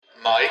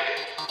Mike,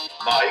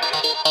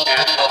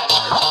 and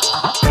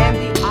Oscar.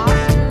 And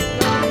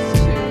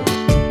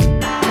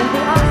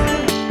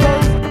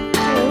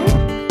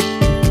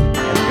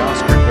the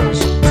Oscar goes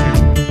to...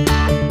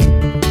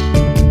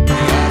 And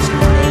the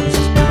Oscar goes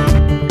to...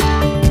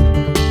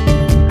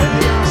 And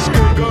the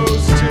Oscar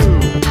goes to...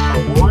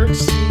 Award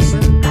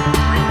season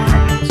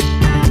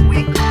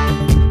week.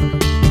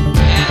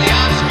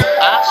 And the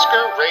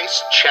Oscar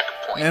race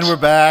checkpoint. And we're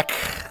back.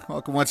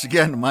 Welcome once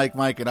again to Mike,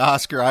 and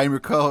Oscar. I'm your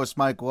co-host,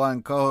 Mike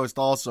One. Co-host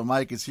also,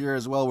 Mike is here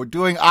as well. We're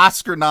doing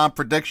Oscar nom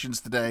predictions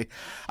today.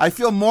 I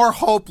feel more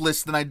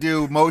hopeless than I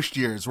do most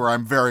years where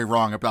I'm very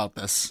wrong about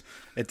this.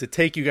 And to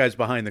take you guys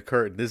behind the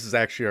curtain, this is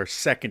actually our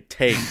second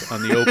take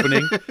on the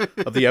opening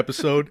of the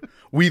episode.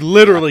 We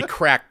literally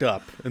cracked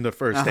up in the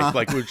first take.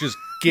 Like, we're just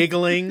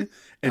giggling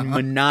and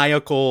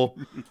maniacal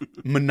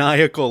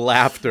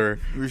laughter.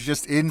 It was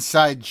just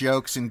inside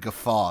jokes and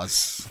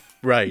guffaws.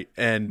 Right.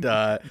 And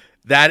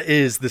that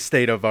is the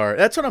state of our...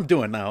 That's what I'm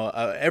doing now.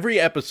 Every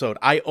episode,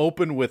 I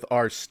open with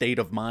our state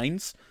of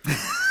minds.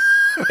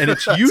 And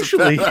it's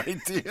usually... a bad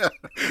idea.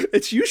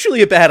 It's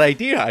usually a bad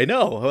idea, I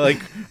know. Like,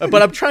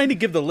 but I'm trying to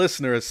give the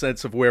listener a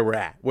sense of where we're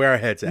at, where our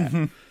head's at.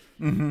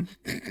 Remember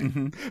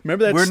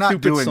that We're not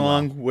stupid doing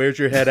song, well. "Where's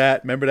Your Head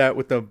At"? Remember that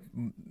with the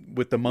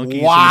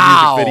monkeys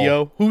Wow. in the music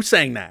video? Who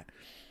sang that?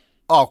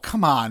 Oh,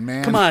 come on,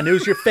 man. Come on, it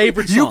was your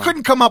favorite song. You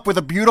couldn't come up with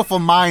a beautiful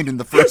mind in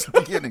the first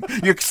beginning.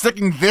 You're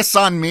sticking this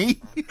on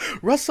me?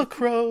 Russell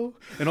Crowe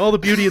and All the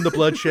Beauty and the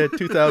Bloodshed,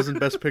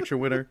 2000 Best Picture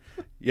winner.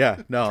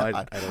 Yeah, no, I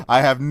don't.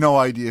 I have no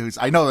idea who's...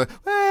 I know the...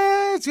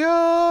 Where's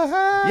your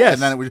head? Yes.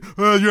 And then it was...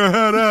 Where's your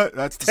head at?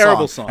 That's the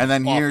Terrible song. And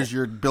then Awful. here's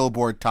your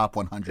Billboard Top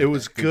 100. It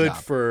was good job.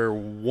 for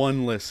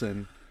one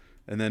listen,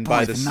 and then Boy,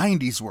 by the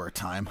 90s were a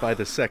time. by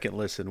the second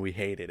listen, we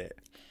hated it.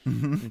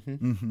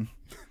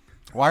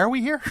 Why are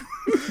we here?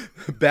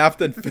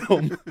 BAFTA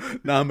film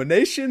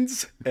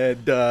nominations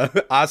and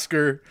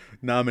Oscar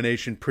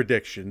nomination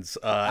predictions.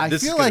 I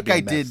This is feel gonna like be a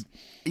I mess. did...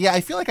 Yeah,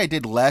 I feel like I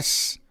did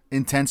less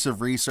intensive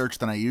research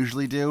than I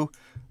usually do,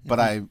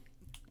 but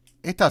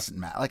it doesn't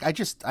matter. Like, I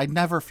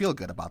never feel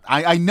good about that.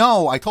 I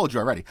know, I told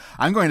you already,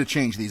 I'm going to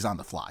change these on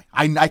the fly.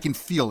 I can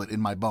feel it in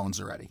my bones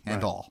already,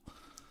 and all.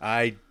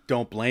 I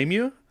don't blame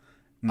you.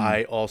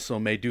 I also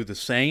may do the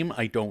same.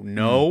 I don't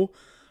know.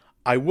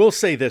 I will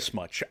say this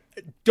much.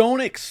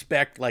 Don't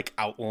expect like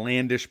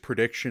outlandish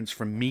predictions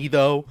from me,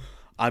 though.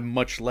 I'm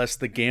much less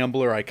the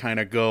gambler. I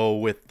kind of go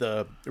with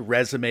the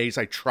resumes.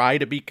 I try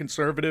to be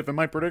conservative in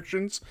my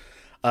predictions.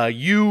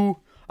 You,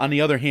 on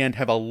the other hand,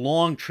 have a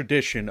long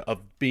tradition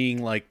of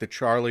being like the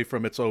Charlie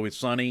from It's Always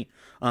Sunny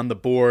on the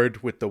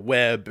board with the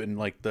web and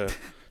like the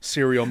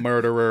serial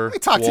murderer. Let me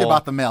talk to you wall.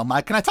 about the mail,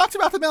 Mike. Can I talk to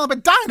you about the mail? I've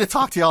been dying to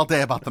talk to you all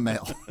day about the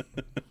mail.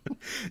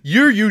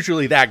 You're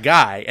usually that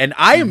guy, and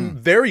I am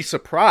very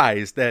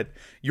surprised that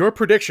your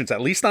predictions, at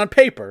least on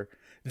paper,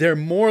 they're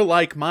more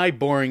like my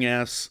boring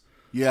ass,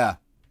 Yeah.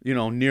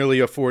 nearly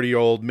a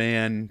 40-year-old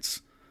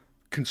man's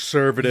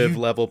conservative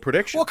level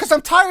prediction. Well, because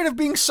I'm tired of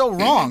being so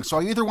wrong, so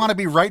I either want to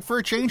be right for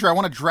a change or I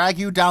want to drag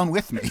you down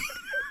with me.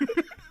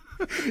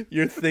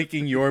 You're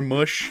thinking your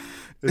mush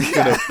is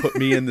going to put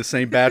me in the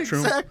same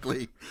bathroom?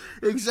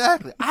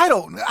 Exactly.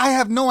 I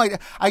have no idea.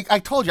 I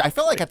told you, I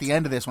felt like at the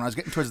end of this, when I was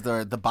getting towards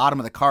the bottom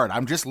of the card,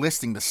 I'm just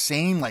listing the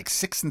same like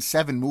 6 and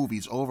 7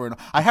 movies over and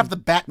over. I have the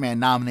Batman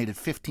nominated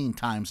 15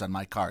 times on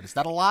my card. Is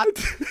that a lot?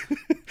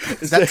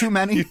 Is that too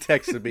many? You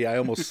texted me. I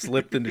almost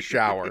slipped in the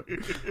shower.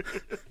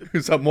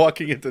 Because I'm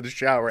walking into the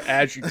shower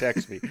as you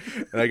text me.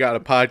 And I got a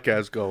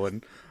podcast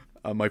going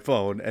on my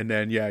phone. And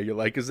then, you're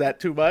like, is that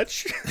too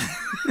much?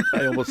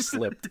 I almost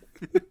slipped.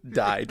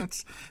 Died.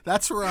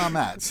 That's where I'm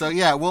at. So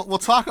yeah, we'll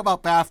talk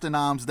about BAFTA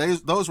noms.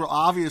 Those will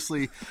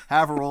obviously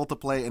have a role to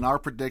play in our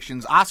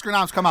predictions. Oscar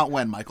noms come out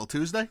when, Michael?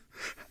 Tuesday?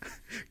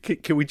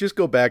 Can we just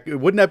go back?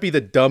 Wouldn't that be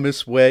the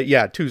dumbest way?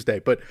 Yeah, Tuesday.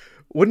 But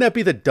wouldn't that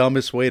be the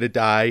dumbest way to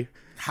die?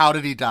 How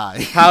did he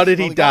die? How did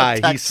he Well, got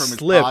a die? He text from his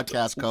slipped.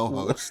 podcast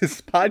co-host.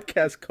 His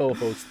podcast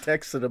co-host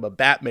texted him a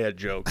Batman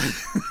joke.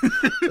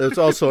 There's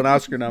also an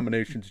Oscar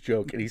nominations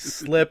joke, and he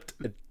slipped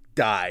and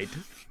died.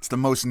 It's the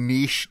most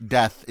niche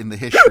death in the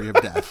history of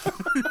death.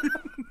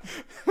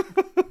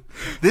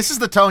 This is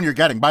the tone you're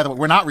getting. By the way,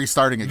 we're not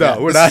restarting again.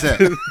 No, we're This not.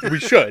 is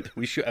it.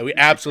 We should. We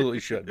absolutely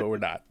should, but we're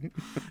not.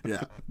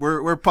 Yeah,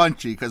 we're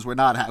punchy because we're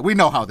not. We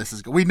know how this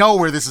is. We know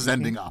where this is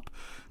ending up.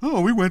 Oh,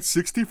 we went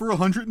 60 for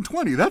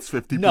 120. That's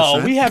 50%.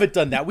 No, we haven't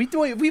done that. We've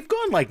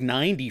gone like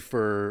 90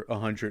 for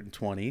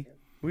 120.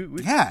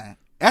 Yeah,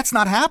 that's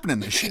not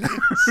happening this year.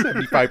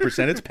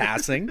 75%. It's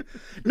passing.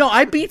 No,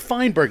 I beat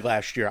Feinberg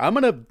last year. I'm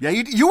gonna. Yeah,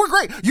 you were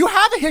great. You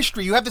have a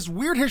history. You have this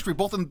weird history,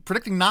 both in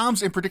predicting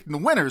noms and predicting the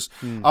winners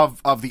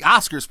of the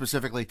Oscars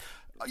specifically.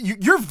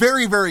 You're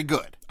very, very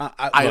good.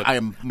 I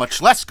am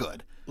much less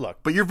good. Look,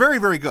 But you're very,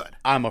 very good.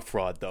 I'm a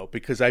fraud, though,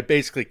 because I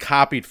basically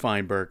copied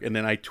Feinberg, and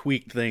then I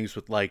tweaked things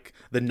with, like,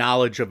 the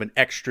knowledge of an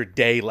extra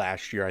day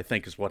last year, I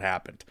think is what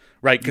happened.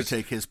 Right? You Because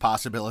take his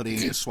possibility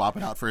and you swap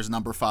it out for his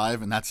number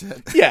 5, and that's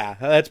it. yeah,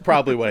 that's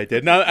probably what I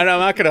did. No, and I'm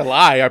not going to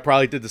lie, I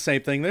probably did the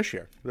same thing this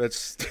year.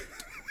 That's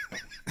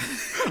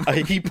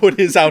He put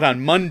his out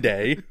on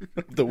Monday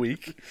of the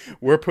week.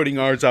 We're putting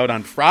ours out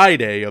on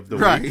Friday of the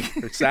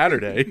week, or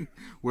Saturday.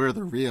 We're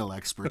the real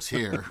experts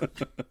here.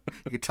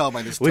 You can tell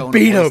by this We tone of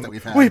beat voice him. that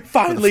we've had We for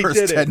finally the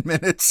first did it. 10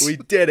 minutes. We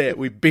did it.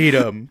 We beat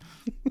him.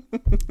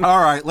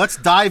 All right, let's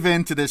dive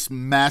into this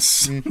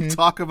mess.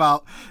 Talk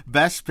about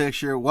Best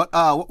Picture. What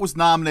was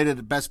nominated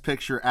at Best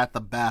Picture at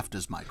the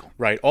BAFTAs, Michael?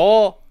 Right.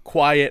 All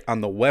Quiet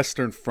on the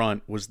Western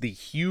Front was the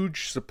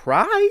huge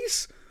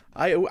surprise.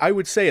 I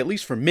would say, at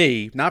least for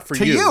me, not for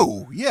To you.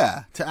 you,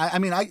 yeah. I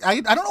mean, I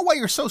don't know why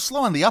you're so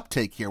slow on the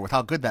uptake here with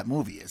how good that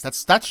movie is.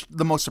 That's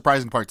the most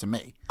surprising part to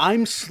me.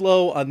 I'm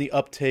slow on the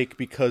uptake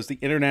because the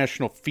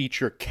international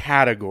feature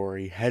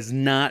category has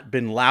not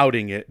been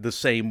lauding it the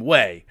same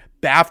way.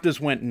 BAFTAs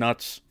went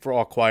nuts for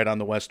All Quiet on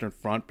the Western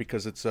Front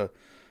because it's a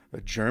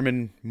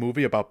German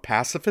movie about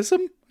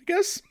pacifism, I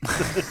guess.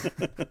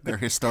 They're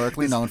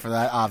historically known for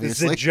that, The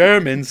obviously.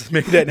 Germans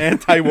made an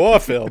anti-war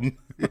film.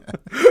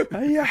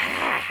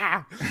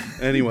 Yeah.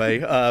 Anyway,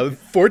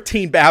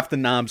 14 BAFTA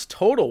noms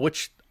total,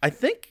 which I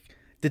think,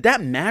 did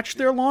that match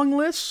their long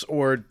lists,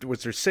 or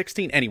was there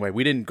 16? Anyway,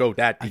 we didn't go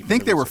that deep. I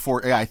think they were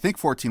four. Yeah, I think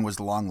 14 was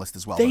the long list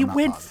as well. but They I'm not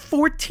went positive.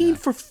 14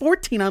 for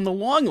 14 on the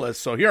long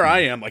list. So here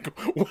I am like,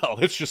 well,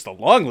 it's just a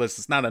long list.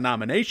 It's not a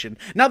nomination.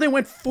 Now they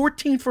went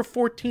 14 for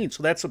 14.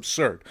 So that's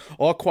absurd.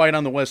 All Quiet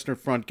on the Western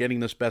Front getting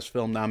this Best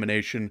Film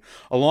nomination,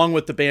 along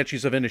with The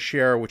Banshees of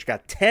Inisherin, which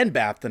got 10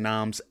 BAFTA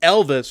noms.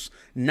 Elvis,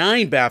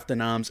 9 BAFTA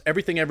noms.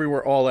 Everything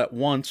Everywhere All at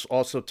Once,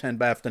 also 10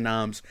 BAFTA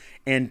noms.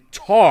 And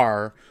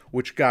Tar,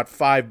 which got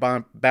 5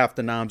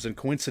 BAFTA noms. And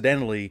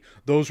coincidentally,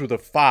 those were the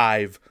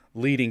 5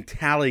 leading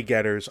tally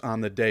getters on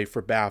the day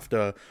for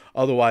BAFTA.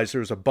 Otherwise,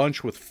 there's a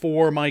bunch with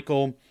 4,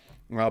 Michael,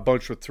 a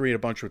bunch with 3, and a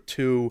bunch with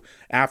 2.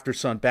 After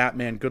Sun,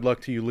 Batman, Good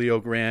Luck to You, Leo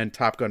Grand,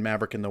 Top Gun,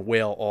 Maverick, and The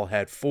Whale all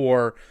had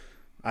 4.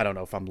 I don't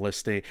know if I'm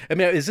listing. I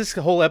mean, is this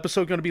whole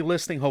episode going to be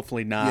listing?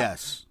 Hopefully not.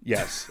 Yes.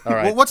 Yes. All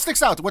right. Well, what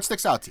sticks out? What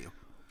sticks out to you?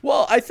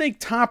 Well, I think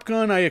Top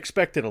Gun, I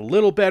expected a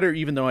little better,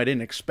 even though I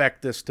didn't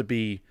expect this to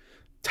be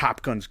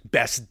Top Gun's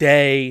best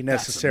day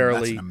necessarily.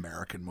 That's an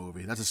American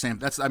movie. That's the same.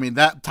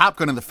 That Top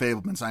Gun and The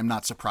Fablemans. I'm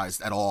not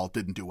surprised at all.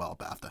 Didn't do well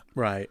at BAFTA.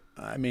 Right.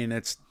 I mean,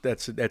 that's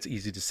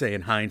easy to say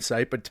in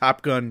hindsight, but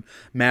Top Gun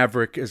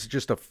Maverick is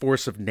just a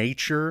force of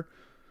nature.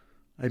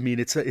 I mean,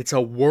 it's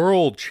a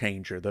world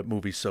changer. That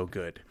movie's so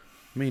good.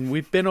 I mean,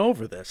 we've been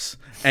over this.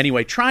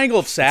 Anyway, Triangle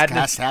of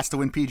Sadness. Has to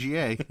win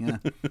PGA. Yeah.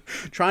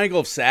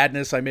 Triangle of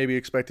Sadness, I maybe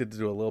expected to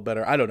do a little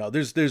better. I don't know.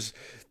 There's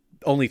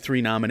only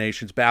 3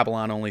 nominations.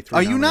 Babylon, only 3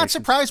 Are nominations. you not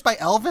surprised by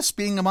Elvis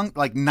being among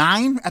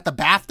 9 at the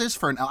BAFTAs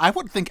for I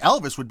would think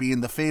Elvis would be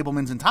in the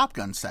Fablemans and Top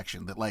Gun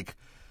section. That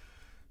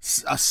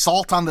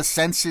assault on the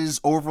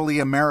senses, overly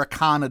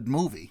Americanaed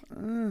movie.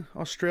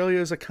 Australia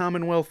is a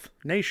Commonwealth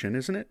nation,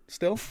 isn't it?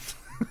 Still.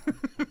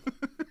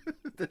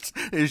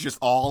 It's just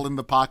all in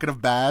the pocket of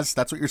Baz.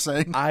 That's what you're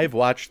saying? I've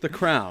watched The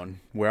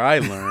Crown, where I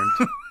learned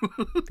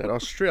that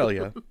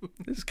Australia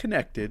is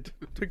connected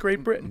to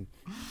Great Britain.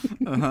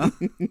 All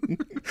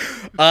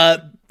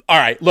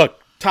right, look,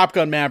 Top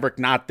Gun Maverick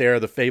not there,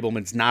 The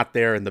Fablemans not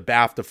there, and the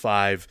BAFTA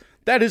 5.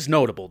 That is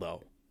notable,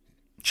 though.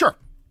 Sure.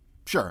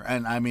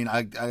 And I mean,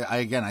 I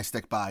again, I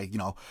stick by,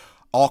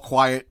 All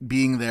Quiet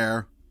being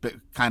there, but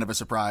kind of a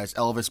surprise.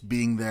 Elvis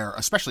being there,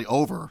 especially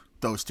over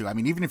those two. I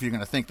mean, even if you're going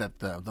to think that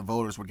the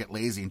voters would get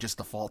lazy and just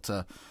default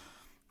to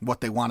what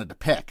they wanted to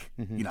pick,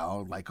 these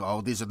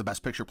are the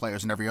best picture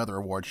players in every other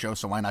award show,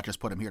 so why not just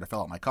put him here to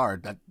fill out my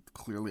card? That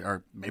clearly,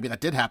 or maybe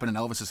that did happen, and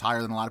Elvis is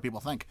higher than a lot of people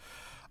think.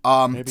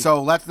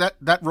 So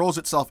that rolls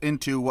itself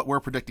into what we're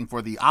predicting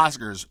for the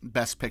Oscars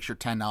Best Picture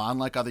 10. Now,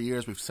 unlike other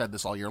years, we've said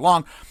this all year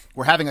long,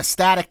 we're having a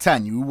static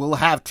 10. You will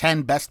have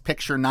 10 Best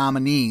Picture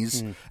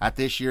nominees at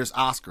this year's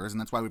Oscars,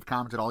 and that's why we've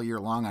commented all year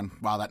long on,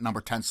 wow, that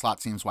number 10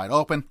 slot seems wide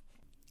open.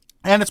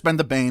 And it's been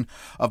the bane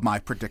of my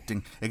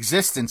predicting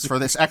existence for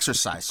this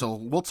exercise. So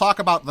we'll talk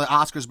about the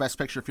Oscars Best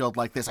Picture field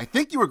like this. I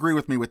think you agree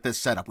with me with this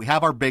setup. We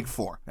have our big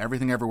 4.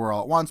 Everything Everywhere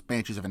All at Once,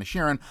 Banshees of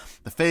Inisherin,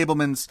 The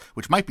Fablemans,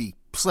 which might be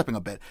slipping a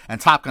bit,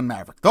 and Top Gun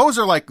Maverick. Those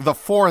are like the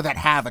 4 that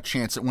have a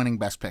chance at winning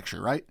Best Picture,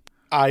 right?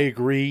 I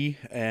agree,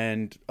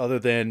 and other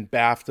than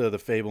BAFTA, The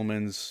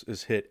Fablemans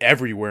is hit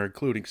everywhere,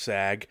 including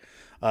SAG.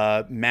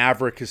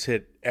 Maverick is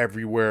hit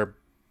everywhere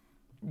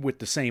with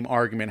the same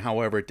argument.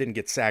 However, it didn't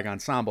get SAG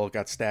Ensemble. It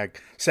got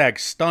SAG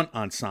Stunt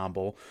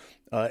Ensemble.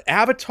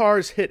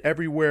 Avatar's hit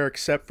everywhere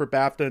except for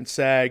BAFTA and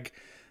SAG.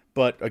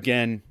 But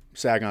again,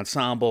 SAG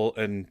Ensemble,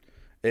 and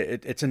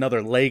it's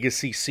another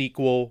legacy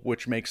sequel,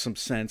 which makes some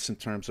sense in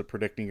terms of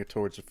predicting it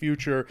towards the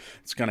future.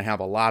 It's going to have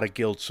a lot of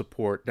guild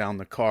support down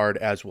the card,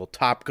 as will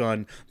Top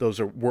Gun.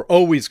 We're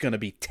always going to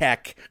be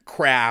tech,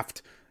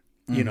 craft,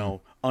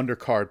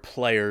 undercard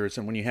players.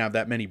 And when you have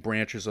that many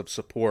branches of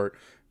support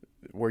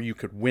where you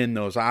could win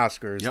those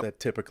Oscars, that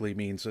typically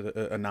means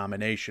a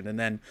nomination. And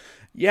then,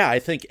 I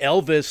think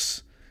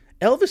Elvis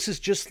is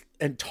just,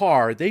 and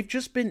Tar, they've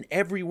just been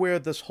everywhere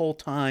this whole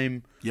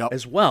time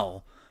as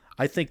well.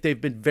 I think they've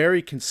been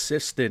very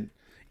consistent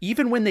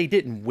even when they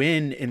didn't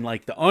win in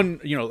like the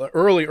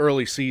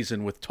early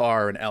season with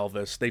Tar and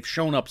Elvis, they've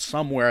shown up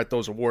somewhere at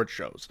those award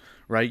shows,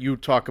 right? You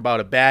talk about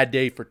a bad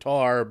day for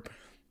Tar,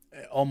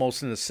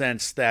 almost in the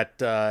sense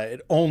that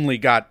it only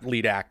got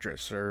lead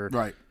actress, or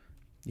Right.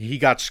 he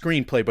got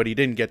screenplay, but he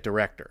didn't get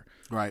director.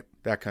 Right.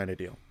 That kind of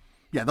deal.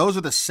 Yeah, those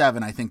are the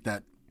 7 I think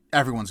that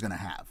everyone's going to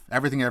have.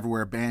 Everything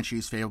Everywhere,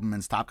 Banshees,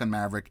 Fablemans, Top Gun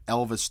Maverick,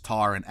 Elvis,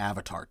 Tar, and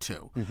Avatar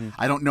 2.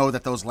 I don't know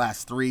that those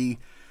last 3...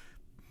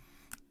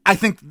 I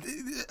think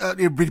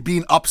it would be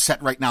an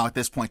upset right now at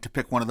this point to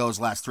pick one of those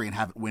last 3 and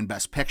have it win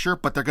Best Picture,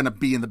 but they're going to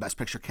be in the Best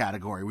Picture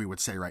category, we would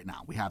say right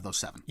now. We have those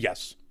 7.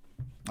 Yes.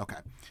 Okay.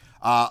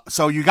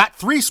 So you got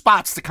 3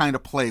 spots to kind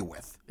of play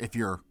with if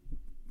you're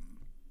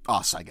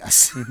us, I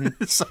guess.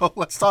 So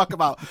let's talk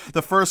about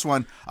the first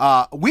one.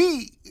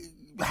 We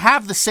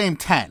have the same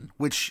 10,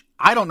 which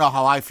I don't know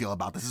how I feel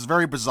about. This is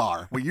very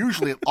bizarre. We're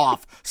usually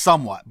off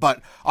somewhat,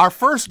 but our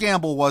first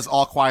gamble was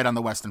All Quiet on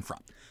the Western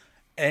Front.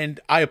 And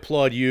I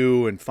applaud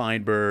you and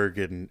Feinberg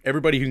and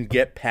everybody who can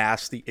get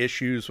past the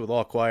issues with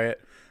All Quiet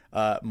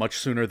much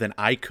sooner than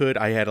I could.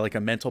 I had like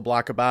a mental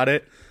block about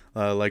it,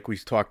 like we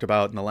talked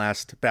about in the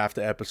last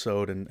BAFTA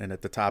episode and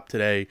at the top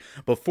today.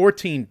 But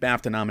 14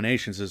 BAFTA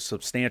nominations is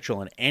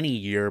substantial in any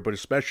year, but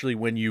especially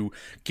when you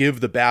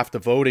give the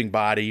BAFTA voting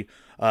body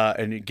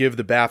and you give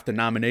the BAFTA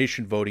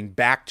nomination voting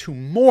back to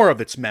more of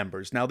its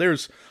members. Now,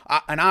 there's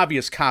an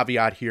obvious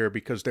caveat here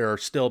because there are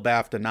still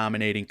BAFTA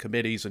nominating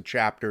committees and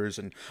chapters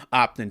and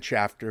opt-in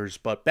chapters,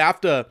 but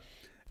BAFTA,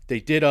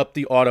 they did up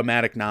the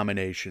automatic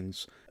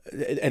nominations,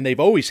 and they've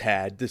always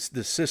had this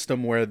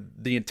system where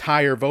the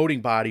entire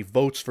voting body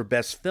votes for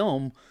Best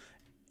Film,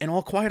 and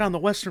All Quiet on the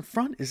Western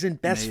Front is in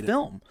Best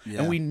Film. Yeah.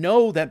 And we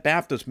know that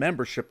BAFTA's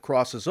membership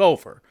crosses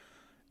over.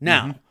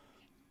 Now,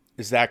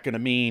 is that going to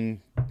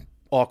mean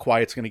All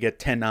Quiet's going to get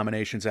 10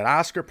 nominations at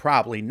Oscar?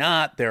 Probably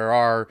not. There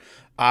are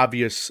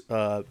obvious,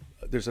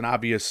 there's an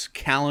obvious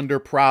calendar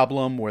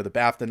problem where the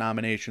BAFTA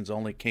nominations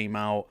only came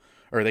out,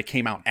 or they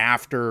came out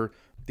after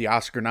the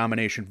Oscar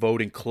nomination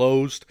voting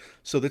closed.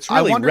 So that's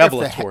really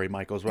revelatory,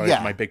 Michael, is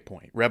my big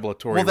point.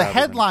 Revelatory. Well, the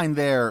headline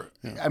there,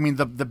 I mean,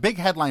 the big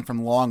headline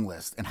from Long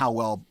List and how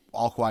well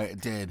All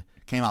Quiet did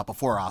came out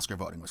before Oscar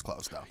voting was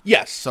closed, though.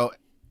 Yes. So,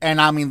 and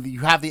I mean,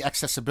 you have the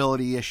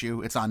accessibility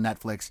issue. It's on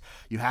Netflix.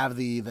 You have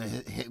the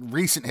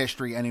recent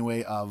history,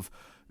 anyway, of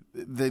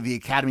the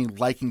Academy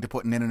liking to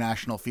put an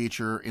international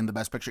feature in the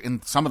Best Picture,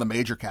 in some of the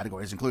major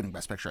categories, including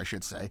Best Picture, I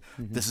should say.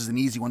 This is an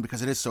easy one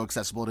because it is so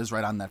accessible. It is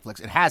right on Netflix.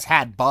 It has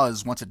had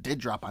buzz once it did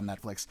drop on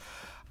Netflix.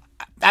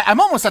 I'm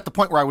almost at the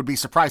point where I would be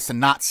surprised to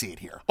not see it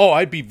here. Oh,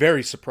 I'd be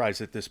very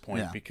surprised at this point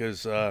Yeah.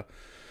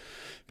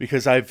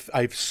 because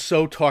I've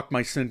so talked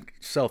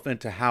myself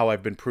into how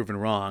I've been proven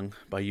wrong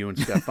by you and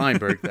Steph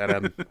Feinberg that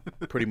I'm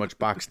pretty much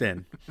boxed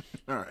in.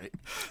 All right.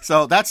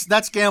 So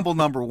that's gamble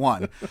number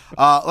 1.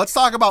 Let's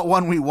talk about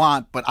one we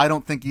want, but I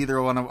don't think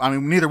neither one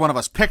of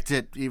us picked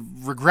it,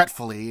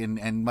 regretfully,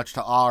 and much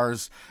to our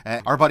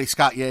buddy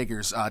Scott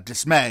Yeager's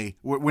dismay.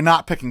 We're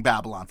not picking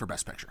Babylon for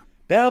Best Picture.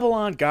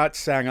 Babylon got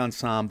SAG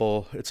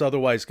Ensemble. It's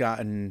otherwise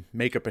gotten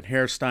makeup and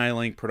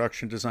hairstyling,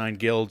 production design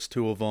guilds,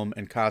 2 of them,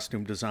 and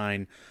costume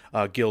design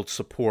guild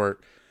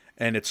support.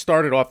 And it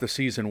started off the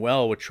season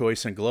well with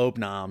Choice and Globe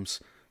noms,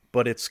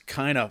 but it's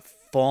kind of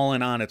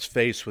fallen on its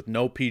face with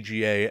no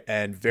PGA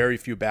and very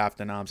few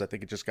BAFTA noms. I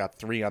think it just got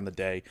 3 on the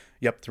day.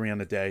 Yep, 3 on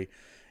the day.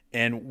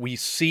 And we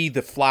see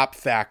the flop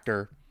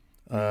factor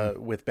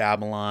with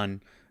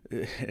Babylon.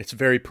 It's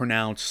very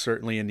pronounced,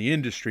 certainly in the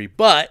industry,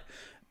 but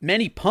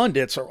many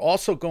pundits are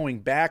also going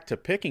back to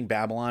picking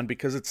Babylon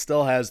because it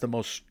still has the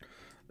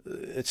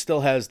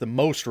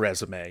most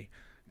resume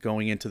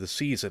going into the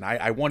season.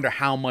 I wonder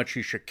how much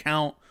you should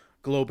count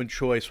Globe and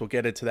Choice. We'll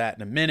get into that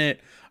in a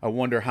minute. I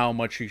wonder how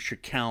much you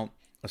should count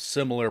a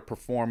similar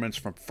performance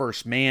from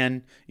First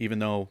Man, even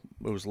though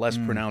it was less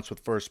pronounced with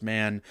First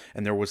Man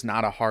and there was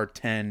not a hard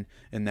 10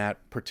 in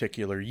that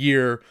particular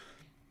year.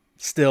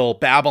 Still,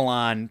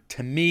 Babylon,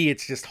 to me,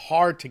 it's just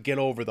hard to get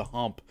over the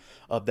hump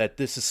of that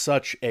this is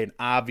such an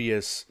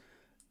obvious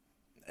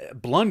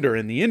blunder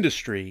in the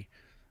industry.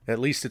 At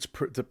least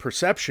the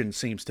perception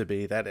seems to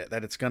be that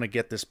it's going to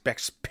get this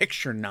Best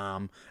Picture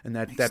nom and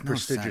that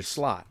prestigious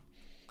slot.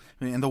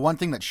 I mean, and the one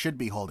thing that should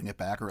be holding it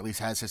back, or at least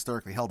has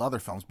historically held other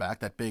films back,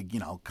 that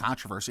big,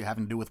 controversy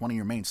having to do with one of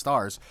your main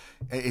stars,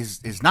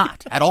 is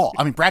not at all.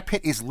 I mean, Brad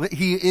Pitt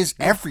he is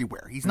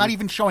everywhere. He's not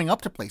even showing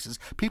up to places.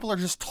 People are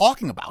just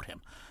talking about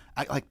him.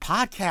 Like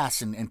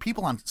podcasts and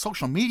people on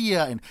social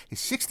media, and his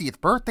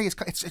 60th birthday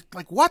it's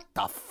like, what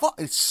the fuck?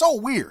 It's so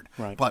weird.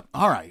 Right. But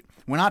all right,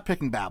 we're not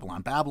picking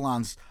Babylon.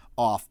 Babylon's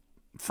off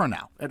for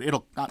now.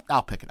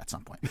 I'll pick it at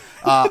some point.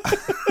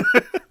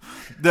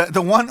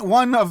 The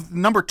one of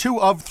number 2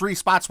 of 3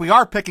 spots we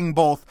are picking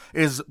both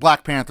is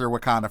Black Panther: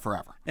 Wakanda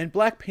Forever. And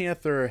Black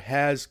Panther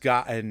has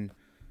gotten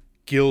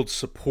guild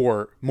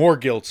support, more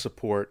guild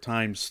support,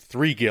 times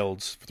 3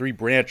 guilds, 3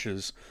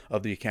 branches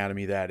of the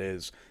Academy, that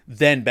is,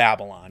 than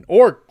Babylon,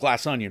 or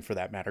Glass Onion for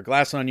that matter.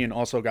 Glass Onion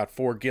also got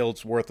 4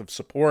 guilds worth of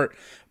support,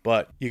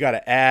 but you got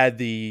to add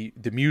the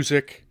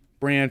music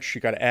branch.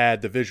 You got to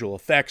add the visual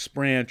effects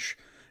branch,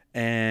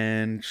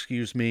 and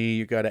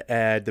you got to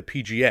add the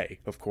PGA,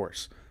 of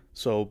course.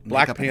 So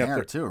Black Makeup and hair,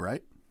 Panther too,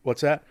 right? What's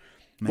that?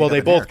 Makeup They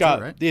and both hair, got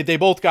too, right? they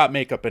both got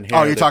makeup and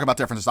hair. Oh, you're talking about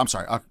differences. I'm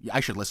sorry. I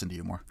should listen to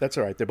you more. That's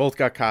all right. They both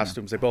got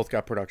costumes. They both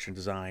got production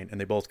design, and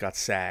they both got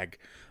SAG.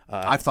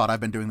 I've thought I've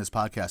been doing this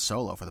podcast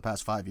solo for the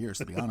past 5 years,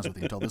 to be honest with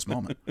you, until this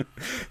moment.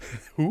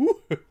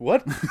 Who?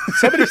 What?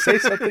 Somebody say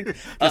something.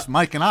 Just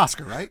Mike and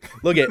Oscar, right?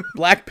 Look at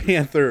Black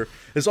Panther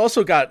has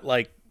also got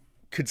like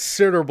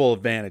considerable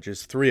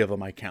advantages. 3 of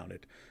them I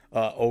counted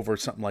over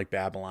something like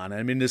Babylon.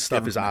 I mean, this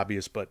stuff is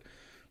obvious, but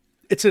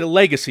it's a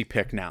legacy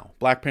pick now.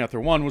 Black Panther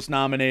 1 was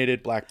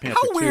nominated. Black Panther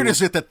 2. How weird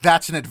is it that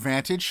that's an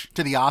advantage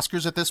to the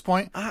Oscars at this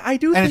point? I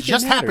do, and think it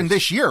just matters. happened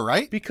this year,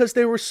 right? Because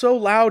they were so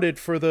lauded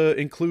for the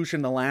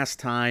inclusion the last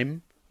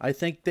time. I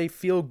think they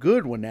feel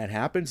good when that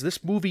happens.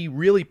 This movie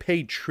really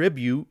paid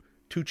tribute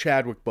to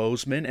Chadwick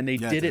Boseman, and they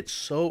did it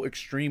so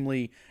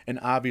extremely and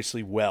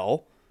obviously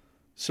well.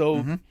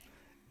 So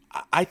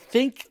I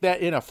think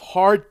that in a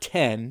hard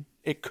 10,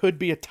 it could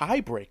be a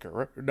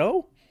tiebreaker,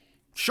 no?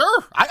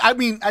 Sure. I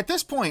mean, at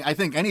this point, I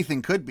think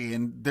anything could be,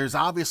 and there's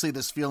obviously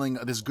this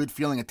good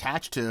feeling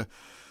attached to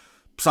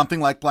something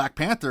like Black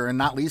Panther, and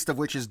not least of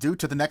which is due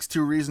to the next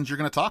 2 reasons you're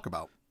going to talk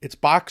about. Its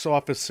box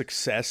office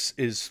success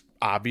is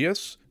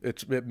obvious.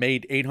 It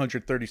made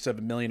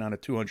 $837 million on a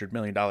 $200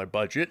 million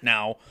budget.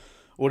 Now,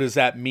 what does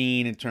that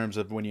mean in terms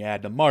of when you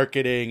add the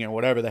marketing and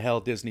whatever the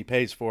hell Disney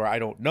pays for? I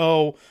don't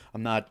know.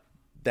 I'm not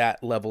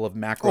that level of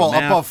macro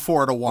math above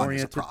 4 to 1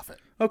 oriented. is a profit.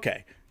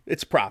 Okay,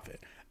 it's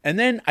profit. And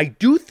then I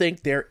do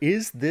think there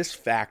is this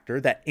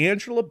factor that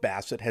Angela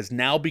Bassett has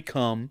now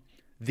become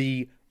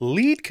the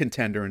lead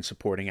contender in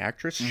supporting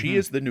actress. She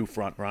is the new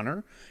front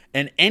runner.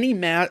 And any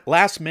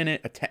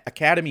last-minute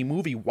Academy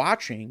movie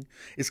watching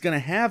is going to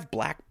have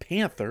Black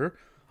Panther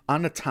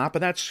on the top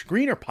of that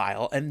screener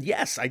pile. And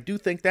yes, I do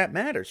think that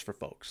matters for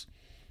folks.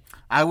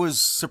 I was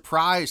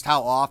surprised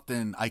how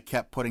often I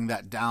kept putting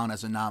that down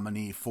as a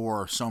nominee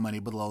for so many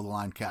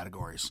below-the-line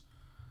categories.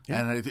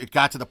 Yeah. And it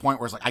got to the point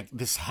where it's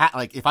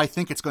like, if I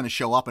think it's going to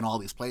show up in all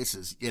these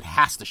places, it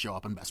has to show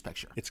up in Best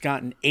Picture. It's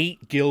gotten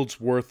 8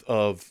 guilds worth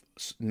of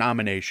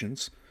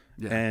nominations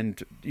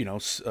and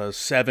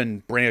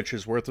 7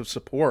 branches worth of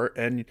support.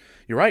 And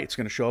you're right, it's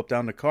going to show up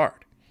down the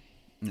card.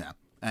 Yeah.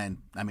 And,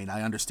 I mean,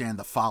 I understand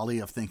the folly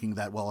of thinking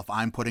that, well, if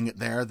I'm putting it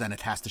there, then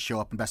it has to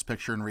show up in Best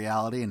Picture in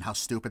reality, and how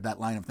stupid that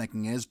line of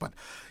thinking is. But,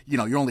 you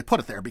only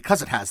put it there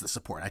because it has the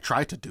support. I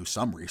tried to do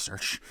some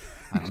research.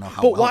 I don't know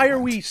how But well why it are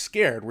went. we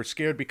scared? We're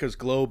scared because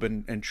Globe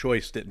and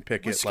Choice didn't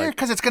pick We're it. scared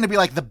because it's going to be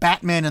like The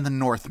Batman and the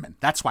Northman.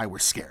 That's why we're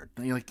scared.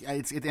 And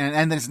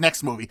then his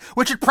next movie,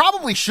 which it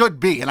probably should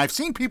be, and I've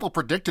seen people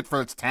predict it for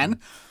its 10.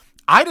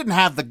 I didn't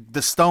have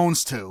the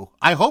stones to.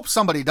 I hope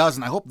somebody does,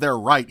 and I hope they're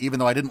right, even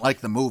though I didn't like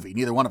the movie.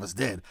 Neither one of us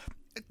did.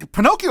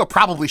 Pinocchio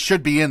probably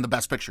should be in the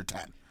Best Picture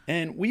 10.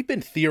 And we've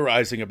been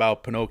theorizing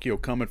about Pinocchio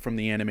coming from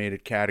the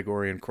animated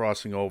category and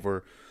crossing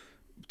over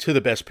to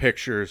the Best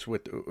Pictures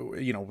with,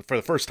 for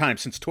the first time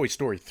since Toy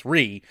Story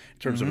 3 in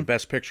terms of a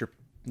Best Picture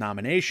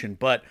nomination.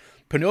 But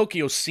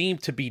Pinocchio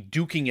seemed to be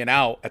duking it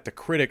out at the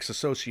Critics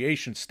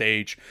Association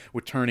stage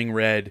with Turning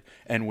Red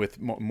and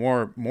with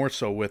more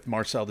so with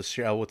Marcel the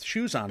Shell with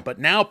Shoes On. But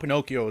now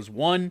Pinocchio has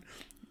won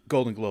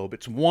Golden Globe.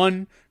 It's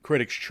won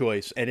Critics'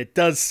 Choice, and it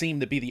does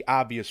seem to be the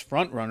obvious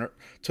front runner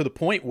to the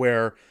point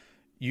where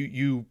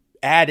you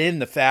add in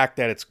the fact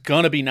that it's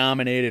going to be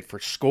nominated for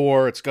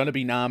score, it's going to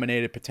be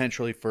nominated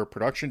potentially for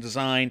production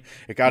design.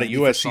 It got Maybe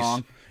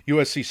a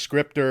USC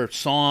scripter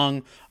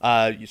song,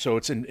 so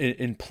it's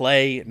in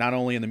play not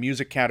only in the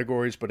music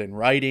categories but in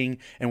writing.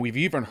 And we've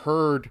even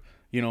heard,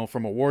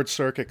 from awards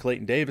circuit,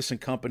 Clayton Davis and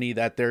company,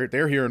 that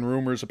they're hearing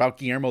rumors about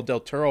Guillermo del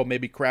Toro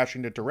maybe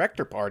crashing the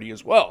director party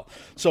as well.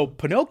 So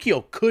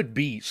Pinocchio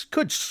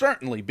could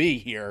certainly be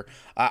here.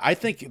 I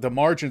think the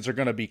margins are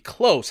going to be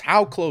close.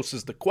 How close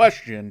is the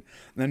question? And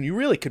then you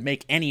really could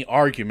make any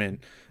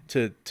argument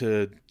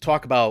to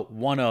talk about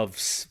one of,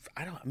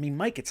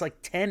 Mike, it's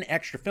like 10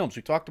 extra films.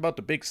 We talked about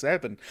the big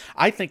 7.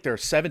 I think there are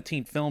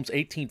 17 films,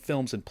 18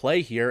 films in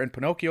play here, and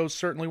Pinocchio is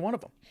certainly one of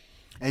them.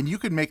 And you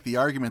could make the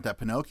argument that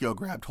Pinocchio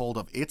grabbed hold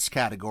of its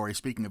category,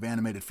 speaking of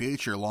animated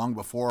feature, long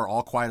before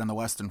All Quiet on the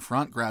Western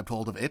Front grabbed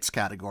hold of its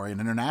category, an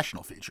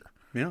international feature.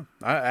 Yeah,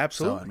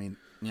 absolutely.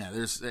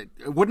 So,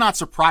 it would not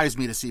surprise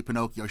me to see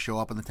Pinocchio show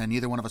up in the 10.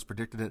 Neither one of us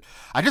predicted it.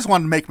 I just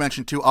wanted to make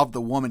mention, too, of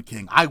The Woman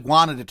King. I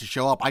wanted it to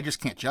show up. I just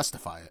can't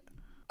justify it.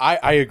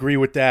 I agree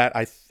with that.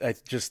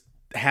 It just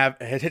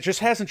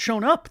hasn't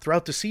shown up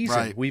throughout the season.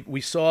 Right.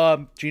 We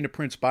saw Gina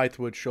Prince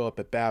Bythewood show up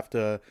at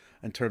BAFTA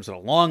in terms of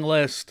the long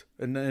list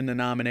in the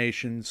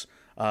nominations,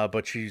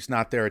 but she's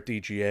not there at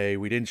DGA.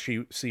 We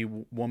didn't see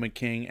Woman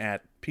King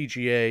at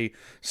PGA,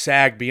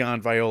 SAG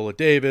beyond Viola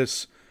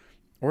Davis,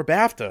 or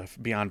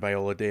BAFTA beyond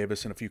Viola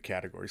Davis in a few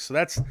categories. So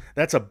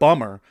that's a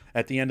bummer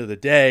at the end of the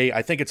day.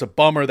 I think it's a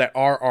bummer that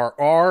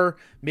RRR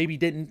maybe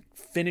didn't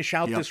finish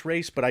out this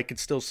race, but I could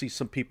still see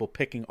some people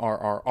picking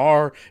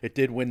RRR. It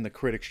did win the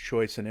Critics'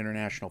 Choice and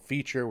International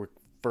Feature. We're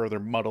further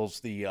muddles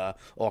the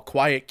All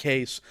Quiet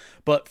case.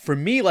 But for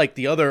me, like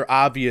the other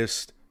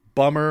obvious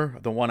bummer,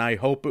 the one I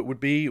hope it would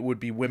be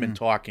Women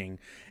Talking.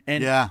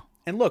 And Yeah.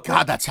 and look,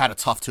 God, that's had a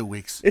tough 2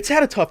 weeks. it's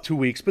had a tough 2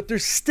 weeks, but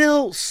there's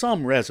still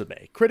some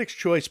resume. Critics'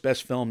 Choice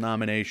Best Film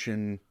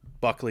nomination.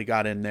 Buckley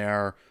got in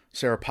there.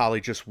 Sarah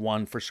Polley just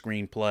won for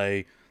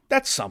screenplay.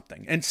 That's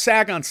something. And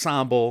SAG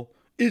Ensemble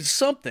is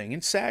something.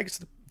 And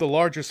SAG's the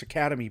largest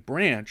Academy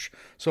branch.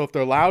 So if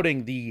they're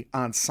lauding the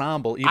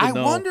ensemble, even I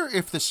though... wonder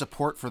if the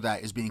support for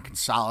that is being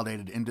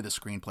consolidated into the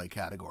screenplay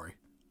category.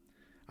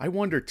 I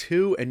wonder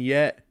too, and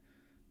yet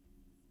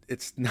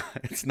it's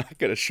not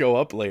going to show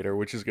up later,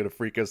 which is going to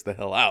freak us the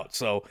hell out.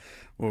 So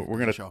we're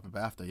going to show up at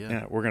BAFTA,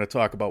 Yeah, we're going to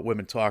talk about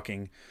Women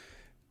Talking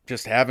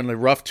just having a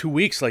rough 2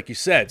 weeks, like you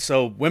said.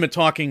 So Women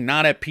Talking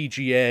not at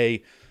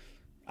PGA.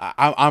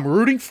 I'm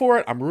rooting for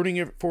it. I'm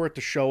rooting for it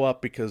to show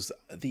up because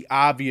the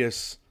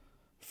obvious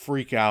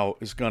freak out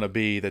is going to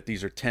be that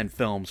these are 10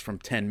 films from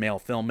 10 male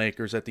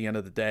filmmakers at the end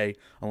of the day.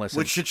 Unless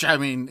I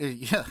mean,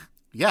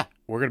 yeah.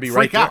 we're going to be Freak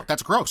right there. out.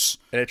 That's gross.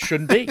 And it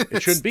shouldn't be.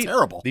 It shouldn't be.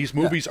 Terrible. These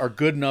movies are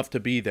good enough to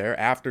be there.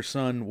 After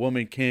Sun,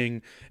 Woman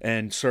King,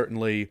 and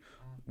certainly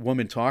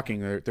Women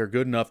Talking, they're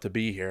good enough to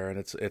be here, and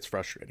it's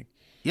frustrating.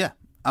 Yeah.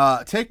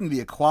 Taking the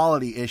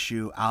equality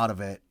issue out of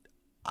it,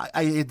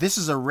 this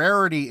is a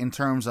rarity in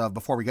terms of,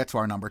 before we get to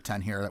our number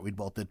 10 here that we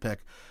both did pick,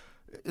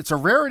 it's a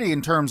rarity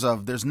in terms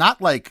of there's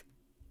not like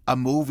a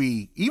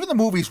movie, even the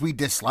movies we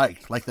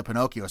disliked, like the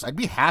Pinocchios, I'd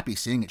be happy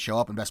seeing it show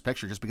up in Best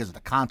Picture just because of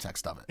the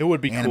context of it. It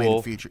would be Animated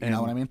cool. feature, you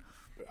know what I mean?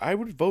 I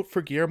would vote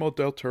for Guillermo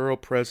del Toro,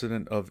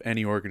 president of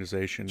any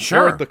organization,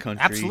 Sure, or the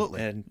country,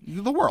 absolutely. and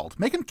The world.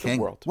 Make him king.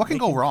 world. What can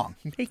Make go him- wrong?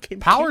 make him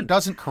Power king.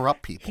 doesn't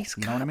corrupt people. He's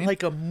You know got what I mean?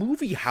 like a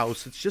movie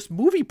house. It's just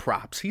movie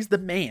props. He's the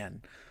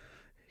man.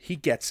 He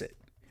gets it.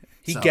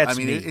 He gets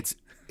me. It's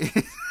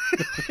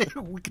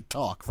we could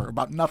talk for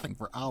about nothing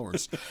for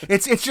hours.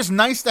 It's just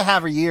nice to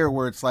have a year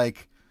where it's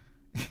like,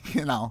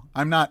 you know,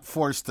 I'm not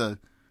forced to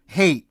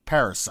hate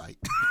Parasite.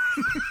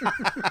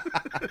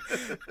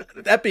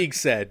 That being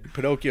said,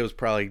 Pinocchio's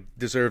probably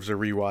deserves a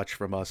rewatch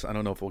from us. I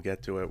don't know if we'll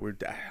get to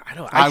it.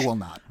 I will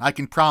not. I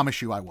can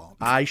promise you I won't.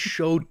 I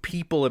showed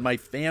people in my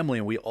family,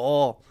 and we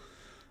all.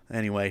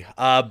 Anyway,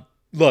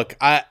 look,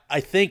 I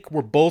think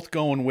we're both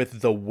going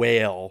with The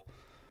Whale.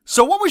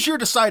 So what was your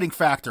deciding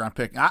factor on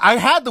picking? I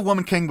had the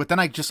Woman King, but then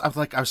I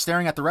was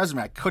staring at the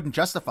resume. I couldn't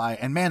justify it.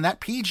 And man, that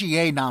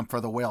PGA nom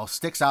for The Whale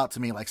sticks out to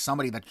me like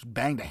somebody that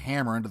banged a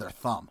hammer into their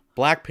thumb.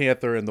 Black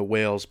Panther and The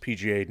Whale's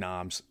PGA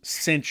noms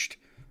cinched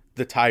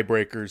the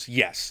tiebreakers.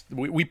 Yes,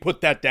 we put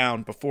that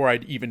down before I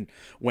even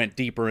went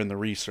deeper in the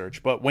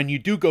research. But when you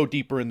do go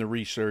deeper in the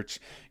research,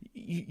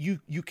 you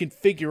can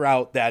figure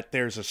out that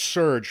there's a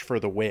surge for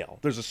The Whale.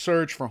 There's a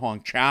surge for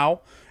Hong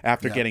Chow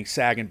after getting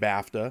SAG and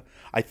BAFTA.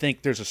 I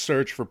think there's a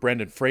surge for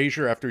Brendan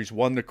Fraser after he's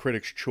won the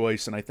Critics'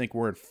 Choice, and I think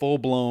we're in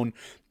full-blown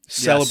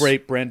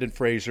celebrate Brendan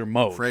Fraser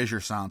mode. Fraser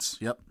sounds.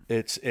 Yep.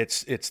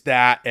 It's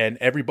that, and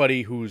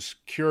everybody who's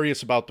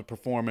curious about the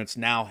performance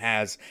now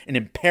has an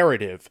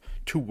imperative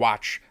to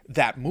watch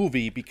that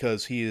movie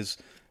because he is,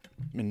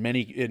 in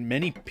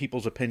many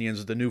people's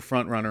opinions, the new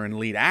frontrunner and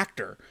lead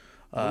actor.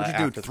 What would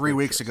you do 3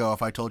 weeks ago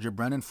if I told you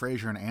Brendan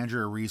Fraser and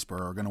Andrea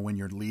Riseborough are going to win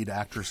your lead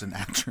actress and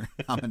actor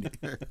nominee?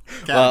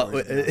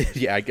 Well,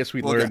 yeah, I guess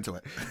We'll learned. get to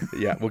it.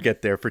 Yeah, we'll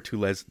get there for To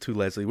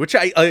Leslie, which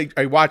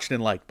I watched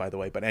and liked, by the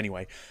way. But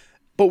anyway,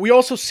 but we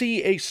also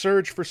see a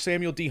surge for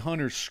Samuel D.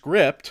 Hunter's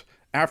script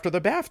after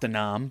the BAFTA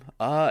nom,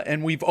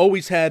 and we've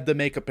always had the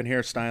makeup and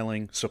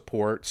hairstyling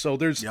support. So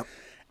there's. Yep.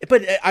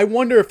 But I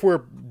wonder if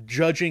we're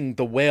judging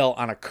The Whale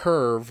on a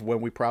curve when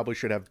we probably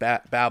should have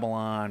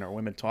Babylon or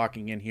Women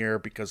Talking in here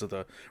because of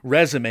the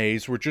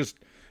resumes. We're just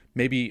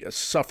maybe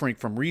suffering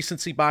from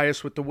recency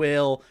bias with The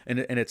Whale and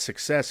its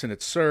success and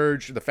its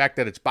surge. The fact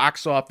that its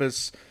box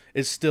office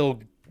is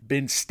still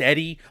been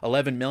steady,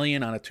 $11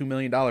 million on a $2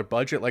 million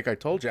budget. Like I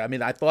told you, I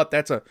mean, I thought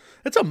that's a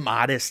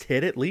modest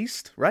hit at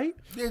least, right?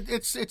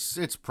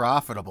 It's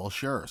profitable,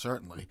 sure,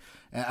 certainly.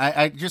 And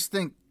I just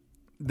think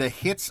the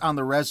hits on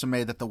the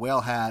resume that The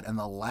Whale had and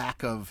the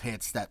lack of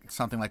hits that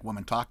something like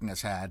Woman Talking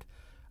has had,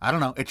 I don't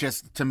know. It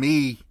just, to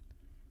me,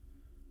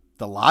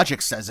 the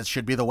logic says it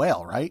should be The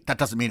Whale, right? That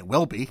doesn't mean it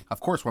will be. Of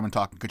course, Woman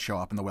Talking could show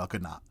up and The Whale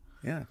could not.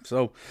 Yeah.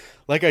 So,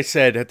 like I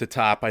said at the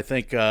top, I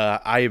think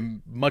I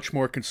am much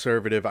more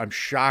conservative. I'm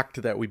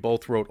shocked that we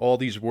both wrote all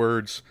these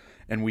words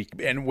and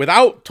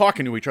without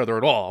talking to each other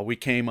at all, we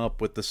came up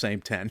with the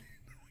same 10.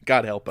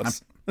 God help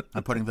us.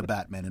 I'm putting the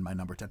Batman in my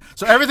number 10.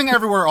 So Everything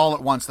Everywhere All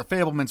at Once, The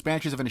Fabelmans,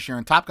 Banshees of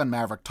Inisherin, Top Gun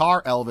Maverick,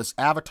 Tar, Elvis,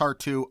 Avatar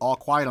 2, All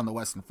Quiet on the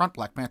Western Front,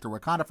 Black Panther,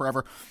 Wakanda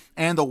Forever,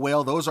 and The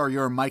Whale. Those are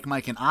your Mike,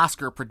 and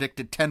Oscar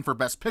predicted 10 for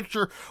Best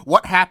Picture.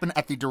 What happened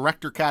at the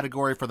director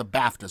category for the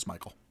BAFTAs,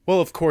 Michael?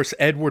 Well, of course,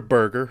 Edward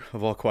Berger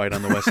of All Quiet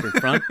on the Western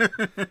Front.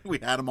 We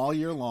had him all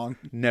year long.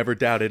 Never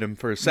doubted him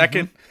for a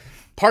second.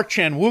 Park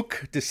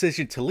Chan-wook,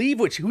 Decision to Leave,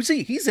 who's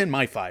he? He's in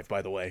my 5,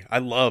 by the way. I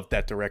love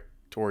that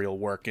directorial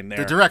work in there.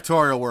 The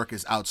directorial work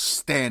is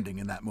outstanding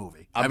in that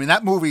movie. I mean,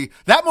 that movie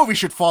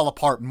should fall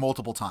apart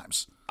multiple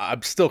times.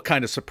 I'm still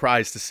kind of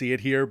surprised to see it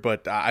here,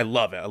 but I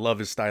love it. I love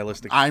his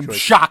stylistic I'm choice.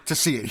 shocked to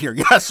see it here,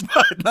 yes,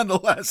 but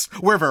nonetheless,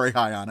 we're very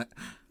high on it.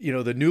 You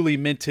know, the newly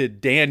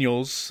minted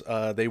Daniels,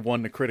 they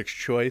won the Critics'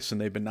 Choice, and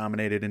they've been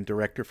nominated in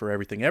Director for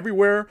Everything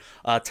Everywhere.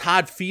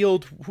 Todd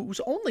Field, who's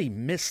only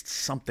missed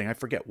something, I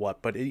forget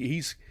what, but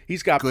he's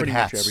got Good pretty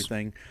hats. much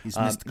everything. He's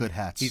missed good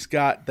hats. He's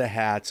got the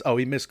hats. Oh,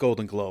 he missed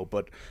Golden Globe,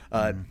 but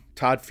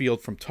Todd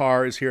Field from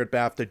Tar is here at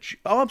BAFTA.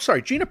 I'm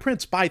sorry, Gina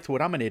Prince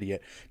Bythewood. I'm an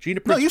idiot. Gina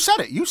No, Prince. you said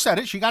it. You said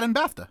it. She got in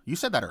BAFTA. You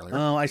said that earlier.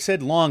 Oh, I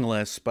said long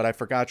list, but I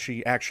forgot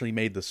she actually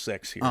made the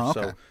 6 here. Oh,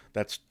 okay. So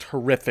that's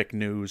terrific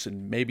news,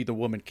 and maybe the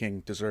Woman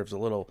King deserves a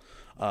little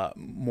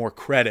more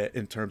credit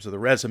in terms of the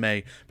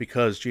resume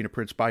because Gina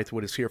Prince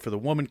Bythewood is here for the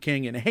Woman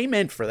King, and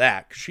amen for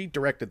that. She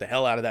directed the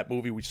hell out of that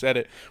movie. We said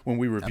it when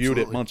we reviewed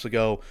it Absolutely. months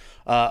ago.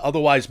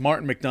 Otherwise,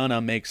 Martin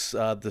McDonagh makes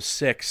the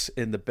 6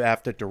 in the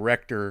BAFTA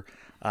director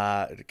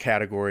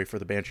category for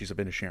the Banshees of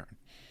Inisherin.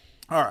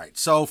 All right,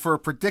 so for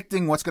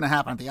predicting what's going to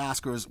happen at the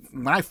Oscars,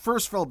 when I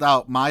first filled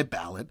out my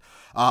ballot,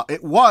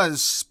 it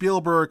was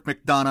Spielberg,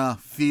 McDonough,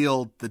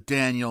 Field, the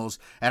Daniels,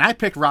 and I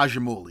picked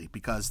Rajamouli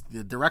because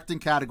the directing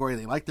category,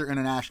 they like their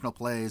international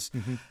plays.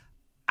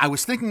 I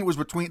was thinking it was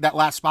between that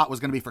last spot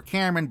was going to be for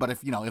Cameron, but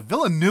if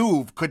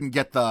Villeneuve couldn't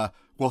get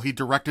he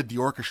directed the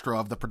orchestra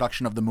of the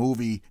production of the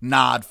movie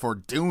nod for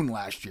Dune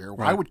last year.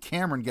 Why would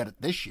Cameron get it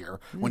this year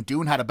when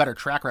Dune had a better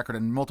track record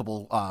in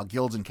multiple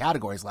guilds and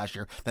categories last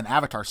year than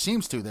Avatar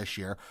seems to this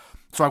year?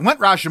 So I went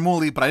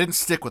Rajamouli, but I didn't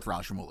stick with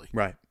Rajamouli.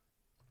 Right.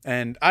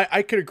 And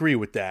I could agree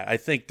with that. I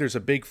think there's a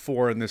big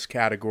 4 in this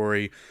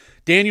category.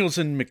 Daniels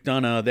and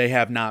McDonough, they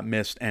have not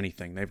missed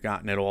anything. They've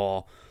gotten it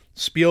all.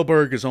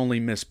 Spielberg has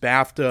only missed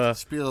BAFTA.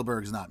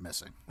 Spielberg's not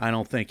missing. I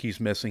don't think he's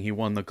missing. He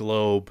won the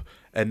Globe.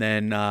 And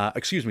then,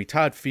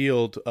 Todd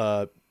Field,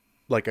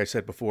 like I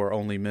said before,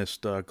 only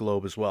missed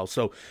Globe as well.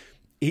 So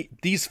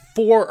these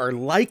 4 are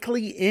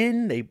likely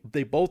in.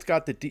 They both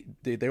got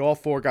they all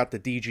 4 got the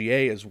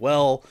DGA as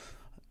well.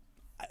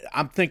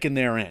 I'm thinking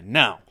they're in.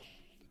 Now,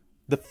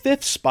 the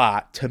 5th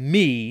spot, to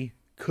me,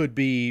 could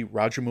be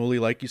Rajamouli,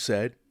 like you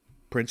said,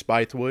 Prince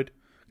Bythewood,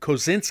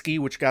 Kosinski,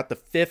 which got the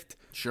 5th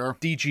Sure.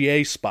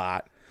 DGA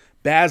spot,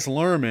 Baz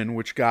Luhrmann,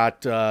 which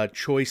got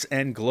Choice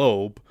and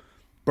Globe,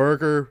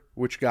 Berger,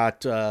 which got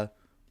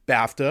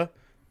BAFTA,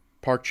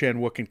 Park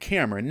Chan-wook, and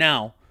Cameron.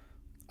 Now,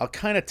 I'll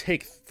kind of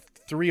take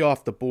 3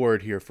 off the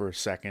board here for a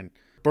second.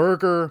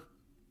 Berger,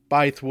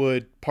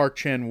 Bythewood, Park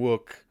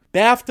Chan-wook.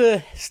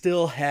 BAFTA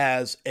still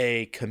has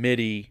a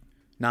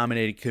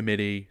nominated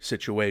committee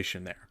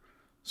situation there.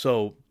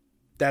 So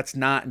that's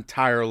not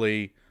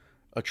entirely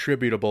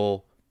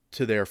attributable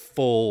to their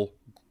full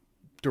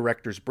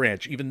director's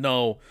branch, even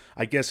though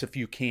I guess if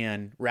you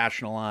can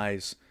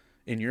rationalize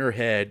in your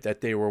head that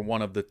they were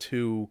one of the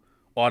 2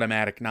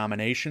 automatic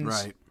nominations,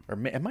 Right.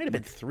 Or it might have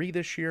been 3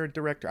 this year,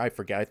 director. I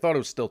forget. I thought it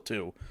was still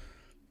 2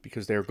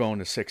 because they were going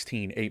to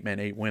 16, 8 men,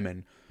 8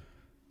 women.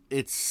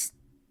 It's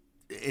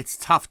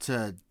tough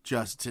to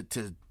just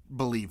to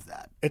believe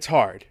that. It's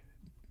hard.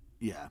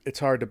 Yeah. It's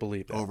hard to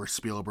believe that. Over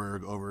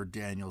Spielberg, over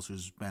Daniels,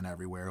 who's been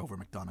everywhere, over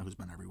McDonough, who's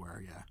been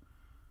everywhere, yeah.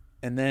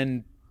 And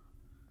then,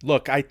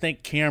 look, I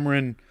think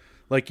Cameron,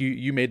 like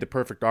you made the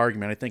perfect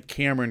argument. I think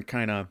Cameron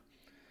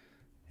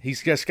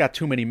he's just got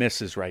too many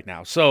misses right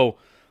now. So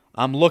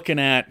I'm looking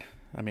at,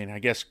 I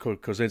guess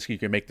Kosinski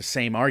can make the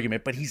same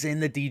argument, but he's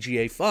in the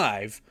DGA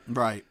 5.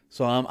 Right.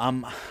 So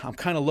I'm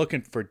kind of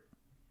looking for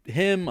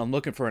him. I'm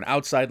looking for an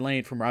outside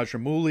lane from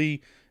Rajamouli.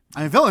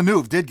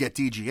 Villeneuve did get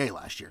DGA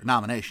last year,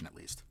 nomination at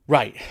least.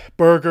 Right.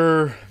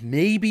 Berger,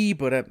 maybe,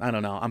 but I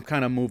don't know. I'm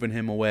kind of moving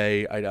him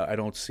away. I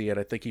don't see it.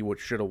 I think he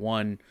should have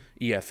won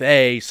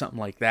EFA, something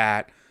like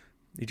that.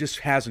 He just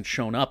hasn't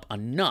shown up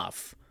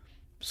enough.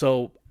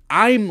 So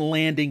I'm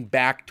landing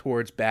back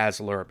towards Baz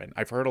Luhrmann.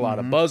 I've heard a lot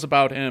of buzz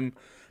about him,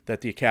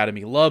 that the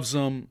Academy loves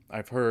him.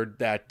 I've heard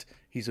that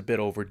he's a bit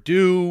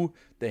overdue.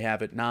 They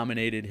haven't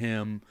nominated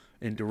him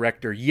in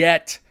director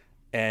yet.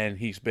 And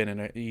he's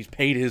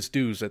paid his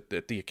dues at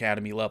the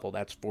Academy level.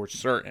 That's for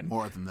certain.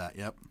 More than that,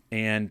 yep.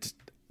 And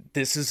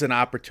this is an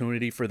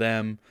opportunity for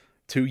them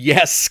to,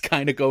 yes,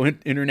 kind of go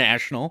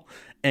international,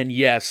 and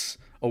yes,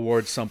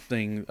 award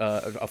something,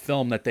 a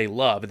film that they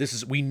love.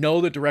 We know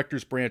the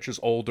director's branch is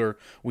older.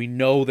 We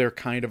know they're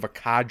kind of a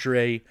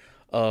cadre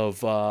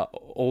of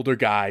older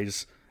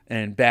guys,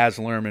 and Baz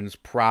Luhrmann is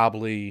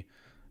probably,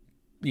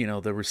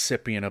 the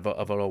recipient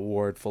of an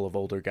award full of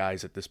older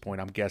guys at this point,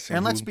 I'm guessing.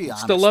 And let's be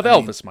honest, still love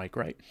Elvis, Mike,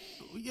 right?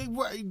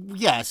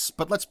 Yes,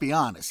 but let's be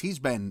honest. He's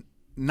been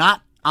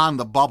not on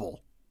the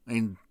bubble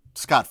in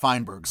Scott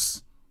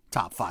Feinberg's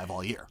top 5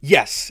 all year.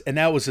 Yes, and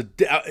that was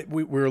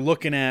we were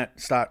looking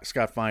at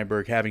Scott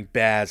Feinberg having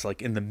Baz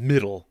like in the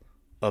middle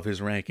of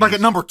his rankings, Like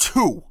at number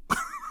 2.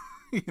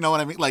 You know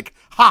what I mean? Like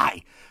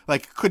high.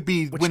 Like could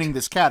be winning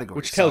this category.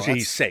 which tells So you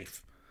he's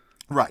safe.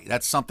 Right,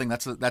 that's something.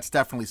 That's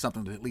definitely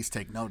something to at least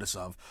take notice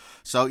of.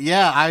 So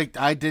yeah,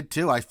 I did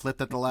too. I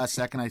flipped at the last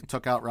second. I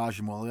took out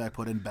Rajamouli. I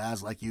put in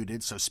Baz like you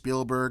did. So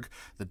Spielberg,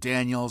 the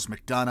Daniels,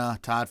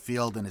 McDonough, Todd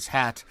Field in his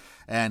hat,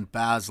 and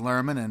Baz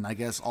Luhrmann, and I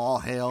guess all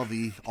hail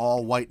the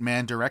all-white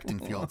man directing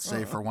field,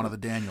 save for one of the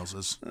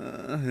Danielses.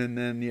 And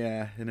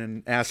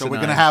then asinine. So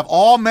we're gonna have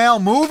all-male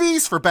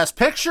movies for Best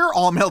Picture,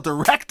 all-male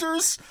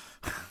directors.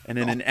 And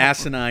in an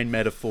asinine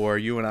metaphor,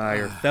 you and I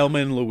are Thelma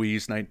and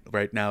Louise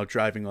right now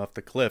driving off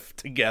the cliff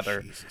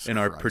together in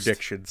our Christ.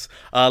 predictions.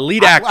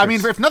 Lead actress. I mean,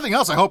 if nothing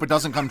else, I hope it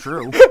doesn't come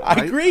true. I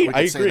right? agree. We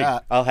I can say agree.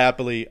 that. I'll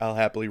happily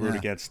root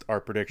against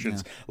our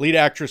predictions. Lead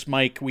actress,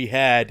 Mike. We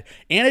had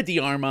Anna de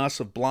Armas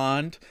of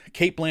Blonde,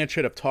 Kate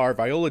Blanchett of Tar,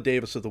 Viola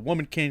Davis of The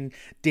Woman King,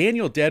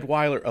 Daniel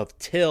Deadwyler of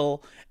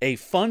Till, a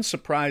fun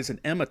surprise in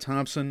Emma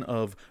Thompson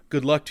of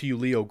Good Luck to You,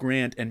 Leo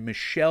Grant, and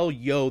Michelle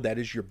Yeoh. That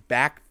is your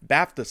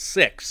BAFTA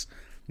 6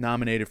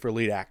 nominated for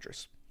lead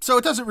actress. So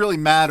it doesn't really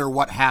matter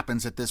what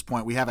happens at this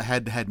point. We have a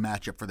head-to-head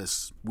matchup for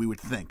this, we would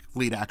think,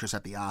 lead actress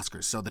at the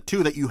Oscars. So the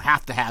two that you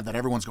have to have, that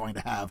everyone's going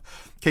to have,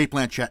 Kate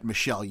Blanchett and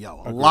Michelle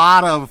Yeoh. A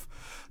lot of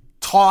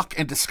talk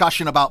and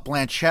discussion about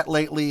Blanchett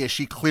lately. Is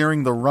she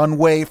clearing the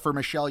runway for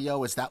Michelle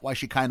Yeoh? Is that why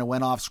she kind of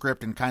went off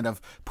script and kind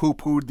of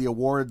poo-pooed the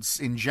awards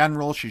in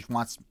general? She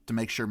wants to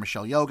make sure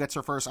Michelle Yeoh gets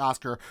her first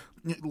Oscar.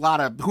 A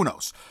lot of, who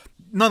knows?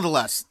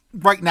 Nonetheless,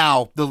 right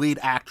now, the lead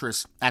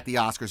actress at the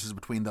Oscars is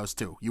between those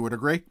two. You would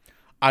agree?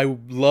 I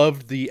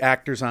loved the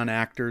Actors on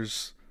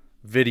Actors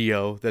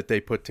video that they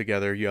put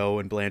together, Yeoh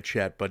and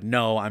Blanchett, but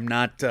no, I'm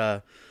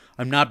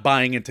not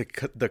buying into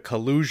the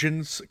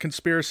collusions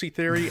conspiracy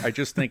theory. I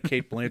just think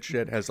Kate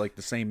Blanchett has like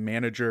the same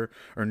manager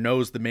or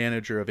knows the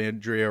manager of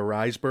Andrea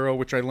Riseborough,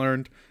 which I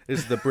learned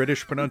is the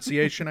British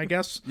pronunciation, I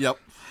guess. Yep.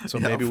 So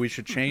maybe we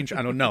should change.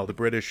 I don't know. The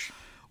British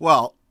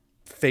Well,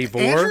 favor.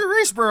 Andrea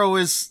Riseborough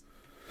is,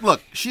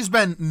 look, she's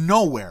been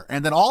nowhere.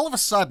 And then all of a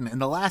sudden, in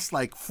the last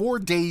 4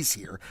 days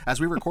here, as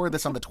we record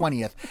this on the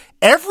 20th,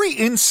 every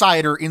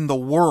insider in the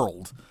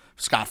world,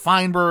 Scott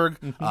Feinberg,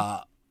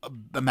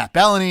 Matt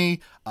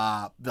Bellany,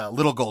 the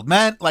Little Gold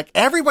Men,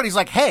 everybody's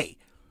like, hey,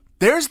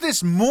 there's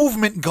this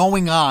movement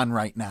going on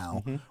right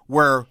now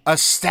where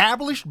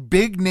established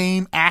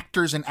big-name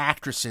actors and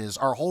actresses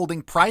are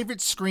holding private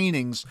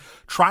screenings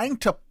trying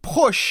to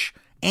push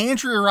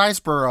Andrea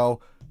Riseborough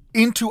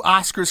into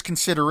Oscars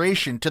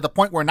consideration to the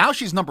point where now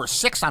she's number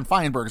 6 on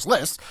Feinberg's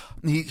list.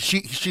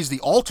 She's the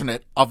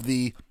alternate of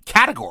the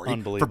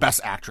category for Best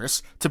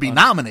Actress to be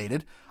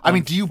nominated. I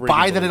mean, do you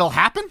buy that it'll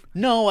happen?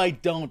 No, I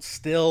don't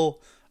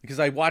still, because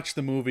I watched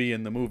the movie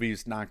and the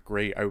movie's not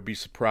great. I would be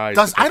surprised.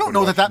 I don't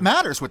know that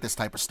matters with this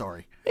type of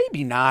story.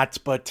 Maybe not,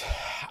 but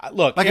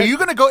look. Are you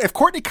going to go, if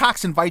Courtney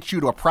Cox invites you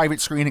to a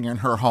private screening in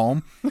her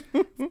home,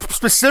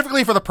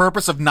 specifically for the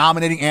purpose of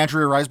nominating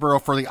Andrea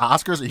Riseborough for the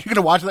Oscars, are you going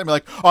to watch that and be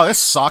like, oh, this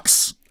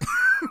sucks?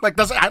 It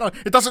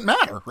doesn't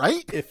matter,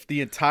 right? If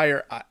the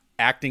entire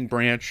acting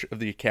branch of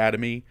the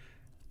Academy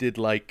did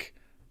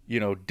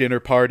dinner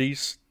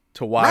parties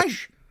to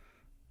watch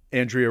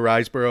Andrea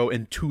Riseborough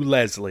and To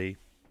Leslie,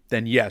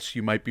 then yes,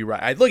 you might be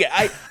right.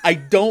 I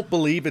don't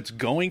believe it's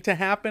going to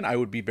happen. I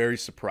would be very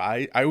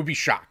surprised. I would be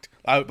shocked.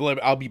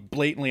 I'll be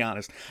blatantly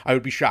honest. I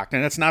would be shocked.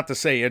 And that's not to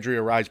say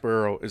Andrea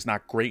Riseborough is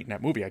not great in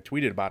that movie. I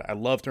tweeted about it. I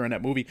loved her in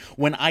that movie.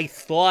 When I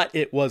thought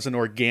it was an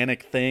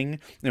organic thing,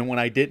 and when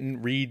I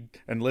didn't read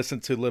and listen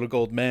to Little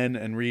Gold Men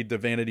and read the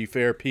Vanity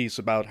Fair piece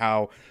about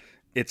how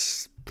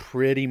it's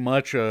pretty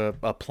much a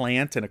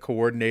plant and a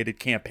coordinated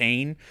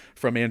campaign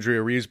from Andrea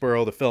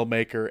Riseborough, the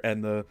filmmaker,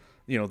 and the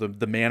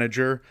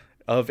manager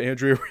of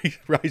Andrea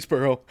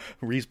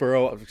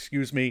Riseborough,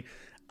 excuse me.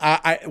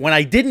 When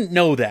I didn't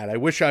know that, I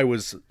wish I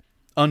was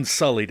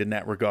unsullied in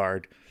that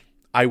regard.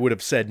 I would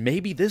have said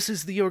maybe this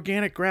is the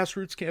organic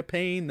grassroots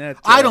campaign that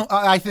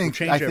I think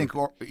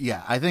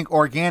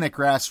organic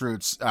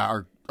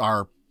grassroots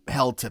are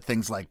held to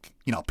things like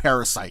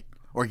Parasite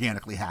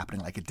organically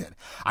happening like it did.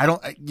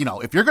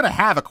 If you're going to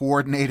have a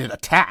coordinated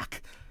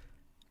attack,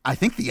 I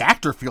think the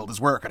actor field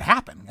is where it could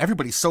happen.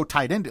 Everybody's so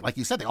tied into it. Like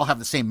you said, they all have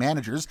the same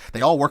managers.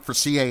 They all work for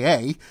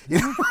CAA.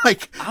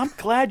 I'm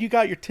glad you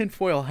got your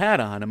tinfoil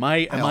hat on.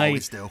 I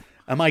always do.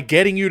 Am I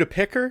getting you to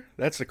pick her?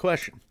 That's the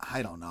question.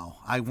 I don't know.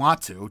 I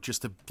want to,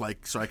 just to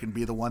so I can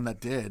be the one that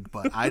did,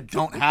 but I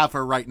don't have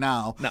her right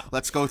now. No.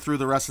 Let's go through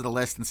the rest of the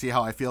list and see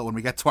how I feel when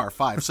we get to our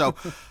 5. So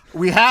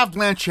we have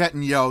Blanchett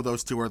and Yeoh.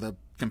 Those two are the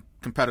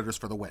competitors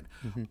for the win.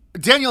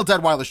 Danielle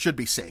Deadwyler should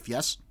be safe,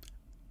 yes?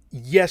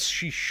 Yes,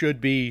 she should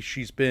be.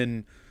 She's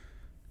been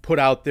put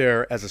out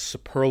there as a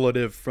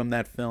superlative from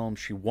that film.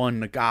 She won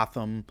the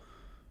Gotham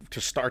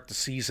to start the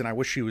season. I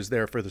wish she was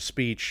there for the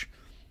speech.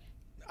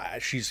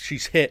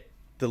 She's hit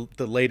the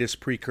latest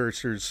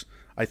precursors.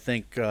 I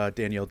think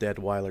Danielle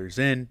Deadwyler's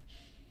in.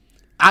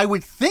 I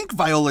would think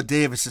Viola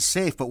Davis is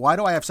safe, but why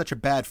do I have such a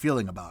bad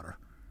feeling about her?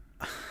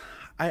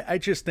 I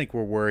just think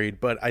we're worried,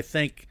 but I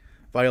think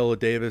Viola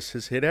Davis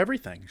has hit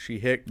everything. She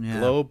hit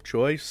Globe,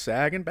 Choice,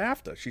 SAG, and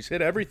BAFTA. She's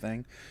hit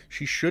everything.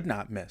 She should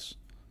not miss.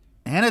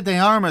 Anna de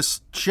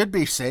Armas should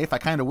be safe. I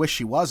kind of wish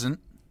she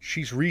wasn't.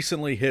 She's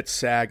recently hit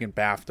SAG and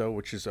BAFTA,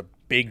 which is a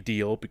big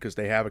deal because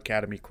they have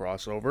Academy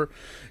crossover.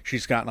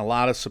 She's gotten a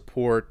lot of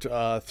support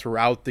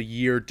throughout the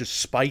year,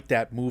 despite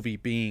that movie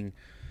being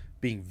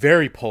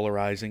very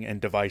polarizing and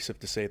divisive,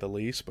 to say the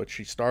least. But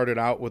she started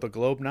out with a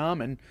Globe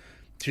nom, and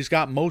she's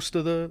got most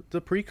of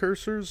the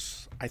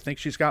precursors. I think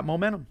she's got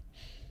momentum.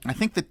 I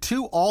think the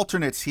two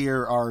alternates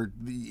here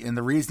and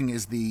the reasoning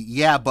is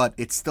but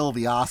it's still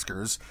the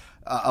Oscars.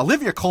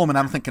 Olivia Colman,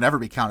 I don't think, can ever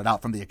be counted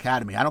out from the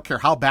Academy. I don't care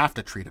how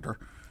BAFTA treated her.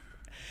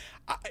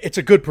 It's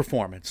a good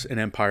performance in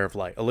Empire of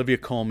Light. Olivia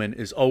Colman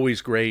is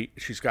always great.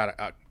 She's got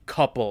a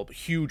couple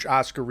huge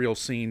Oscar reel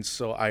scenes,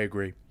 so I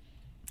agree.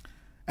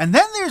 And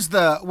then there's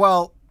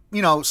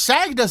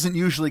SAG doesn't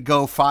usually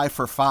go 5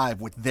 for 5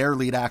 with their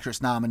lead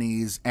actress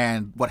nominees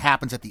and what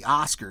happens at the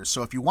Oscars.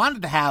 So if you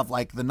wanted to have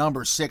like the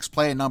number 6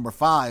 play a number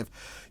 5,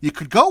 you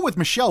could go with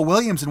Michelle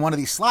Williams in one of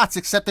these slots,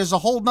 except there's a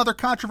whole nother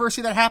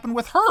controversy that happened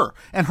with her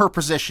and her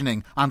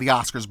positioning on the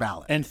Oscars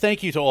ballot. And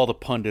thank you to all the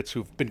pundits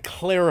who've been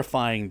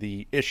clarifying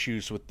the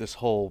issues with this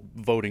whole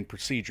voting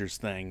procedures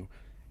thing.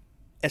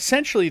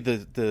 Essentially,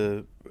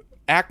 the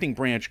acting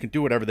branch can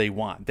do whatever they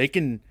want. They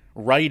can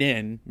write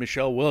in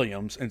Michelle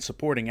Williams and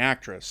supporting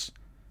actress,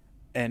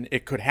 and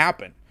it could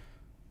happen.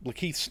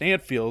 Lakeith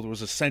Stanfield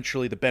was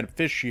essentially the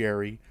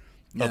beneficiary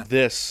of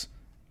this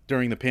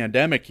during the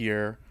pandemic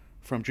year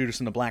from Judas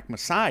and the Black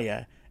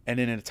Messiah, and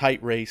in a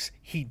tight race,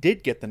 he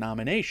did get the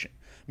nomination.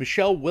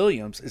 Michelle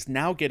Williams is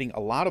now getting a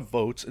lot of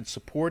votes and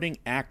supporting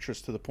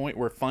actress to the point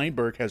where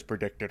Feinberg has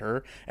predicted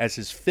her as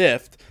his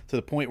 5th, to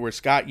the point where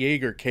Scott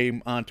Yeager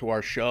came onto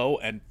our show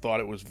and thought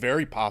it was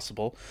very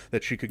possible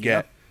that she could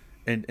get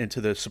into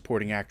the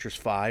supporting actress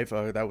 5.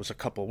 That was a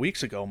couple of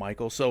weeks ago,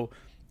 Michael. So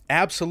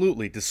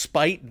absolutely,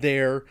 despite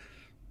their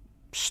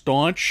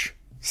staunch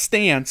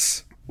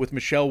stance with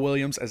Michelle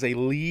Williams as a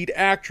lead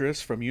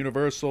actress from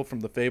Universal, from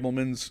the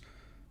Fabelmans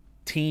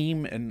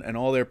team and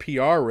all their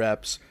PR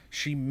reps,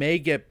 she may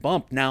get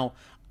bumped. Now,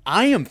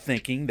 I am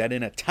thinking that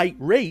in a tight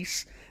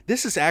race,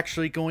 this is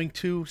actually going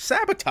to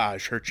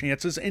sabotage her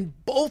chances in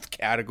both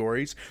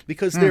categories,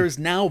 because there is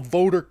now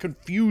voter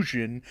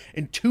confusion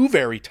in 2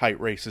 very tight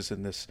races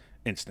in this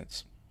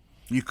instance.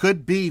 You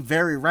could be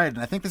very right, and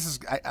I think this is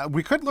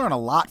we could learn a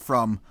lot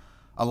from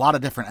a lot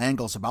of different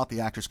angles about the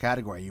actors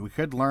category. We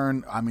could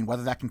learn,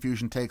 whether that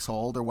confusion takes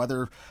hold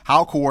or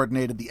how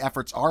coordinated the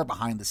efforts are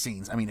behind the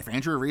scenes. If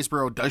Andrea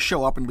Riseborough does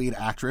show up in lead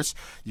actress,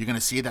 you're going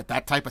to see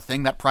that type of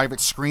thing, that private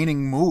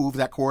screening move,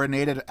 that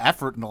coordinated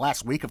effort in the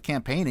last week of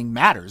campaigning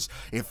matters.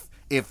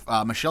 If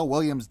Michelle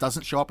Williams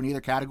doesn't show up in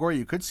either category,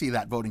 you could see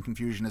that voting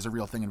confusion is a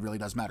real thing and really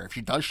does matter. If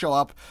she does show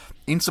up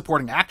in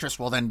supporting actress,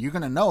 well, then you're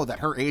going to know that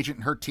her agent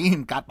and her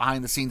team got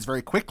behind the scenes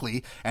very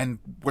quickly and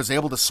was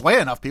able to sway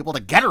enough people to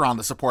get her on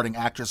the supporting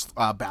actress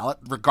ballot,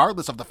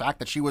 regardless of the fact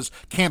that she was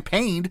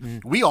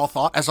campaigned, we all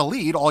thought, as a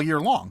lead all year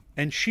long.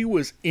 And she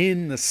was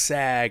in the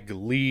SAG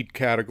lead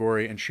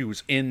category, and she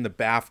was in the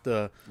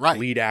BAFTA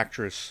lead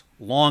actress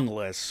long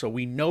list, so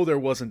we know there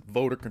wasn't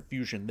voter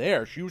confusion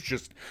there. She was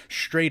just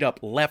straight up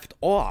left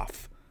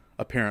off,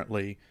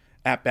 apparently,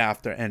 at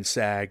BAFTA and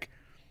SAG.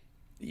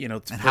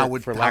 How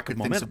could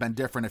things have been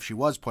different if she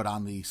was put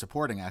on the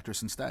supporting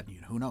actress instead?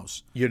 Who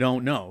knows? You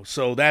don't know.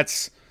 So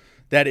that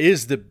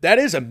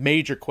is a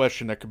major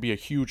question that could be a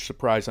huge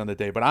surprise on the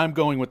day. But I'm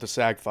going with the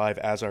SAG 5,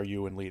 as are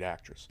you, in lead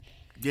actress.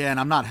 Yeah, and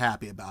I'm not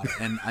happy about it.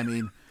 And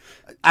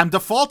I'm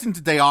defaulting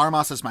to De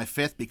Armas as my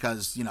 5th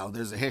because,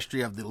 there's a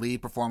history of the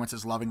lead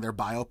performances loving their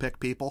biopic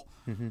people.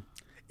 Mm-hmm.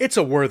 It's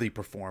a worthy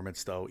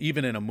performance, though,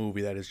 even in a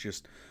movie that is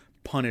just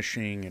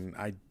punishing, and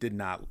I did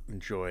not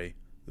enjoy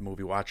the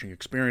movie watching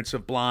experience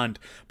of Blonde,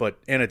 but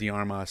Ana de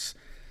Armas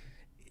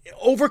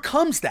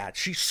overcomes that.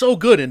 She's so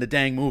good in the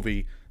dang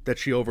movie that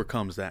she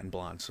overcomes that in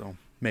Blonde, so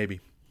maybe.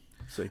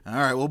 See. All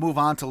right, we'll move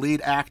on to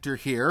lead actor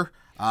here.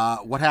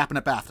 What happened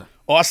at BAFTA?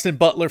 Austin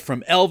Butler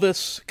from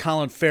Elvis,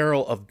 Colin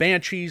Farrell of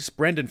Banshees,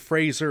 Brendan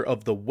Fraser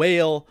of The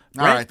Whale.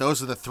 All right,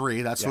 those are the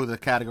 3. That's who the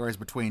categories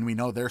between. We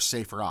know they're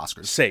safe for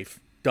Oscars. Safe.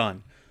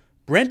 Done.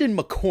 Brendan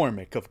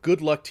McCormick of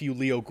Good Luck to You,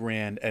 Leo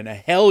Grand, and a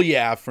hell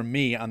yeah from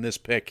me on this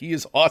pick. He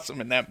is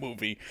awesome in that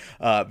movie.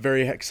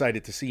 Very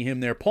excited to see him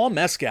there. Paul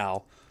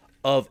Mescal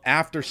of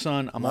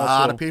Aftersun. A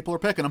lot of people are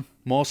picking him.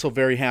 I'm also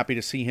very happy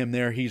to see him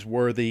there. He's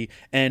worthy.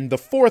 And the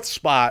 4th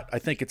spot, I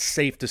think it's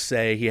safe to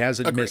say, he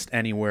hasn't missed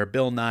anywhere.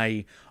 Bill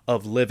Nye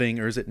of Living,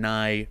 or is it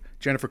Nye?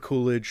 Jennifer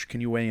Coolidge,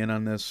 can you weigh in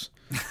on this?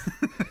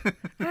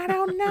 I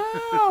don't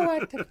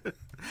know.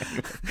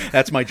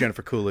 That's my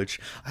Jennifer Coolidge.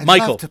 I'd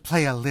Michael. love to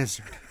play a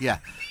lizard. Yeah.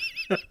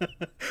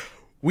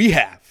 We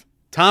have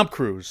Tom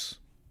Cruise,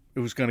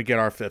 who's going to get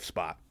our 5th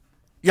spot.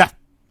 Yeah.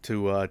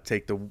 To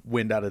take the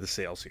wind out of the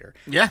sails here.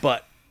 Yeah.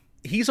 But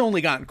he's only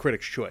gotten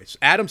Critics' Choice.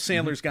 Adam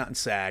Sandler's gotten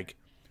SAG.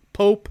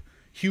 Pope,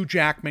 Hugh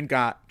Jackman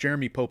got,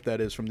 Jeremy Pope,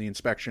 that is, from The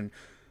Inspection,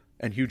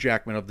 and Hugh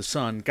Jackman of The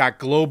Sun, got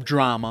Globe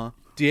Drama.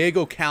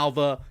 Diego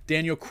Calva,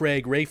 Daniel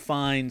Craig, Ray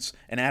Fiennes,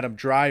 and Adam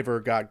Driver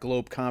got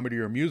Globe Comedy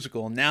or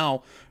Musical. And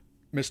now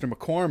Mr.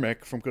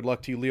 McCormick from Good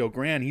Luck to You, Leo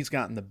Grand, he's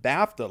gotten the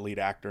BAFTA lead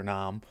actor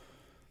nom.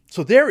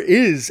 So there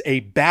is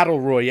a battle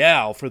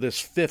royale for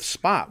this 5th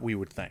spot, we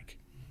would think.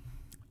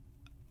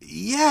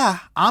 Yeah,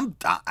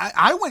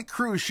 I went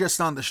Cruise just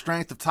on the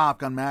strength of Top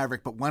Gun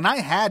Maverick, but when I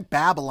had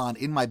Babylon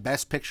in my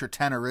Best Picture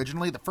 10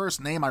 originally, the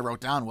first name I wrote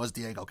down was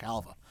Diego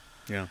Calva.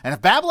 Yeah. And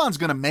if Babylon's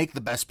going to make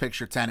the Best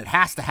Picture 10, it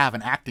has to have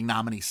an acting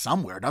nominee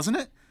somewhere, doesn't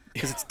it?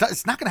 Because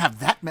it's not going to have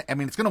that I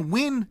mean, it's going to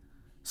win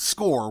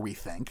score, we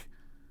think.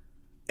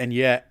 And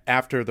yet,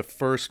 after the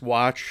first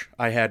watch,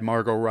 I had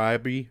Margot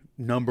Robbie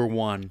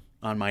 #1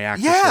 on my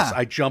actress list.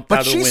 I jumped out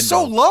of the window. But she's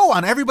so low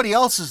on everybody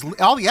else's,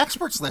 all the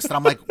experts list, that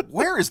I'm like,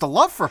 where is the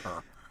love for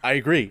her? I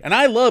agree. And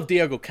I love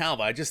Diego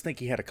Calva. I just think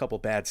he had a couple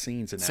bad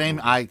scenes in that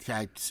movie.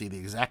 I see the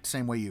exact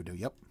same way you do,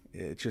 yep.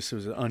 It just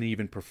was an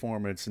uneven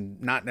performance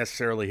and not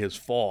necessarily his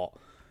fault.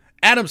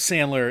 Adam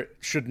Sandler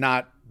should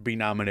not be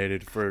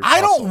nominated for I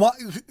Hustle. don't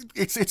want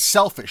it's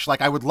selfish.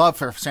 Like, I would love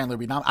for Sandler to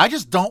be nominated. I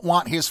just don't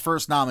want his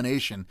first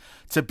nomination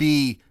to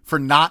be for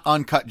not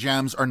Uncut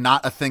Gems or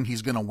not a thing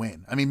he's going to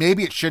win. I mean,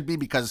 maybe it should be,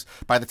 because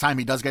by the time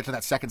he does get to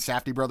that second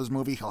Safdie Brothers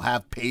movie, he'll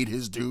have paid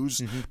his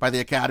dues by the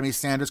Academy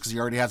standards, because he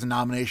already has a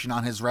nomination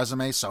on his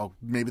resume. So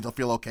maybe they'll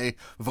feel okay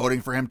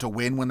voting for him to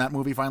win when that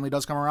movie finally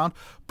does come around.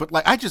 But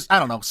like, I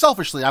don't know.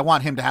 Selfishly, I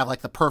want him to have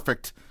like the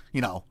perfect,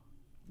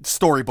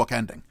 storybook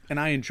ending. And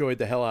I enjoyed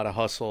the hell out of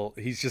Hustle.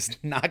 He's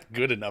just not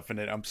good enough in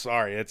it. I'm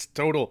sorry. It's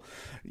total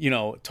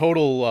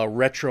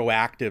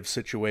retroactive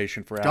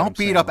situation for Adam Don't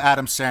beat Sandler. up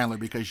Adam Sandler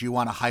because you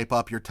want to hype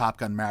up your Top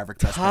Gun Maverick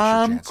Best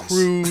Tom Picture chances.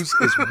 Cruise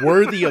is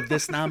worthy of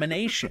this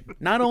nomination.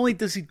 Not only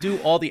does he do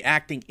all the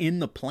acting in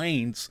the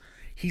planes,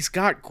 he's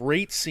got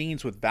great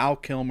scenes with Val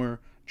Kilmer,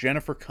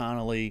 Jennifer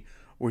Connelly,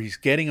 where he's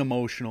getting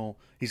emotional.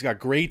 He's got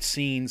great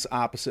scenes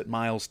opposite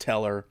Miles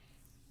Teller,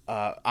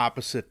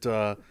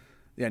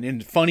 and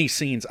in funny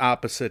scenes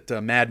opposite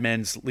Mad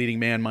Men's leading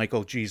man,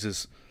 Michael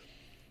Jesus.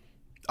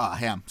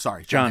 Hamm.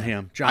 Sorry. John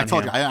Hamm. I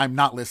told you, I'm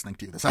not listening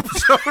to you this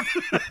episode.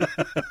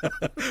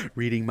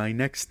 Reading my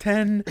next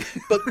 10.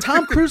 But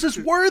Tom Cruise is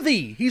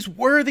worthy. He's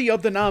worthy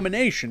of the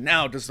nomination.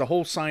 Now, does the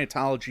whole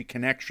Scientology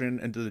connection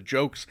and the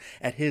jokes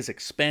at his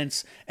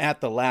expense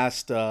at the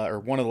last, or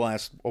one of the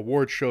last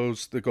award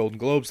shows, the Golden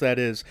Globes, that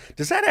is,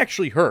 does that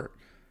actually hurt?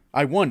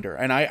 I wonder.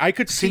 And I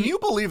could see... Can you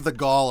believe the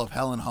gall of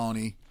Helen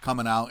Honey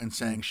coming out and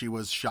saying she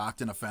was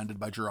shocked and offended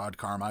by Gerard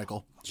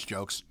Carmichael's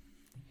jokes?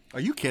 Are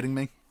you kidding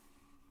me?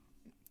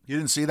 You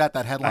didn't see that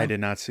headline? I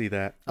did not see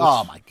that.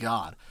 Oh, my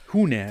God.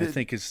 Hune, I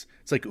think, it's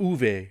like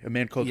Uwe, a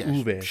man called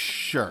Uwe.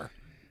 Sure.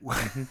 Well,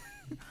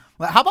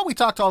 how about we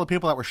talk to all the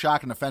people that were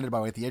shocked and offended by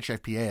what the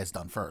HFPA has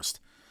done first?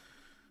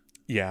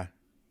 Yeah.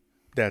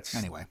 That's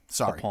Anyway,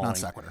 sorry, appalling. non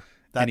sequitur.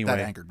 That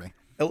angered me.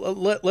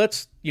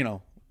 Let's,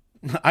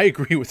 I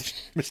agree with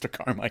Mr.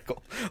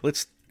 Carmichael.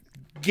 Let's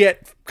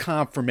get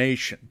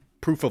confirmation,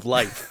 proof of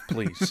life,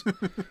 please.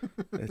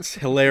 It's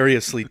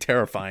hilariously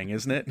terrifying,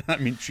 isn't it? I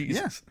mean,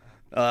 Jesus.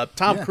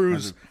 Tom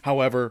Cruise,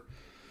 however,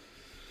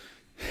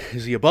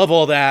 is he above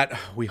all that?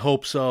 We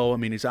hope so. I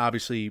mean, he's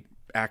obviously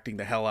acting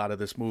the hell out of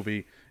this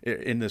movie,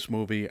 in this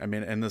movie. I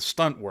mean, and the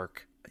stunt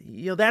work,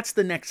 that's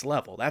the next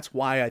level. That's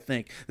why I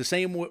think the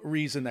same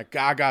reason that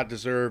Gaga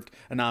deserved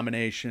a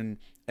nomination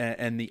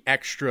and the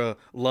extra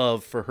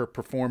love for her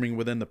performing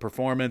within the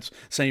performance.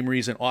 Same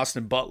reason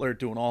Austin Butler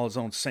doing all his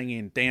own singing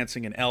and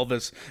dancing and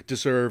Elvis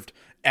deserved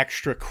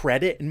extra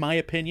credit, in my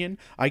opinion.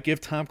 I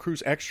give Tom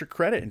Cruise extra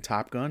credit in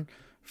Top Gun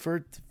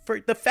for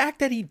the fact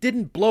that he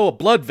didn't blow a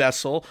blood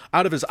vessel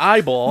out of his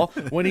eyeball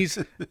when he's,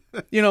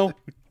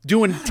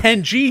 doing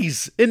 10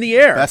 G's in the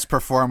air. Best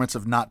performance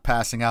of not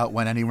passing out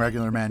when any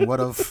regular man would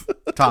have.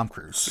 Tom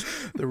Cruise.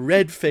 The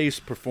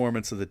red-faced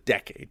performance of the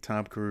decade,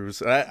 Tom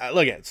Cruise.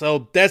 Look at it.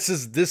 So this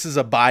is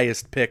a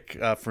biased pick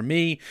for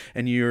me,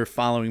 and you're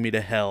following me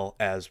to hell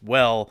as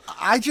well.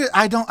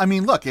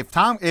 Look,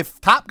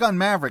 if Top Gun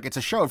Maverick, it's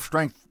a show of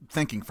strength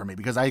thinking for me,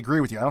 because I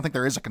agree with you. I don't think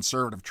there is a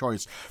conservative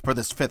choice for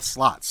this fifth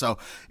slot. So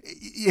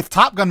if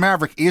Top Gun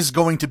Maverick is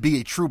going to be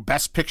a true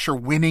Best Picture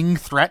winning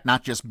threat,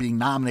 not just being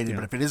nominated,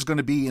 but if it is going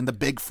to be in the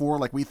big four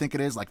like we think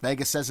it is, like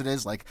Vegas says it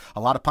is, like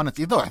a lot of pundits,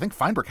 even though I think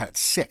Feinberg had it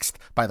sixth,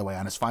 by the way,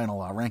 on his final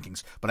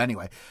rankings. But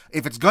anyway,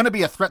 if it's going to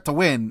be a threat to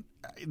win,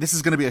 this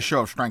is going to be a show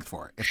of strength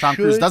for it. If Tom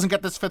Cruise doesn't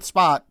get this fifth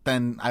spot,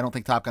 then I don't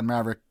think Top Gun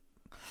Maverick...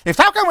 If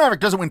Top Gun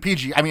Maverick doesn't win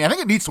PG, I think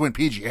it needs to win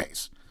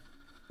PGAs.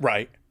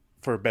 Right,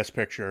 for Best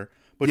Picture.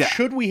 But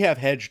should we have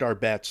hedged our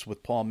bets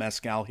with Paul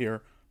Mescal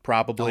here?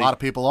 Probably. A lot of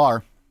people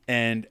are.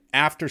 And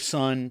After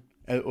Sun,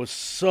 it was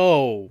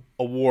so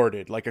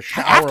awarded, like a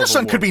shower After of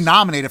Sun awards. could be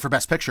nominated for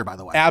Best Picture, by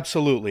the way.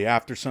 Absolutely.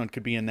 After Sun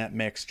could be in that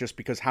mix just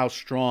because how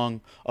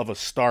strong of a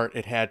start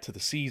it had to the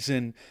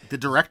season. The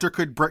director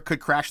could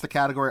crash the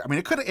category. I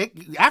mean,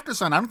 After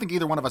Sun, I don't think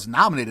either one of us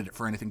nominated it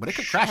for anything, but it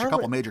could crash a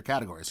couple major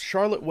categories.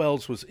 Charlotte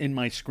Wells was in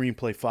my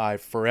Screenplay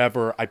 5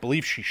 forever. I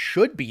believe she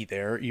should be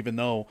there, even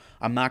though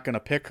I'm not going to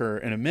pick her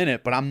in a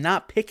minute, but I'm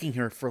not picking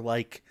her for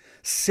like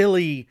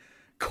silly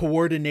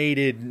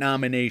coordinated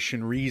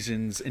nomination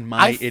reasons in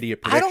my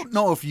idiot predictions. I don't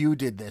know if you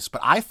did this,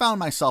 but I found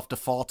myself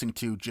defaulting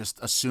to just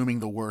assuming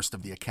the worst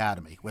of the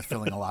Academy with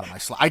filling a lot of my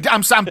slots.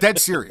 I'm dead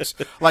serious.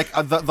 Like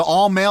the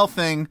all male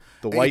thing,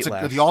 the white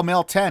lash, the all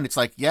male 10. It's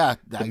like, I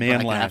man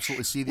can lash.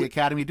 absolutely see the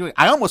Academy doing it.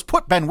 I almost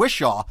put Ben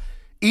Whishaw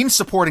in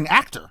supporting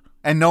actor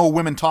and no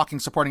women talking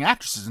supporting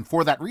actresses, and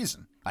for that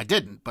reason, I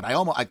didn't. But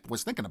I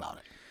was thinking about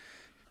it.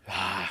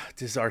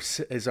 Is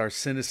our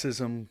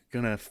cynicism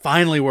gonna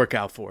finally work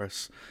out for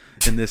us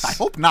in this? I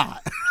hope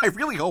not. I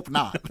really hope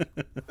not.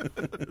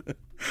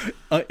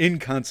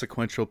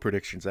 Inconsequential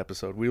predictions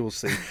episode. We will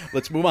see.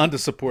 Let's move on to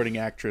supporting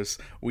actress.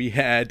 We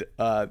had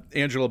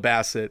Angela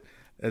Bassett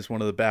as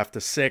one of the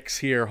BAFTA 6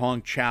 here,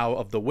 Hong Chow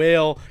of The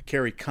Whale,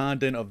 Carrie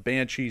Condon of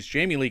Banshees,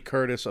 Jamie Lee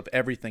Curtis of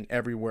Everything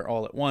Everywhere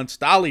All at Once,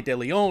 Dolly De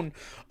Leon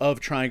of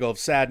Triangle of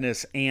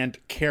Sadness, and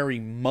Carrie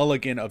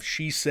Mulligan of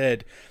She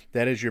Said.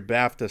 That is your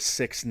BAFTA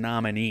 6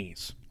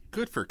 nominees.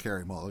 Good for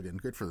Carrie Mulligan.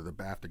 Good for the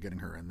BAFTA getting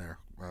her in there.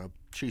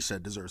 She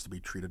Said deserves to be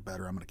treated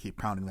better. I'm going to keep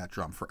pounding that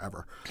drum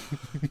forever.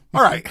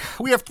 All right.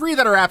 We have 3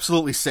 that are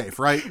absolutely safe,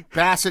 right?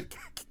 Bassett,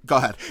 go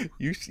ahead.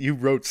 You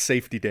wrote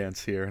Safety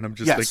Dance here, and I'm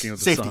just thinking of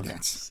the Safety song.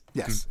 Dance.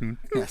 Yes.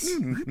 Yes.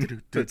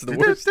 That's the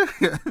worst.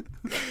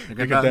 You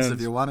can dance if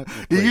you want it.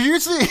 You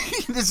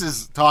see, this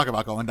is talk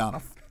about going down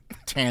a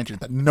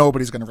tangent that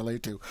nobody's going to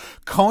relate to.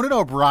 Conan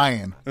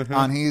O'Brien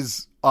on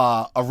his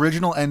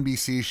original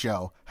NBC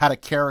show had a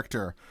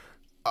character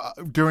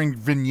during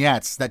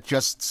vignettes that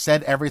just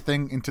said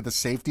everything into the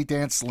Safety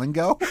Dance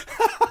lingo.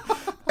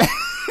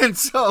 and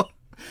so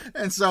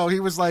he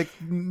was like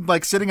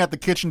sitting at the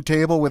kitchen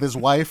table with his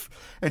wife,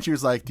 and she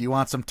was like, "Do you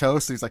want some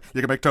toast?" And he's like,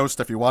 "You can make toast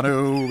if you want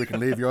to. We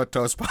can leave your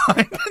toast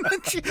behind." And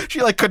then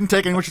she like couldn't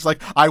take English. She's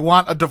like, "I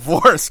want a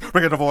divorce.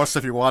 We can divorce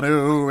if you want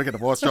to. We can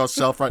divorce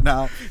yourself right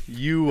now."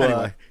 You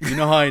know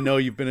how I know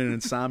you've been an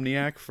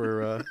insomniac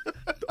for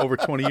over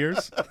 20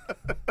 years?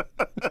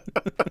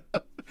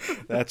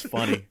 That's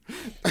funny.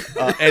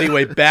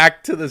 Anyway,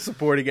 back to the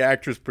supporting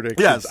actress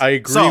predictions. Yes, I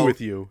agree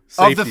with you.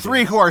 Of the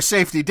 3 who are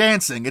safety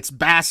dancing, it's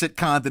Bassett,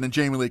 Condon, and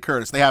Jamie Lee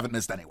Curtis. They haven't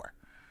missed anywhere.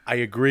 I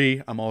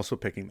agree. I'm also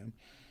picking them.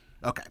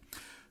 Okay.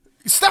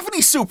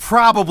 Stephanie Sue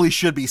probably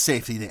should be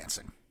safety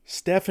dancing.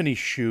 Stephanie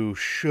Shu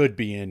should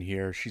be in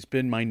here. She's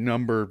been my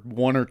number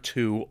 1 or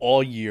 2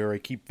 all year. I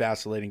keep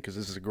vacillating because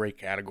this is a great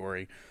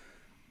category.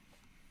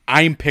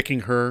 I'm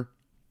picking her,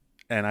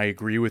 and I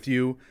agree with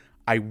you.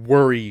 I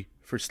worry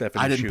for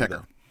Stephanie Shu. I didn't pick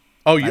her.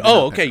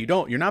 Okay.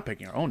 You're not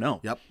picking her. Oh no.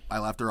 Yep, I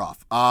left her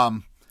off.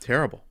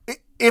 Terrible.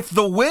 If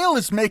The Whale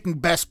is making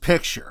Best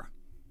Picture,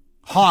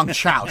 Hong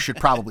Chow should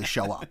probably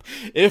show up.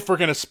 If we're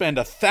gonna spend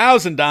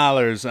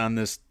 $1,000 on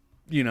this,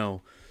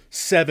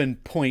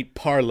 7-point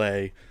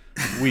parlay,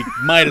 we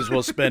might as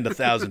well spend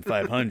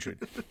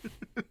 1,500.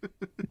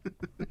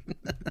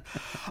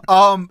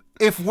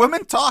 If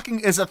Women Talking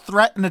is a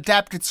threat in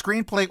adapted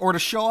screenplay or to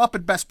show up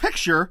at Best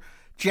Picture,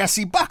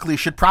 Jessie Buckley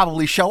should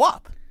probably show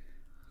up.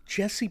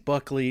 Jessie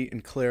Buckley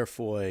and Claire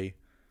Foy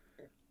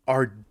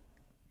are...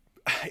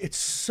 It's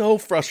so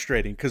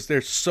frustrating because they're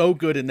so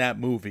good in that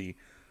movie.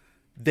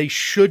 They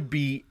should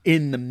be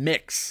in the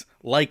mix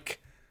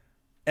like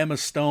Emma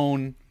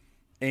Stone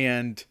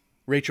and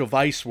Rachel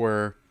Weisz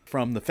were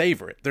from The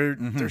Favorite.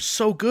 They're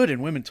so good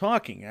in Women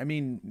Talking. I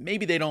mean,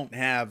 maybe they don't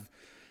have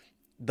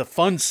the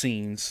fun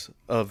scenes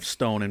of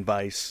Stone and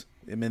Weisz.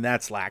 I mean,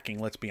 that's lacking,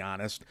 let's be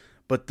honest.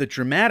 But the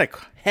dramatic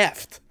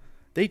heft...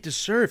 They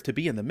deserve to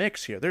be in the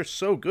mix here. They're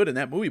so good in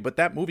that movie, but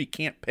that movie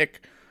can't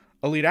pick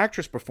a lead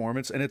actress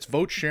performance, and it's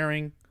vote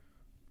sharing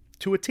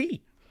to a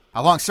T.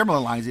 Along similar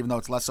lines, even though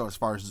it's less so as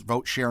far as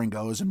vote sharing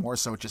goes, and more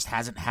so it just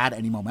hasn't had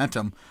any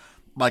momentum.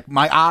 Like,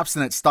 my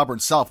obstinate, stubborn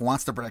self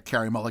wants to predict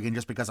Carrie Mulligan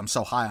just because I'm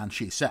so high on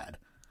She Said.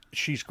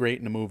 She's great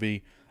in the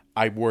movie.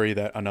 I worry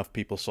that enough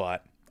people saw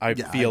it. I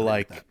feel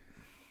like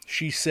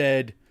She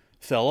Said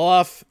fell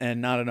off and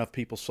not enough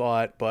people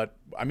saw it, but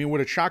I mean,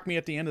 would it shock me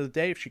at the end of the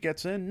day if she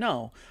gets in?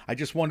 No. I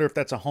just wonder if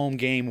that's a home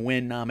game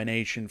win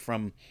nomination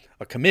from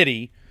a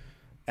committee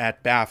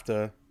at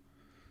BAFTA.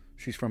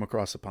 She's from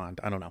across the pond.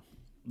 I don't know.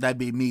 That'd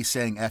be me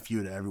saying F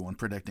you to everyone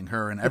predicting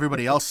her, and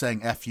everybody else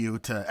saying F you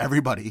to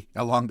everybody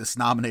along this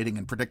nominating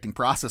and predicting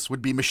process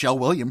would be Michelle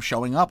Williams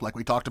showing up like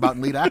we talked about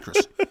in lead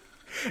actress.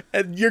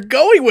 And you're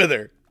going with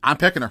her. I'm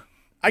picking her.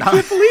 I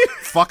can't believe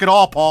it. Fuck it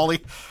all,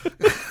 Paulie.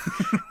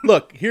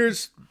 Look,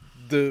 here's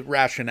the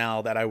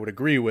rationale that I would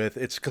agree with.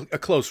 It's a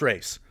close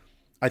race.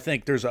 I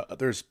think there's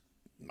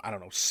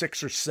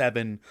 6 or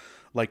 7,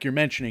 like you're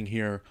mentioning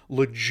here,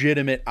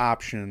 legitimate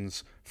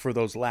options for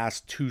those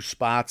last 2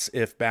 spots.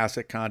 If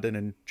Bassett, Condon,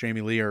 and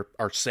Jamie Lee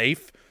are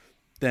safe,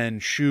 then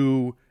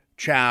Shu,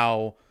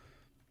 Chow,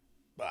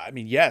 I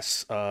mean,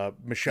 yes,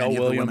 Michelle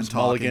Williams,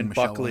 Mulligan,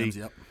 Buckley. Williams,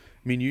 yep.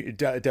 I mean,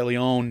 De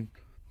Leon,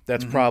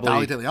 that's probably...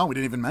 Dolly De Leon, we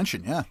didn't even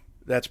mention, yeah.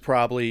 That's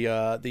probably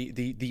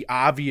the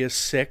obvious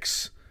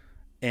 6.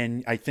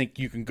 And I think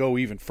you can go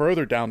even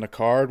further down the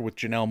card with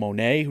Janelle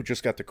Monáe, who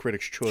just got the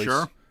Critics' Choice.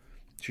 Sure.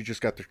 She just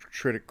got the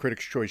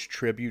Critics' Choice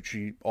tribute.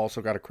 She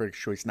also got a Critics'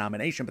 Choice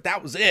nomination. But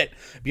that was it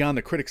beyond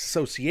the Critics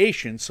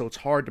Association, so it's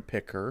hard to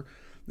pick her.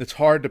 It's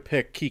hard to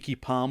pick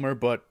Keke Palmer,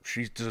 but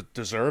she's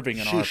deserving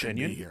in our opinion. She should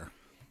be here.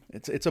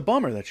 It's a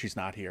bummer that she's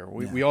not here.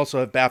 We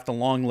also have BAFTA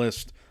long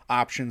list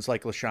options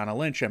like Lashana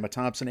Lynch, Emma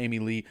Thompson, Amy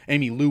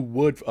Lou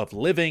Wood of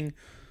Living.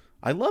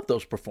 I love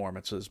those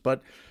performances,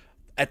 but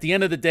at the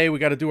end of the day, we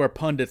got to do our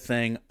pundit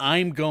thing.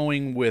 I'm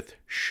going with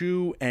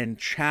Shu and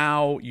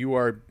Chow. You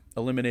are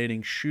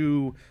eliminating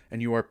Shu,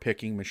 and you are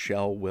picking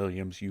Michelle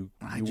Williams. You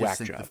whack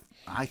job.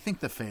 I think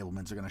the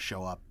Fablemans are going to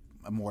show up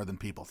more than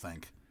people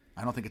think.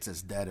 I don't think it's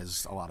as dead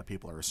as a lot of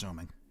people are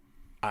assuming.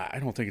 I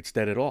don't think it's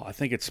dead at all. I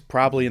think it's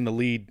probably in the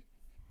lead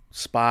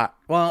spot.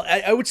 Well,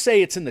 I would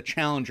say it's in the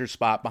challenger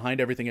spot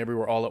behind Everything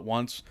Everywhere All at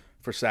Once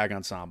for SAG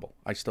Ensemble.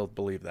 I still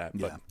believe that,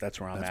 but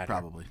that's where I'm at.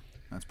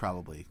 That's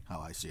probably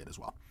how I see it as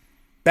well.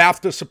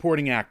 BAFTA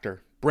supporting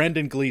actor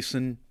Brendan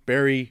Gleeson,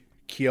 Barry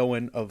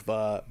Keoghan of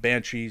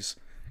Banshees,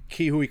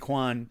 Ke Huy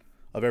Quan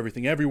of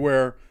Everything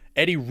Everywhere,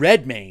 Eddie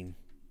Redmayne,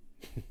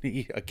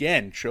 he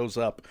again shows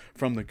up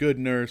from The Good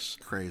Nurse.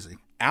 Crazy.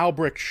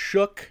 Albrecht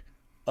Shook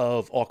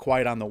of All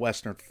Quiet on the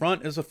Western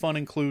Front is a fun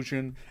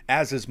inclusion,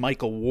 as is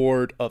Michael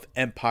Ward of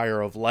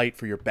Empire of Light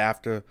for your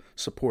BAFTA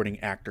supporting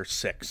actor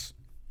 6.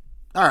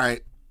 All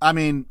right. I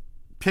mean,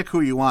 pick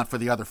who you want for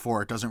the other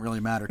 4. It doesn't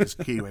really matter because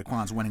Ke Huy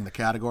Quan's winning the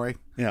category.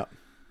 Yeah.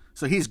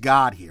 So he's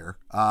God here.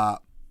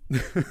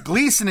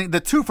 Gleason,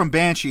 the 2 from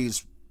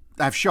Banshees,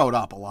 have showed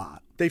up a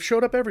lot. They've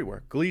showed up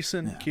everywhere.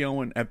 Gleason,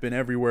 Keoghan have been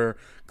everywhere.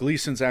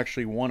 Gleason's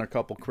actually won a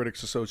couple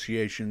Critics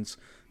Associations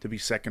to be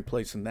second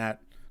place in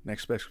that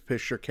next best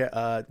picture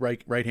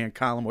right-hand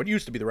column, what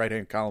used to be the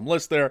right-hand column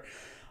list there.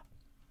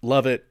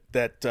 Love it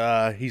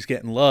that he's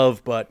getting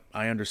love, but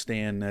I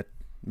understand that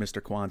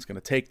Mr. Kwan's going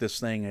to take this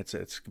thing.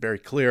 It's very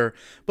clear.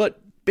 But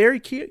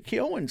Barry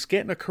Keoghan's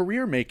getting a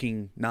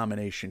career-making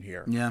nomination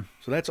here. Yeah.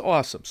 So that's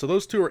awesome. So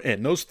those 2 are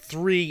in. Those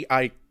 3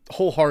 I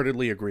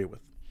wholeheartedly agree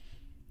with.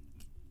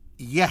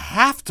 You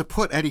have to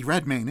put Eddie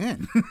Redmayne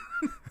in.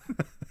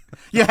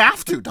 You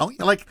have to, don't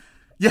you? Like,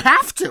 you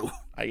have to.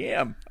 I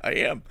am.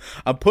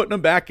 I'm putting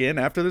him back in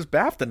after this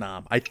BAFTA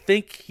nom. I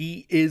think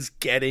he is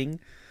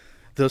getting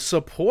the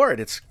support.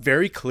 It's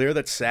very clear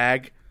that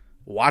SAG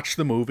watched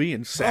the movie,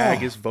 and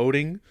SAG is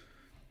voting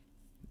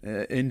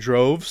in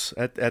droves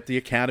at the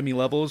Academy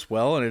level as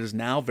well, and it is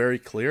now very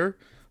clear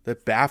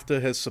that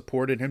BAFTA has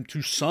supported him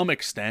to some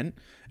extent,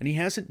 and he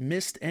hasn't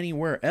missed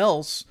anywhere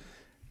else.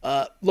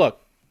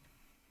 Look,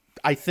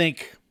 I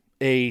think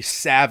a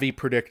savvy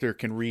predictor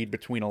can read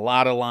between a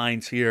lot of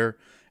lines here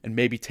and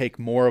maybe take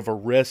more of a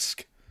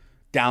risk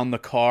down the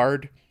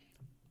card.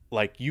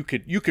 Like you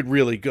could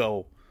really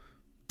go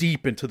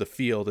deep into the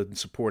field in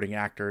supporting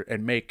actor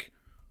and make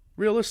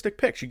realistic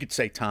picks. You could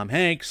say Tom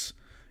Hanks,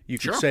 you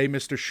could say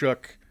Mr.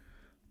 Shook,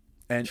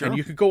 and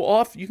you could go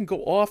off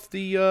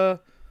the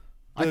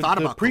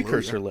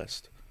precursor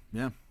list.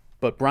 Yeah.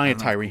 But Brian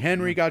Tyree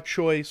Henry got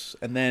choice,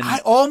 and then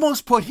I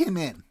almost put him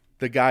in.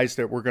 The guys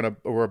that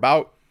we're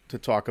about to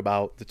talk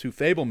about, the 2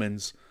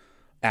 Fablemans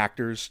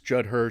actors,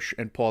 Judd Hirsch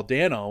and Paul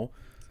Dano,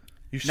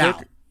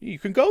 you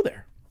can go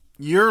there.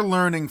 You're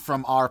learning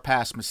from our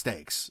past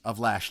mistakes of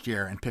last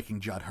year and picking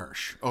Judd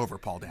Hirsch over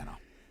Paul Dano.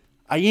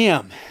 I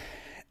am,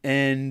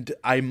 and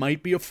I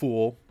might be a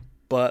fool,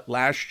 but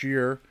last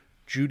year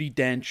Judi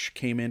Dench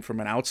came in from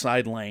an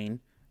outside lane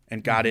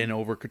and got in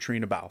over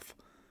Katrina Balfe.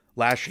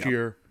 Last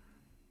year,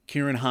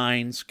 Kieran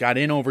Hines got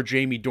in over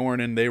Jamie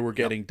Dornan. They were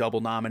getting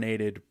double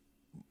nominated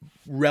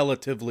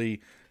relatively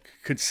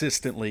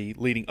consistently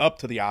leading up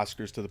to the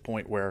Oscars, to the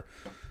point where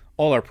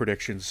all our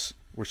predictions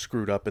were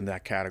screwed up in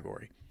that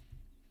category.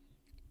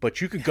 But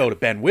you could go to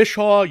Ben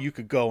Whishaw. You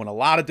could go in a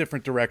lot of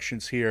different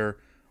directions here.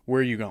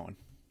 Where are you going?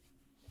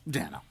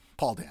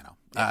 Paul Dano.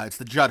 It's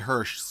the Judd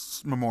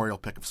Hirsch memorial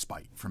pick of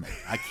spite for me.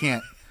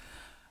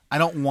 I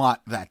don't want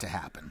that to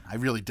happen. I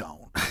really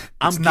don't.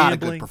 It's not a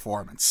good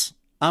performance.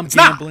 I'm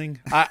gambling.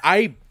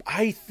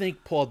 I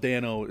think Paul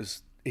Dano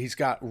he's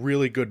got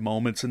really good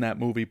moments in that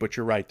movie, but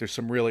you're right. There's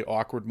some really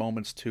awkward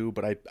moments too,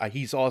 but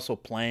he's also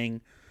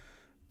playing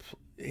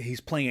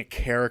a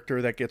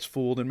character that gets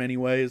fooled in many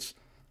ways.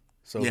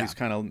 So he's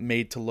kind of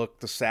made to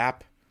look the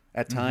sap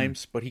at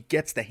times, but he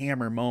gets the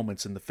hammer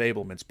moments in the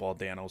Fablemans, Paul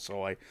Dano.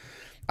 So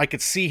I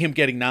could see him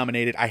getting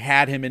nominated. I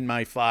had him in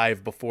my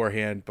 5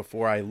 beforehand,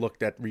 before I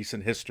looked at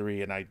recent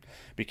history, and I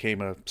became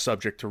a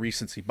subject to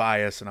recency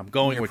bias, and I'm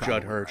going with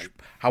Judd Hirsch. Right.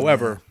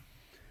 However,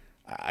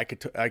 I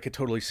could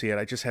totally see it.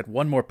 I just had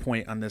one more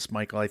point on this,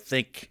 Michael. I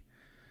think,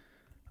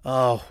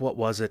 what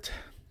was it?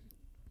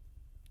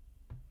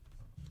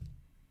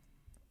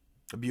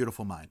 A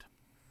Beautiful Mind.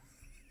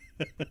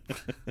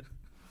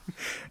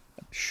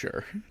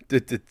 Sure.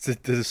 Did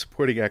the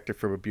supporting actor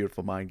from A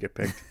Beautiful Mind get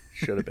picked?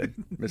 Should have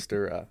been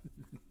Mr.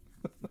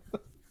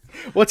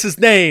 What's his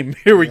name?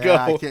 Here we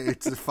go.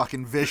 It's a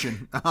fucking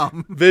Vision.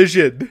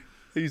 Vision.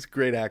 He's a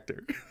great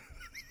actor.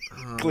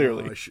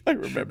 Clearly, I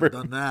remember.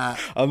 Done that.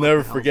 I'll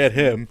never forget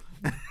him.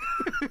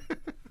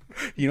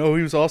 You know,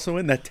 he was also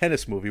in that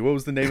tennis movie. What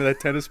was the name of that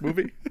tennis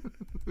movie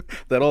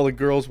that all the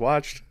girls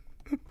watched?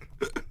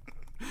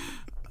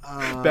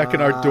 Back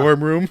in our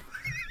dorm room.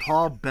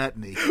 Paul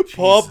Bettany.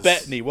 Paul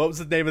Bettany. What was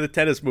the name of the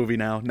tennis movie?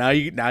 Now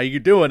you're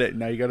doing it.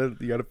 Now you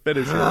gotta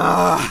finish it.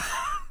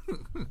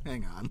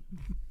 Hang on.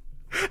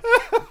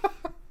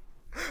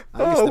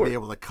 I used to be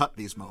able to cut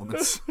these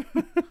moments.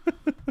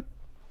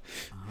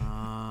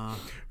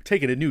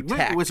 taking a new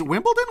tack. Was it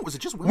Wimbledon? Was it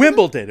just Wimbledon?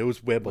 Wimbledon. It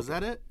was Wimbledon. Was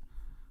that it?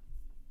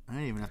 I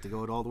didn't even have to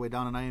go all the way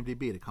down on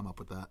IMDb to come up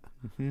with that.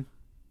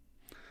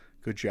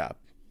 Good job.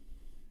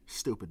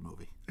 Stupid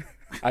movie.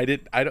 I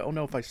don't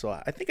know if I saw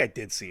it. I think I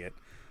did see it.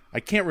 I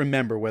can't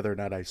remember whether or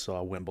not I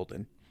saw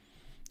Wimbledon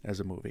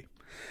as a movie.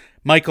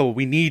 Michael,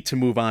 we need to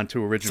move on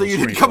to original So you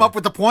didn't screenplay. come up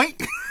with the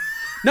point?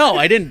 No,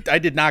 I didn't. I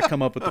did not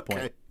come up with the Okay.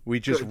 point. We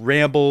just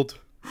rambled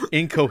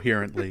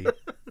incoherently,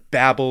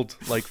 babbled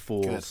like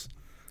fools.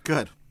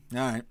 Good. All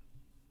right.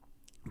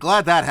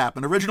 Glad that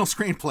happened. Original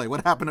screenplay.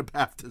 What happened to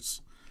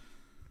Baptist?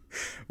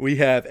 We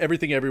have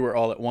Everything Everywhere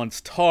All at Once,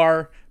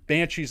 Tar,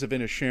 Banshees of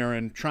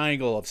Inisherin,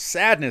 Triangle of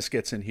Sadness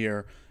gets in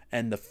here,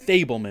 and The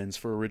Fablemans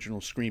for original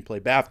screenplay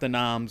BAFTA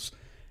noms.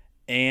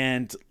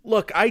 And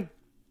look, I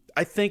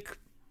think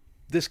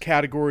this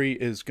category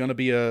is going to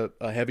be a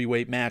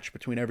heavyweight match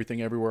between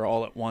Everything Everywhere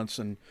All at Once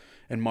and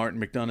Martin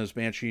McDonagh's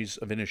Banshees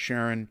of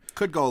Inisherin.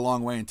 Could go a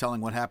long way in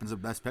telling what happens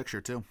at Best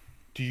Picture, too.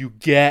 Do you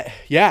get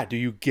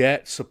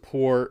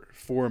support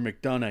for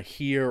McDonough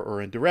here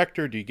or in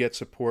director? Do you get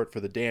support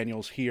for the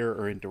Daniels here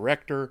or in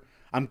director?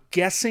 I'm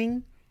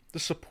guessing the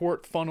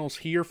support funnels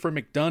here for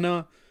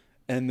McDonough,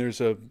 and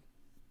there's a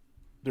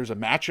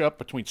matchup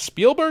between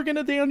Spielberg and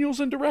the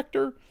Daniels in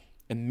director,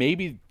 and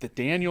maybe the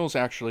Daniels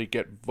actually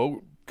get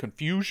vote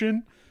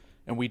confusion,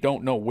 and we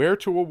don't know where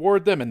to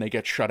award them, and they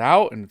get shut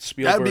out, and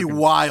Spielberg... That'd be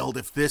wild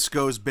if this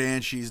goes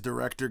Banshees,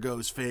 director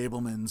goes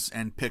Fablemans,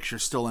 and picture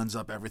still ends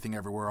up Everything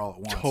Everywhere All at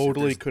Once.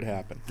 Totally If there's could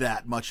happen.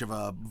 that much of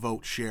a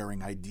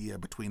vote-sharing idea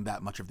between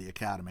that much of the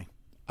Academy.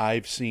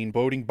 I've seen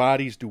voting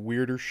bodies do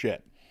weirder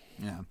shit.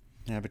 Yeah.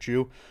 Haven't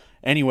you?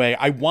 Anyway,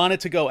 I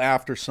wanted to go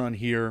After Sun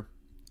here.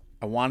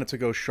 I wanted to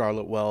go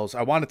Charlotte Wells.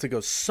 I wanted to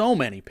go so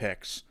many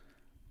picks.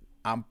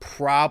 I'm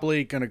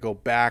probably going to go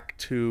back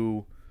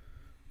to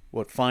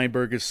what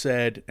Feinberg has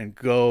said and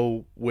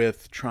go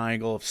with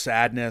Triangle of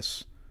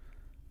Sadness,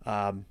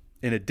 in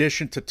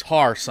addition to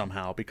Tar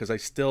somehow, because I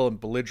still am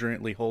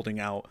belligerently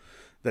holding out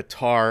that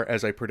Tar,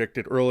 as I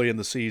predicted early in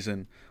the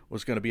season,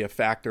 was going to be a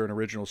factor in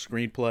original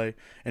screenplay.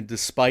 And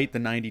despite the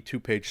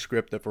 92-page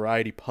script that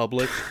Variety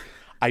published,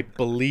 I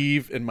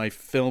believe in my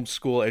film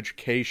school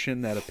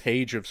education that a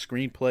page of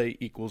screenplay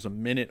equals a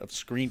minute of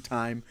screen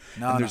time.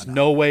 And there's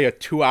no way a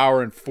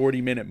 2-hour and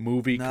 40-minute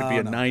movie could be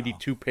a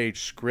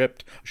 92-page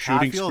script,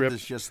 shooting Caulfield script.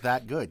 is just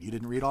that good. You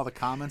didn't read all the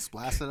comments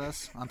blasted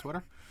us on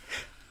Twitter?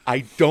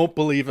 I don't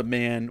believe a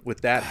man with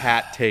that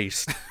hat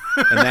taste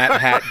and that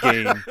hat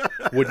game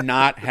would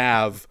not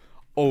have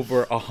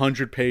over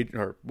 100 page,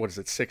 or what is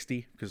it,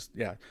 60? Because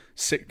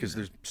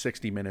there's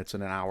 60 minutes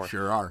in an hour.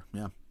 Sure are,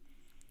 yeah.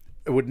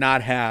 It would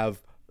not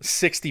have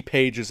 60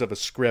 pages of a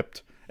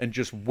script and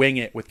just wing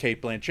it with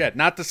Cate Blanchett.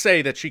 Not to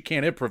say that she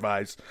can't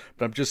improvise,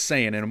 but I'm just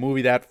saying, in a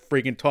movie that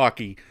freaking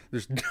talky,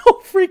 there's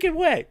no freaking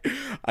way.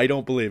 I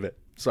don't believe it.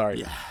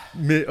 Sorry. Yeah.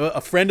 A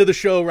friend of the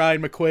show,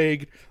 Ryan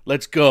McQuaig.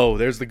 Let's go.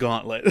 There's the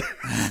gauntlet.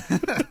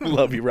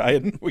 Love you,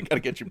 Ryan. We got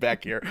to get you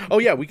back here. Oh,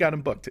 yeah, we got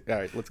him booked. All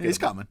right, let's get He's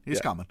him. coming. He's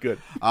coming. Good.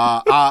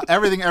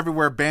 Everything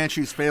Everywhere,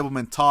 Banshees,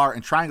 Fableman, Tar,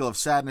 and Triangle of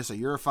Sadness, a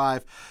Euro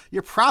 5.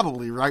 You're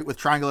probably right with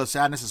Triangle of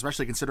Sadness,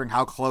 especially considering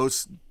how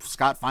close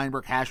Scott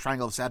Feinberg has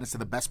Triangle of Sadness to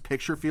the Best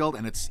Picture field,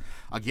 and it's,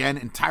 again,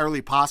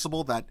 entirely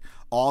possible that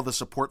all the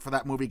support for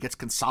that movie gets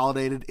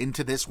consolidated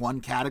into this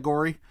one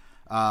category.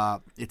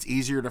 It's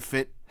easier to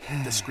fit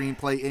the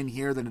screenplay in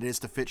here than it is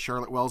to fit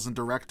Charlotte Wells in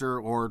director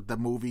or the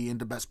movie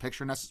into Best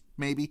Picture,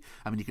 maybe.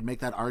 I mean, you can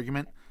make that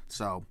argument.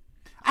 So,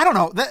 I don't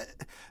know.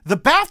 The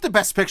BAFTA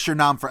Best Picture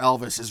nom for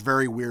Elvis is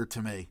very weird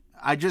to me.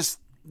 I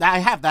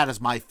have that as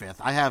my fifth.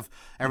 I have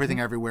Everything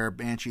Everywhere,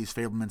 Banshees,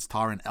 Fablemans,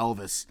 Tar, and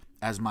Elvis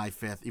as my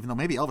fifth, even though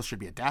maybe Elvis should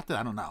be adapted.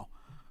 I don't know.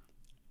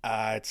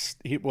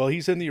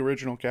 He's in the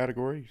original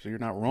category, so you're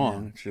not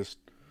wrong. Yeah. It's just...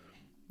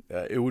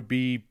 it would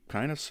be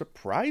kind of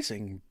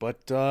surprising,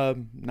 but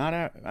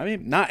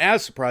not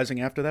as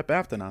surprising after that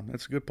BAFTA nom.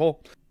 That's a good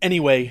poll.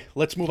 Anyway,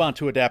 let's move on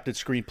to adapted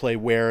screenplay,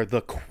 where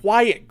The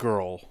Quiet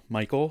Girl,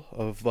 Michael,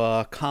 of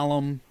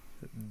Colm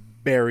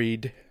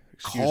Buried.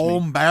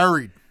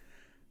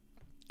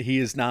 He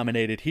is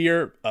nominated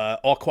here.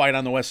 All Quiet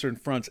on the Western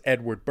Front's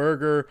Edward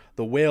Berger,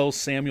 The Whale's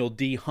Samuel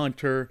D.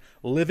 Hunter,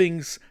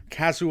 Living's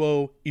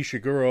Kazuo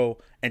Ishiguro,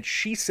 and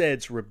She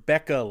Said's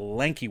Rebecca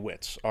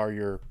Lankiewicz are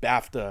your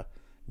BAFTA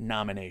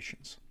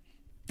nominations.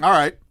 All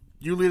right,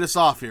 you lead us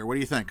off here. What do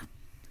you think?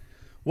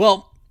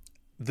 Well,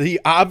 the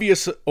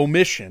obvious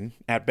omission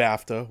at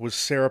BAFTA was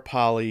Sarah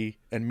Polley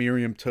and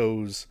Miriam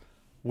Toews'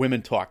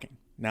 Women Talking.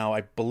 Now,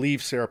 I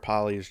believe Sarah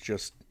Polley is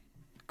just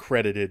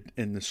credited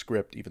in the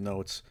script, even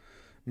though it's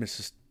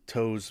Mrs.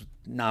 Toews'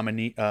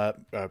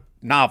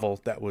 novel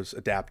that was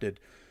adapted.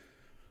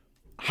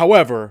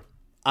 However,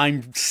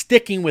 I'm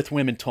sticking with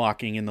Women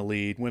Talking in the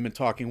lead. Women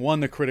Talking won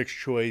the Critics'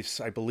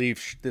 Choice. I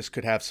believe this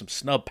could have some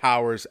snub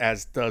powers,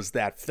 as does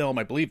that film.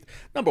 I believe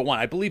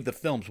the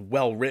film's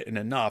well written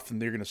enough,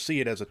 and they're going to see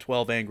it as a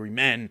 12 Angry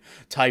Men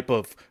type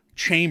of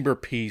chamber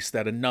piece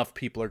that enough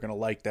people are going to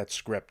like that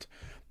script.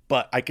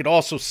 But I could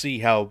also see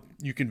how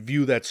you can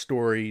view that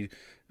story's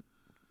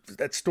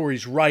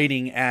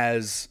writing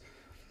as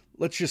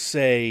let's just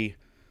say,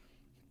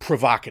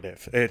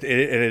 provocative. It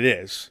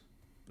is.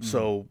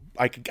 So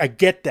I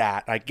get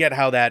that. I get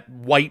how that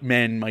white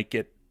men might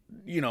get,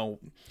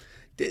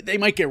 they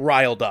might get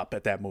riled up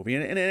at that movie.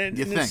 And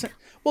You think?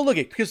 Well, look,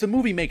 because the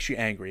movie makes you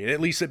angry. At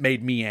least it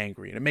made me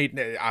angry. And it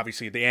made,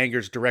 obviously, the anger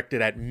is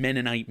directed at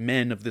Mennonite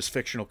men of this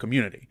fictional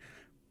community.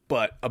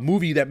 But a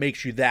movie that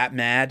makes you that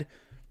mad,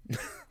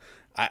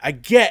 I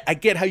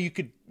get how you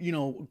could,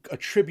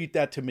 attribute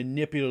that to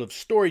manipulative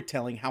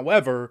storytelling.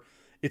 However,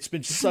 it's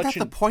been Isn't that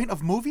the point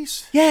of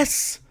movies?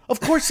 Yes, of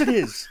course it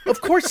is.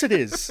 Of course it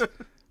is.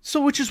 So,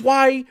 which is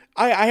why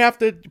I have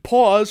to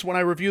pause when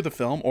I review the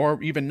film,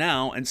 or even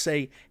now, and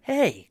say,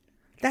 hey,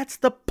 that's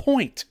the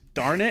point,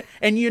 darn it.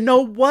 And you know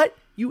what,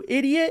 you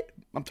idiot?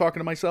 I'm talking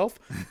to myself.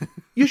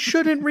 You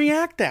shouldn't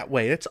react that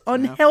way. It's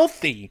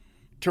unhealthy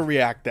to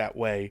react that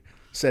way,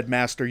 said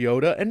Master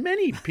Yoda, and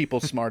many people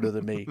smarter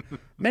than me.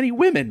 Many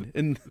women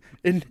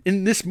in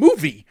this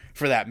movie,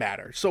 for that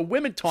matter. So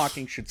Women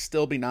Talking should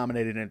still be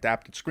nominated in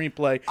Adapted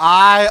Screenplay.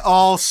 I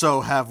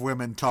also have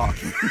women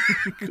talking.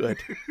 Good.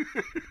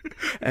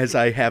 As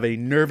I have a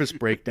nervous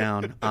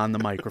breakdown on the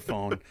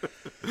microphone.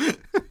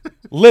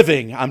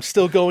 Living. I'm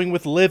still going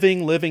with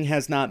Living. Living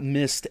has not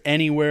missed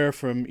anywhere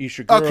from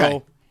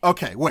Ishiguro.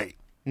 Okay, wait.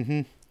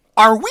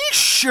 Are we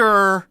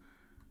sure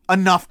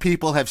enough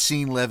people have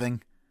seen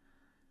Living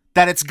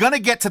that it's going to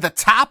get to the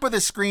top of the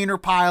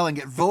screener pile and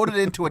get voted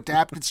into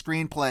Adapted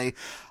Screenplay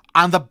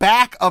on the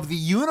back of the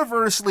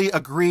universally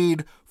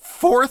agreed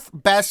 4th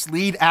best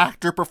lead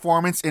actor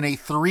performance in a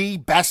 3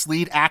 best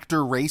lead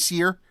actor race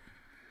year?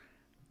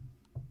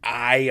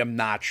 I am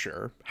not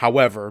sure.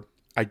 However,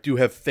 I do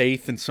have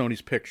faith in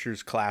Sony's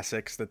Pictures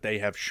Classics that they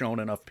have shown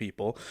enough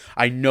people.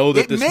 I know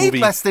that It this made movie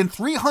less than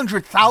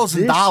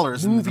 $300,000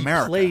 this in movie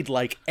America. played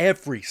like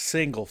every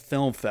single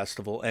film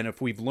festival, and if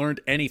we've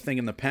learned anything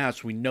in the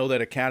past, we know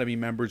that Academy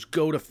members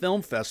go to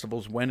film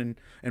festivals when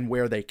and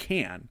where they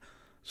can.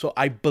 So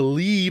I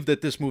believe that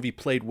this movie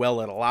played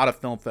well at a lot of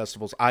film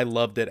festivals. I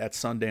loved it at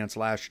Sundance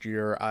last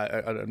year.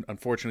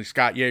 Unfortunately,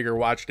 Scott Yeager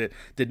watched it,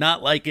 did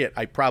not like it.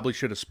 I probably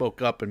should have spoke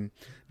up and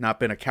not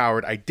been a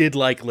coward. I did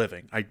like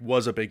Living. I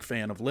was a big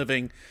fan of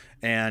Living,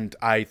 and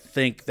I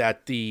think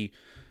that the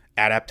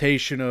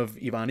adaptation of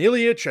Ivan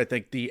Ilyich, I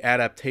think the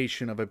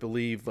adaptation of, I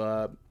believe,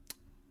 Mr.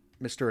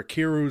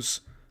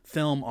 Akiru's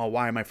film. Oh,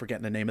 why am I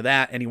forgetting the name of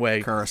that?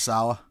 Anyway,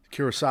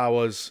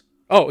 Kurosawa's.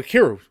 Oh,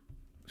 Akiru.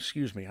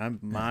 Excuse me,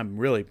 I'm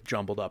really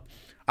jumbled up.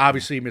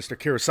 Obviously, Mr.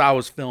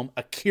 Kurosawa's film,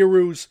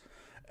 Akiru,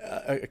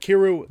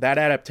 that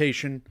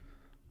adaptation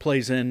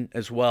plays in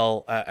as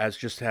well as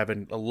just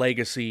having a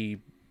legacy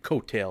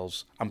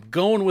coattails. I'm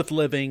going with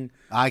Living.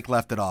 Ike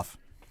left it off.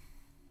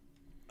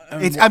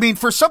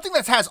 For something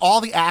that has all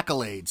the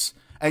accolades,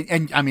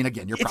 and I mean,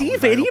 again, you're probably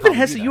right, it even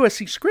has a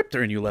USC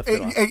scripter, and you left it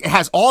off. It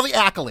has all the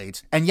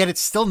accolades, and yet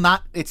it's still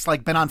not. It's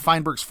like been on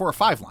Feinberg's 4 or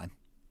 5 line.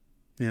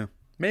 Yeah,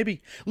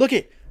 maybe. Look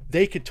at.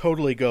 They could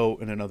totally go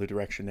in another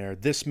direction there.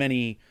 This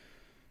many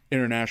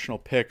international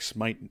picks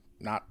might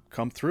not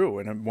come through.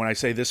 And when I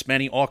say this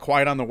many, All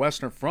Quiet on the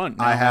Western Front.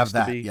 I have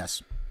that,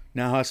 yes.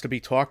 Now has to be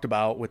talked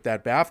about with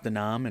that BAFTA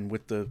nom and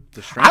with the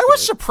strength I was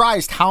of it.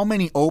 surprised how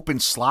many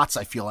open slots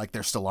I feel like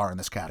there still are in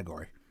this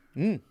category.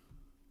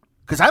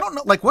 Because I don't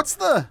know, like, what's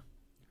the...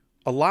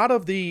 A lot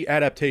of the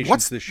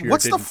adaptations this year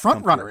What's the didn't front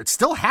come runner? through. It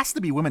still has to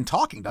be Women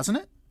Talking, doesn't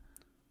it?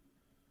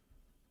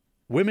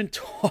 Women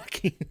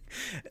Talking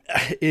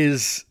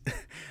is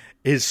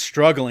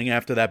struggling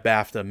after that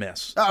BAFTA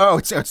miss. Oh,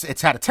 it's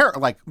had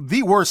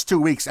the worst 2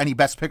 weeks any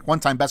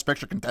one-time Best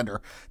Picture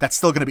contender that's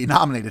still going to be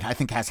nominated, I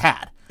think, has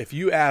had. If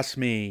you ask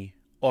me,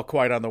 All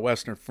Quiet on the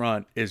Western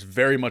Front is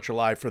very much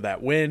alive for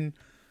that win,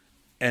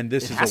 and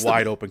this is a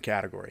wide-open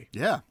category.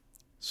 Yeah.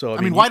 So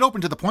I mean, wide open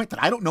to the point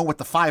that I don't know what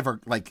the 5 are,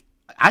 like,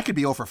 I could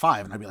be 0 for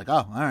 5, and I'd be like,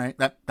 oh, all right,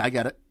 I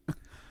get it.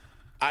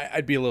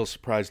 I'd be a little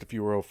surprised if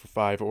you were 0 for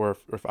 5 or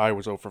if I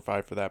was 0 for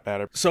 5 for that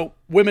matter. So,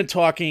 Women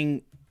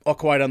Talking, All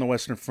Quiet on the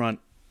Western Front,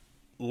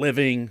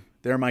 Living,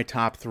 they're my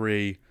top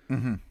 3.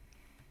 Mm-hmm.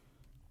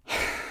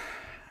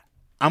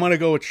 I'm going to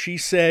go with She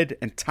Said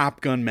and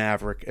Top Gun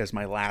Maverick as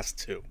my last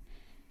 2.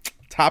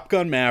 Top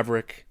Gun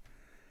Maverick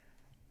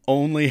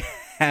only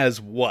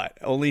has what?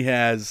 Only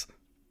has,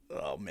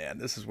 oh man,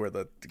 this is where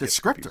the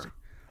scripter.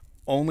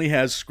 Only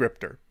has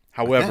scripter.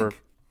 However,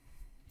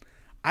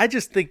 I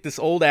just think this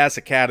old-ass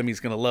Academy is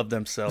going to love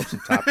themselves in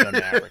Top Gun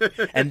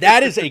Maverick. And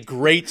that is a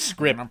great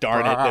script,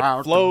 darn it,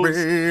 that flows.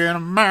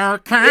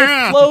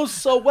 It flows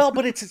so well,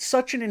 but it's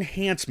such an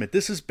enhancement.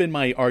 This has been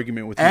my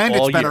argument with you all year.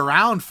 And it's been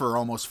around for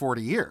almost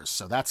 40 years,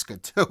 so that's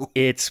good, too.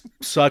 It's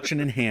such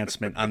an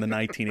enhancement on the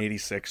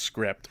 1986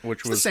 script,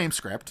 which was the same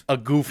script. A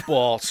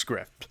goofball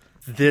script.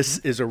 This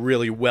is a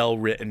really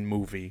well-written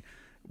movie.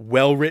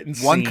 Well-written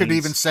scenes. One could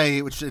even say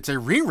it's a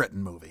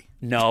rewritten movie.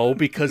 No,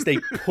 because they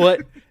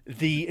put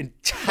the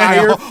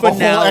entire finale, a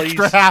whole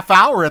extra half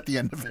hour at the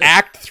end of it.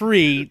 Act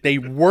 3, they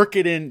work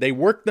it in. They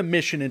work the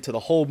mission into the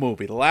whole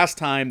movie. The last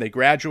time they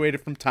graduated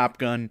from Top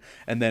Gun,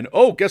 and then,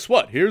 oh, guess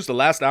what? Here's the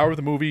last hour of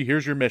the movie.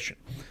 Here's your mission.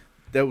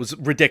 That was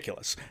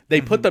ridiculous. They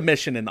put the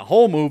mission in the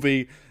whole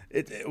movie.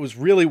 it was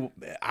really,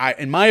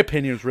 in my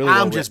opinion, it was really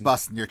well I'm just written.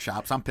 busting your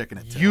chops. I'm picking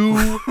it too.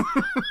 You,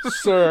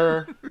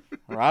 sir,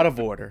 are out of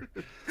order.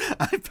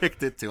 I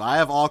picked it too. I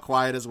have All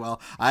Quiet as well.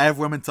 I have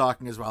Women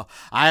Talking as well.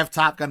 I have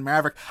Top Gun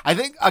Maverick. I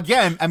think,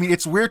 again, I mean,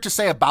 it's weird to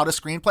say about a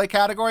screenplay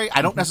category.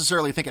 I don't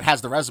necessarily think it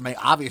has the resume.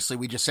 Obviously,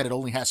 we just said it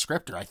only has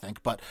scripter, I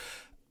think. But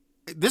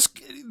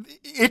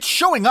it's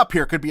showing up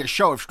here could be a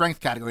show of strength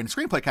category. And the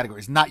screenplay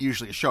category is not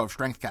usually a show of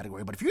strength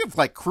category. But if you have,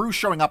 like, crew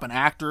showing up an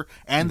actor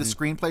and the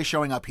screenplay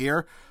showing up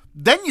here,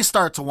 then you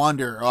start to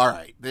wonder, all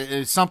right,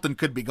 something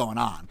could be going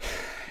on.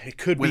 It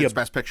could with be its a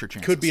Best Picture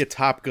chances. Could be a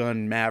Top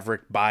Gun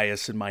Maverick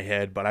bias in my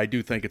head, but I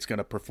do think it's going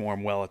to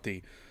perform well at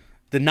the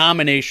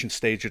nomination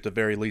stage at the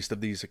very least of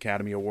these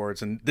Academy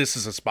Awards, and this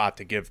is a spot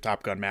to give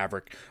Top Gun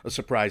Maverick a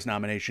surprise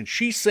nomination.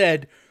 She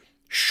said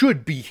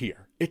should be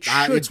here. It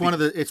should.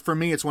 It's for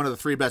me. It's one of the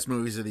 3 best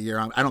movies of the year.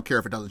 I don't care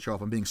if it doesn't show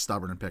up. I'm being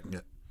stubborn and picking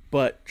it.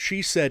 But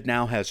she said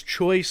now has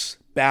Choice,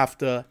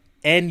 BAFTA,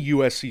 and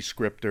USC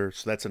Scripter,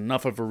 so that's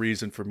enough of a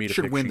reason for me to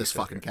Should pick win She this Said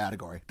fucking here.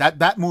 category.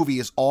 That movie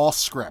is all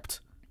script,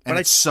 and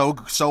it's so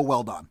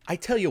well done. I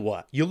tell you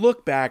what, you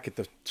look back at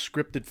the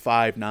scripted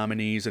 5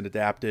 nominees and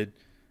adapted,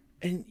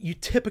 and you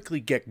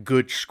typically get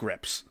good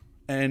scripts.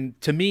 And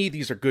to me,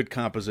 these are good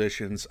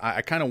compositions.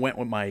 I kind of went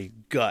with my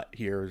gut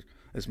here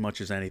as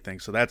much as anything.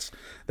 So that's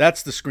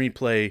the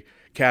screenplay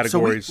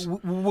categories.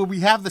 So we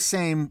have the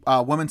same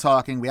Women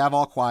Talking. We have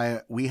All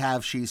Quiet. We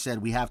have She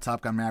Said. We have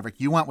Top Gun Maverick.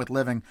 You went with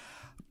Living.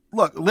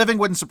 Look, Living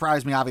wouldn't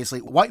surprise me, obviously.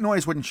 White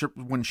Noise wouldn't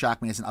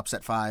shock me as an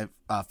upset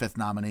 5th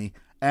nominee.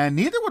 And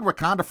neither would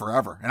Wakanda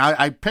Forever. And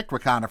I picked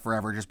Wakanda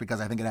Forever just because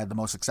I think it had the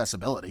most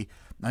accessibility.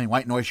 I mean,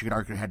 White Noise, you could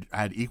argue,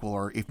 had equal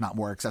or if not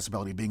more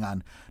accessibility being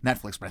on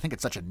Netflix. But I think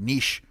it's such a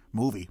niche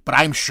movie. But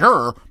I'm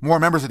sure more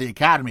members of the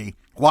Academy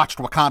watched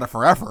Wakanda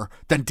Forever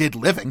than did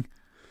Living.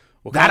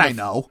 That I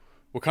know.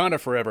 Wakanda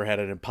Forever had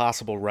an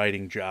impossible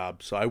writing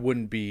job, so I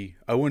wouldn't be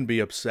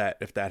upset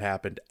if that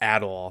happened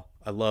at all.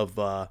 I love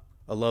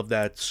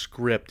that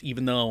script,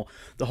 even though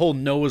the whole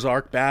Noah's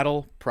Ark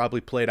battle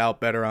probably played out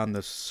better on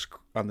the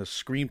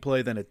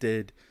screenplay than it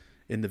did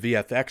in the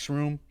VFX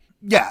room.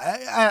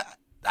 Yeah,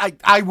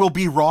 I will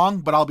be wrong,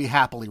 but I'll be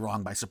happily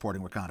wrong by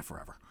supporting Wakanda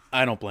Forever.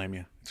 I don't blame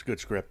you. It's a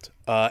good script.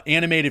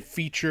 Animated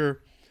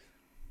feature.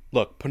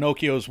 Look,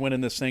 Pinocchio's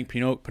winning this thing.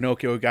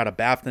 Pinocchio got a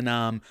BAFTA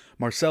nom.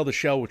 Marcel the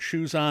Shell with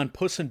Shoes On,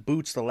 Puss in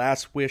Boots, The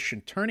Last Wish,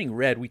 and Turning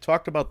Red. We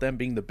talked about them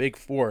being the big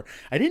 4.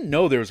 I didn't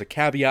know there was a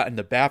caveat in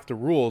the BAFTA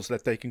rules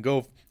that they can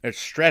go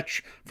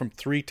stretch from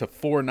 3 to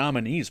 4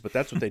 nominees, but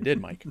that's what they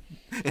did, Mike.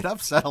 It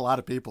upset a lot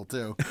of people,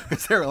 too,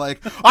 because they were like,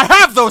 I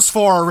have those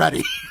 4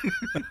 already.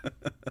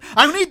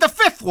 I need the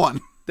 5th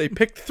one. They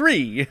picked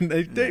 3, and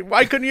they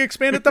why couldn't you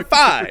expand it to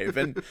 5?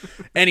 And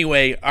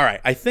anyway, all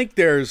right, I think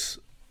there's...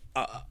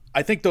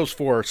 I think those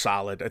 4 are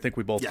solid. I think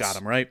we both got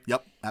them, right?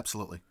 Yep,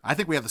 absolutely. I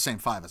think we have the same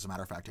 5, as a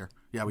matter of fact, here.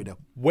 Yeah, we do.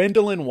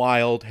 Wendell and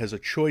Wild has a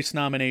Choice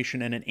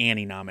nomination and an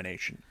Annie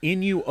nomination.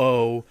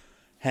 Inuo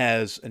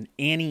has an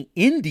Annie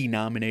Indie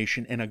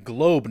nomination and a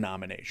Globe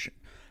nomination.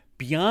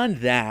 Beyond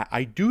that,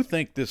 I do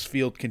think this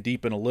field can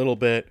deepen a little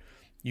bit.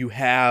 You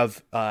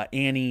have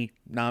Annie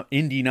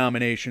Indie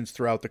nominations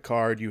throughout the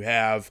card. You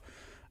have,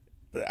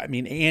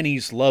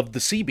 Annie's loved the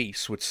Sea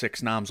Beast with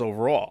 6 noms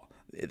overall.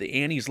 The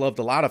Annies loved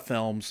a lot of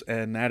films,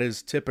 and that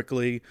is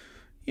typically,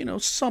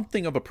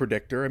 something of a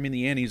predictor. I mean,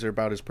 the Annies are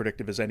about as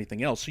predictive as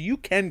anything else, so you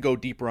can go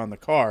deeper on the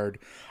card.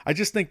 I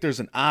just think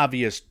there's an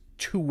obvious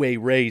 2-way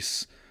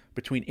race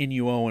between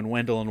Inuo and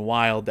Wendell and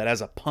Wild that,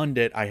 as a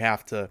pundit, I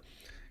have to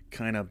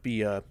kind of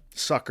be a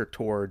sucker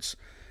towards.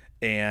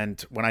 And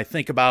when I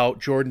think about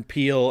Jordan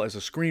Peele as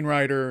a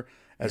screenwriter,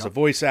 as a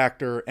voice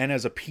actor, and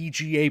as a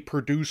PGA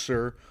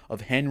producer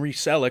of Henry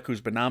Selick,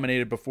 who's been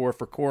nominated before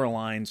for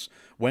Coraline's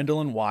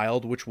Wendell and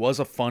Wild, which was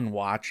a fun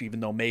watch, even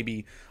though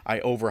maybe I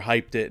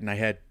overhyped it and I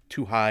had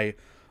too high,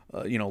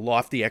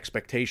 lofty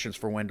expectations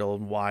for Wendell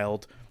and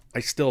Wild. I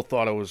still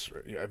thought it was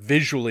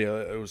visually,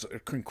 it was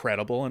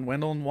incredible, and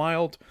Wendell and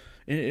Wild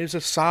is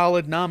a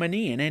solid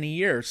nominee in any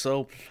year.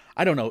 So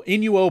I don't know.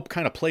 Inuo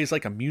kind of plays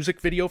like a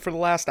music video for the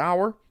last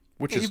hour,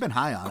 which is you've been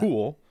high on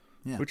cool,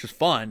 which is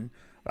fun.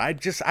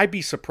 I'd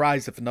be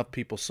surprised if enough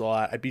people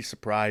saw it. I'd be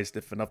surprised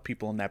if enough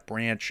people in that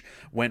branch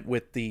went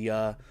with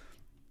the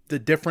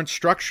different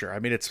structure. I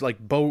mean, it's like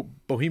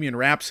Bohemian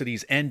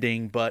Rhapsody's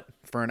ending, but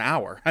for an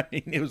hour. I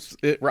mean,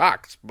 it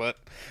rocks, but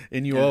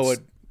Inuo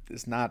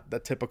is not the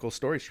typical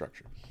story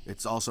structure.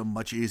 It's also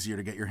much easier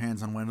to get your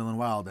hands on Wendell and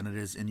Wild than it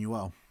is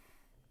Inuo.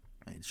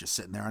 It's just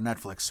sitting there on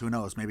Netflix. Who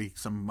knows? Maybe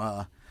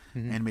some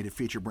animated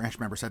feature branch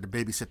members had to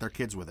babysit their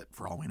kids with it,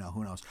 for all we know.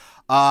 Who knows?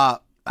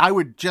 I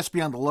would just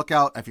be on the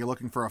lookout if you're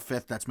looking for a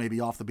 5th that's maybe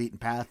off the beaten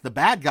path. The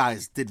Bad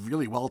Guys did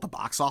really well at the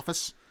box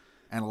office,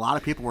 and a lot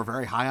of people were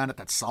very high on it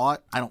that saw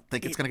it. I don't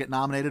think it's going to get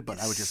nominated, but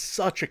I would just...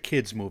 Such a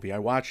kid's movie. I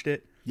watched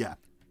it. Yeah.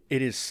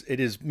 It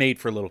is made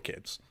for little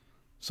kids.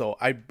 So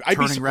I'd be Turning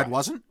surprised. Red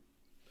wasn't?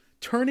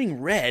 Turning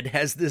Red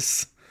has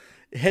this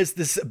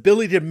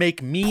ability to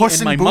make me Puss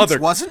and my in Boots mother...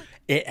 wasn't?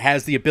 It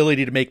has the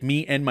ability to make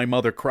me and my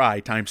mother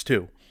cry ×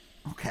 2.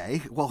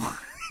 Okay, well...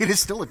 It is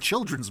still a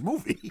children's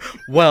movie.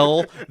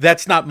 Well,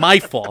 that's not my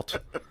fault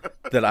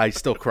that I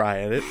still cry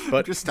at it.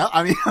 But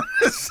I mean,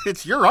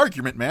 it's your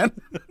argument, man.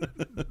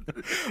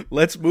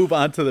 let's move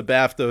on to the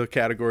BAFTA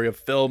category of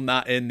film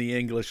not in the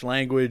English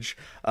language.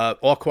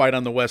 All Quiet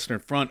on the Western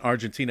Front,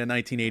 Argentina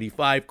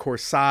 1985,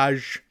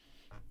 Corsage,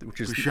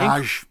 which is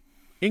the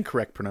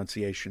incorrect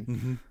pronunciation.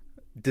 Mm-hmm.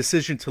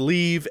 Decision to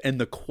Leave, and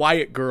The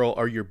Quiet Girl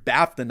are your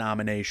BAFTA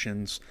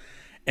nominations.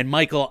 And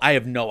Michael, I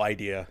have no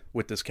idea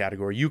with this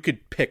category. You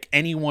could pick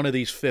any one of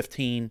these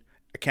 15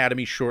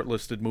 Academy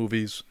shortlisted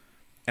movies,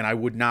 and I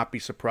would not be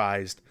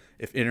surprised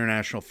if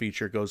international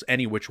feature goes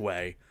any which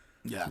way.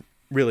 Yeah.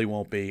 Really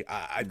won't be.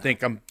 I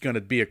think I'm going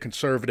to be a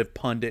conservative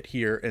pundit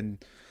here and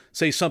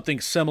say something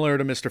similar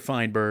to Mr.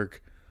 Feinberg,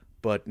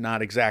 but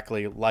not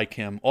exactly like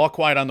him. All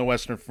Quiet on the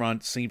Western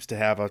Front seems to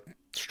have a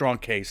strong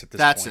case at this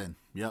point. That's in.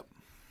 Yep.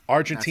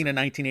 Argentina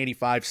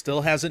 1985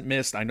 still hasn't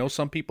missed. I know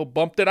some people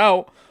bumped it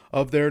out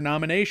of their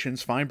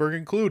nominations, Feinberg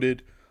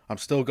included. I'm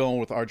still going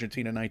with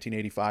Argentina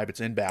 1985. It's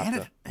in BAFTA. And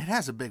it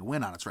has a big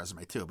win on its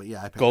resume, too. But yeah,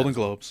 I picked Golden that as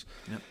well. Globes.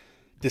 Yep.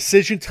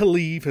 Decision to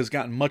Leave has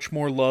gotten much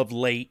more love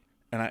late,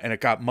 and it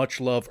got much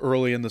love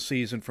early in the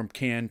season from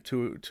Cannes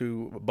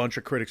to a bunch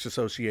of critics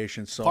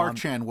associations. So Park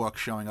Chan-wook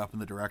showing up in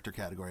the director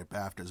category at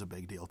BAFTA is a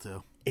big deal,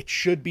 too. it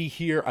should be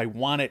here. I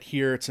want it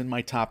here. It's in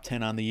my top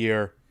 10 on the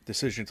year.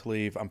 Decision to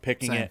Leave. I'm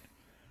picking it.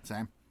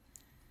 Same.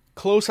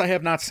 Close I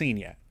have not seen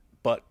yet,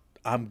 but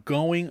I'm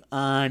going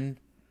on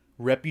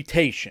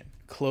reputation.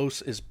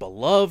 Close is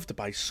beloved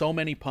by so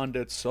many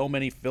pundits, so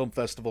many film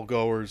festival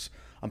goers.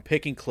 I'm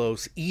picking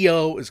Close.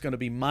 EO is going to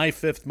be my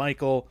fifth,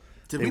 Michael.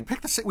 We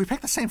picked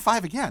the same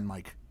five again,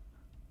 Mike?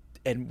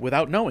 And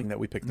without knowing that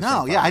we picked the same No,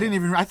 five.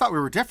 yeah, I thought we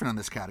were different in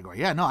this category.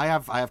 Yeah, no, I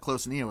have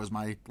Close and EO as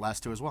my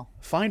last two as well.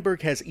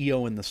 Feinberg has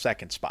EO in the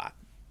second spot.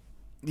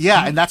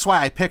 Yeah, and that's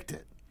why I picked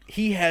it.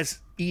 He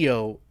has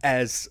EO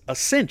as a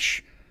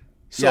cinch.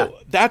 So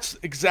that's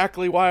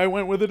exactly why I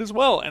went with it as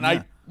well. And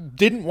I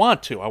didn't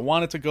want to. I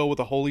wanted to go with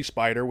A Holy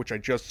Spider, which I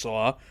just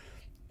saw.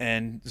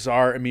 And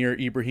Zahar Amir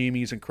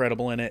Ibrahimi's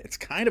incredible in it. It's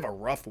kind of a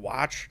rough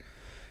watch.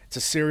 It's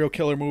a serial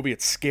killer movie.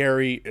 It's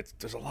scary.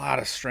 There's a lot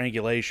of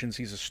strangulations.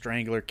 He's a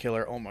strangler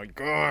killer. Oh, my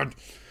God.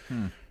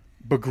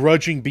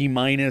 Begrudging B-,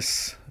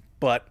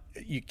 but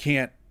you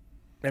can't.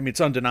 I mean,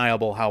 it's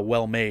undeniable how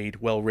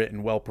well-made,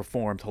 well-written,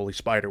 well-performed Holy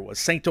Spider was.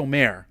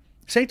 Saint-Omer.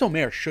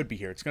 Saint-Omer should be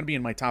here. It's going to be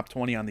in my top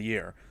 20 on the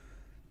year.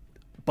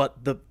 But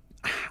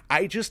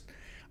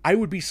I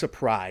would be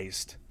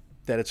surprised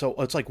that it's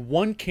like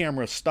one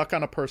camera stuck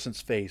on a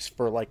person's face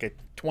for like a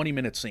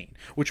 20-minute scene,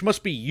 which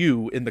must be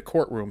you in the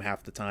courtroom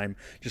half the time,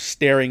 just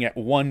staring at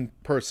one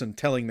person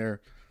telling their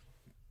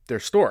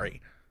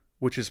story,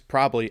 which is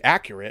probably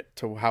accurate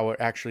to how it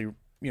actually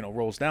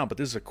rolls down. But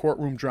this is a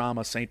courtroom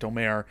drama,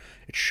 Saint-Omer.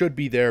 It should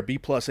be there. B+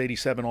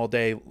 87 all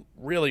day.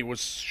 Really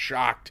was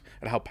shocked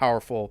at how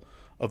powerful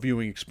a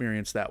viewing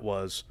experience that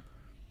was.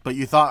 But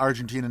you thought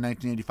Argentina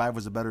 1985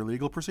 was a better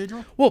legal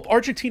procedural? Well,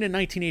 Argentina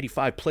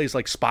 1985 plays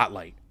like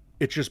Spotlight.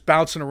 It's just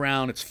bouncing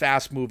around. It's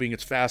fast moving.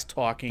 It's fast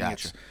talking.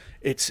 Gotcha.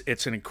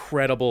 It's an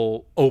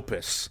incredible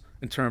opus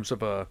in terms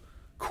of a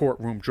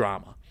courtroom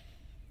drama.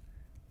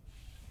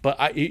 But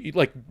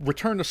like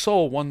Return to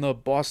Seoul won the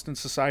Boston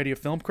Society of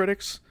Film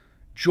Critics.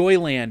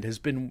 Joyland has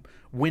been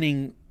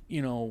winning,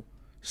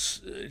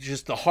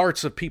 just the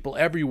hearts of people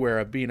everywhere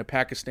of being a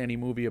Pakistani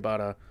movie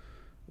about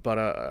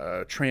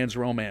a trans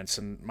romance,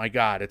 and my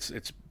God,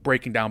 it's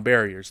breaking down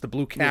barriers. The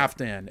Blue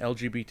Kaftan,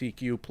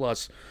 LGBTQ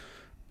plus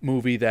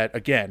movie that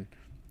again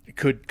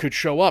could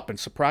show up and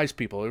surprise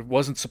people. It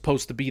wasn't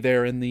supposed to be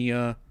there in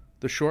the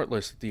short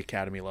list at the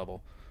Academy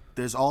level.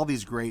 There's all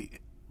these great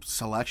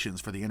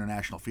selections for the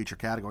international feature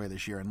category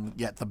this year, and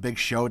yet the big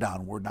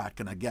showdown we're not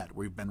going to get.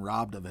 We've been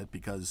robbed of it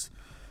because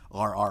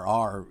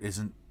RRR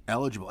isn't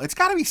eligible. It's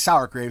got to be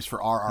sour grapes for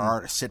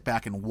RRR to sit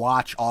back and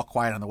watch All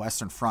Quiet on the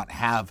Western Front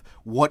have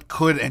what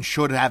could and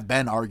should have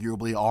been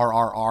arguably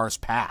RRR's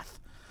path.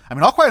 I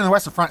mean, All Quiet on the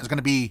Western Front is going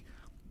to be,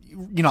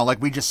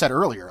 like we just said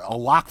earlier, a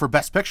lock for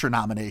Best Picture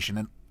nomination,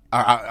 and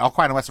All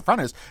Quiet on the Western Front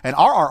is, and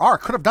RRR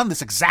could have done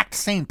this exact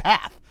same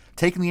path.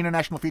 Taking the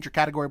international feature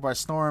category by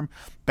storm,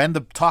 been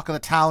the talk of the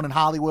town in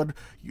Hollywood.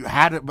 You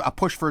had a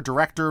push for a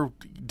director,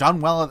 done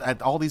well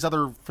at all these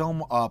other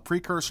film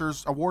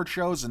precursors award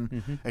shows,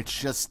 and it's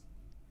just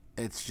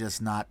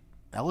not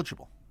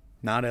eligible.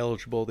 Not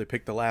eligible. They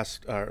picked the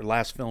last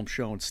film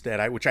show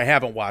instead, which I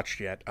haven't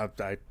watched yet.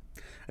 I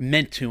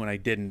meant to and I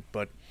didn't.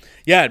 But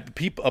yeah,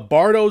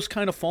 Bardo's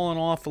kind of fallen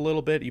off a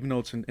little bit, even though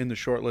it's in the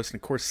short list.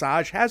 And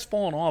Corsage has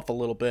fallen off a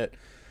little bit.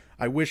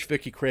 I wish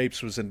Vicky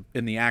Krieps was in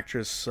the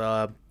actress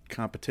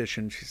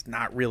competition. She's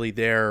not really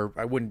there.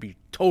 I wouldn't be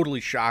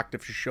totally shocked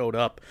if she showed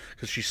up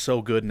because she's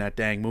so good in that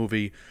dang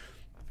movie.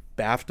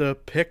 BAFTA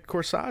picked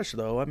Corsage,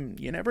 though.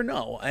 You never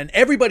know. And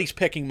everybody's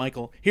picking,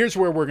 Michael. Here's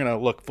where we're going to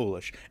look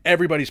foolish.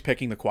 Everybody's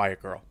picking The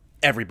Quiet Girl.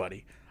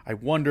 Everybody. I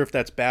wonder if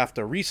that's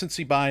BAFTA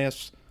recency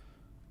bias.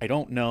 I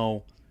don't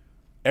know.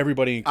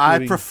 Everybody,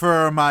 including... I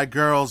prefer my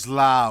girls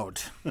loud.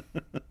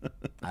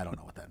 I don't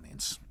know what that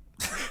means.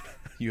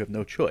 You have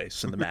no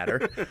choice in the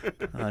matter.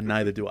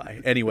 Neither do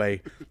I.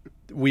 Anyway,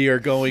 we are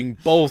going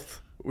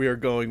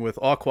with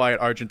All Quiet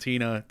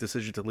Argentina,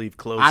 Decision to Leave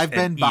Close. I've been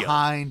and EO.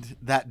 behind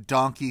that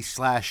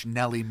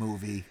Donkey/Nelly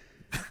movie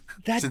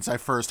since I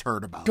first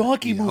heard about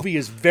Donkey it. movie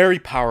is very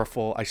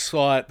powerful. I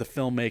saw it. The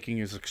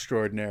filmmaking is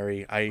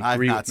extraordinary. I I've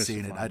agree not with Mr.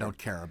 seen it. I Feinberg. don't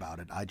care about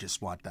it. I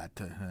just want that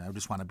to. I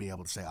just want to be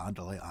able to say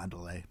 "Andale,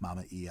 andale,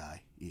 mama, ei,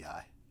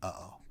 ei."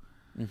 Uh-oh.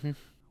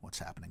 What's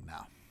happening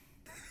now?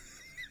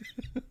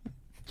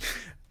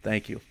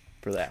 Thank you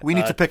for that. We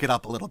need to pick it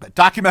up a little bit.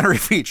 Documentary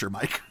feature,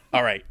 Mike.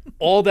 All right.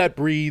 All That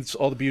Breathes,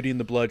 All the Beauty and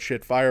the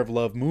Bloodshed, Fire of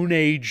Love, Moon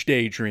Age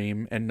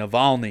Daydream, and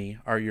Navalny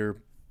are your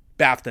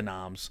BAFTA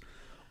noms.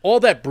 All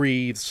That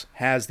Breathes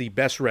has the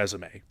best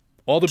resume.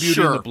 All the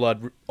Beauty and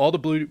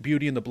the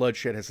Beauty and the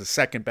Bloodshed has the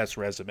second best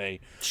resume.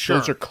 Sure.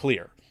 Those are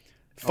clear.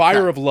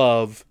 Fire of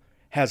Love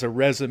has a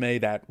resume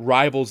that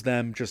rivals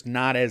them, just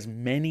not as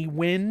many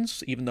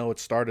wins, even though it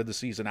started the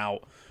season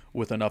out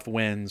with enough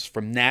wins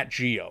from Nat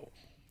Geo.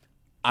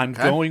 I'm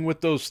going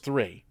with those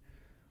three.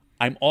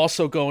 I'm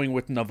also going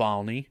with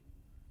Navalny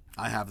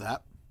I have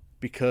that.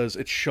 because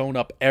it's shown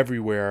up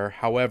everywhere.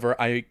 However,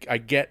 I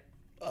get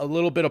a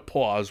little bit of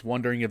pause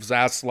wondering if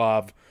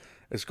Zaslav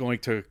is going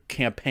to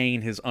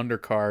campaign his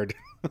undercard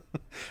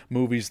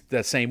movies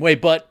the same way.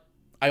 But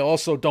I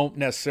also don't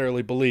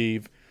necessarily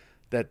believe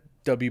that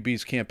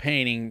WB's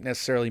campaigning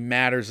necessarily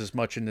matters as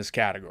much in this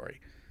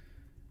category.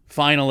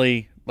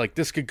 Finally, like,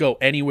 this could go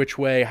any which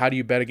way. How do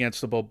you bet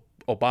against the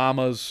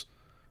Obamas?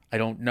 I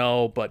don't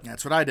know, but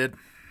That's what I did.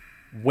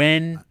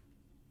 when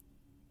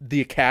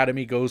the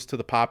Academy goes to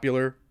the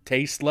popular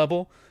taste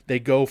level, they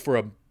go for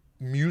a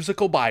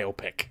musical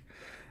biopic.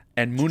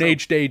 And Moon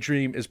Age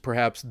Daydream is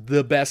perhaps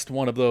the best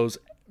one of those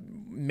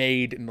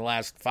made in the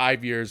last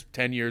 5 years,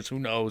 10 years, who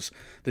knows.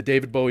 The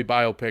David Bowie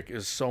biopic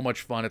is so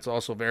much fun. It's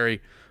also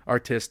very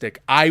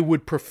artistic. I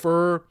would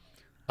prefer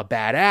a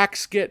Bad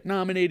Axe get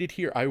nominated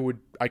here.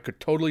 I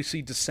could totally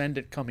see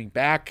Descendant coming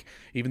back,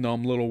 even though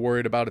I'm a little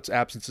worried about its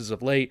absences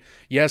of late.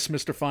 Yes,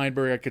 Mr.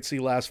 Feinberg, I could see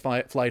Last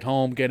Flight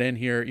Home get in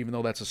here, even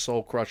though that's a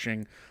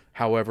soul-crushing,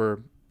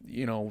 however,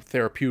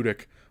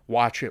 therapeutic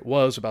watch it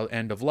was about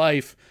end of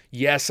life.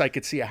 Yes, I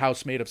could see A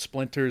House Made of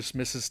Splinters,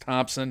 Mrs.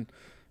 Thompson,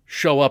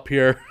 show up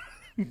here.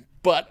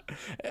 But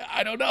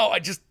I don't know.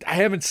 I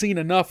haven't seen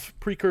enough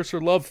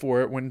precursor love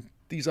for it when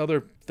these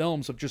other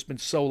films have just been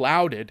so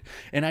lauded.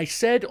 And I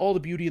said All the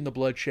Beauty and the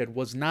Bloodshed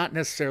was not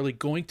necessarily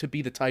going to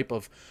be the type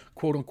of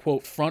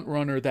quote-unquote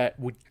front-runner that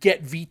would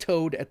get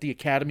vetoed at the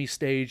Academy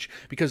stage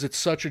because it's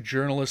such a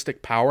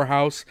journalistic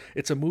powerhouse.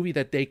 It's a movie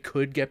that they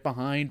could get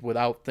behind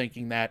without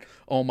thinking that,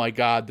 oh my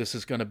God, this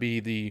is going to be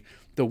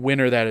the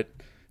winner that it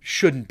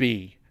shouldn't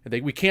be.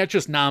 We can't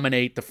just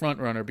nominate the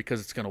front-runner because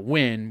it's going to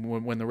win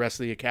when the rest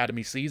of the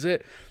Academy sees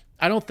it.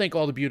 I don't think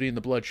All the Beauty and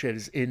the Bloodshed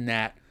is in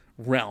that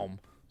realm.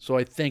 So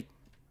I think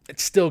it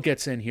still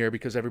gets in here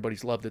because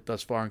everybody's loved it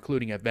thus far,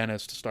 including at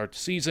Venice to start the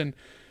season.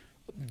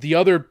 The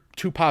other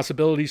two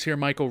possibilities here,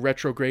 Michael,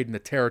 Retrograde and The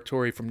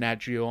Territory from Nat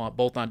Geo,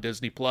 both on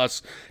Disney+.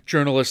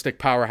 Journalistic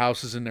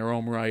powerhouses in their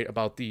own right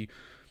about the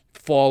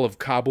fall of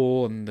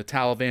Kabul and the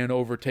Taliban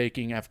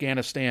overtaking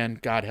Afghanistan.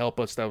 God help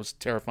us, that was a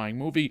terrifying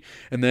movie.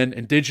 And then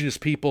indigenous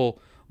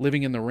people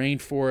living in the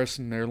rainforest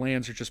and their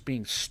lands are just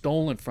being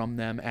stolen from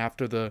them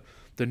after the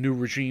new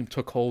regime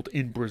took hold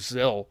in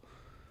Brazil.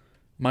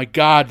 My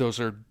God, those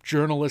are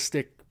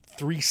journalistic,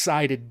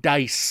 three-sided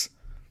dice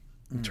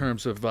in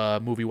terms of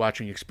movie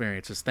watching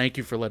experiences. Thank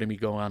you for letting me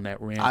go on that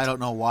rant. I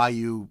don't know why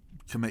you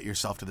commit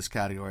yourself to this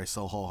category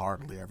so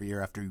wholeheartedly every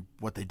year after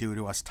what they do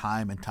to us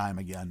time and time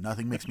again.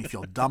 Nothing makes me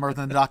feel dumber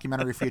than the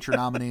documentary feature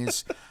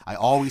nominees. I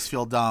always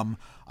feel dumb.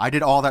 I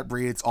did All That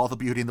Breathes, All the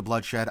Beauty and the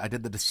Bloodshed. I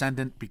did The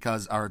Descendant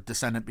because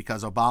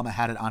Obama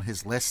had it on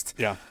his list.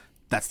 Yeah.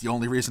 That's the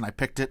only reason I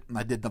picked it. And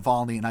I did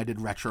Navalny and I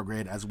did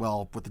Retrograde as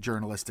well with the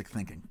journalistic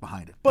thinking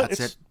behind it. But That's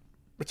it.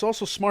 It's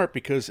also smart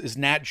because is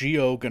Nat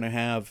Geo going to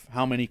have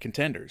how many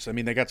contenders? I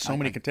mean, they got so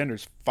many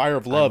contenders. Fire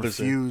of Love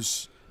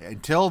is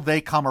until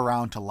they come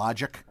around to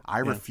logic, I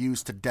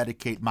refuse to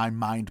dedicate my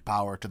mind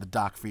power to the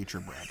doc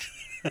feature branch.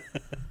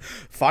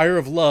 Fire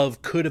of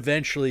Love could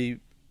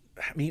eventually.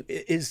 I mean,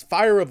 is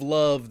Fire of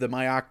Love the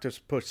My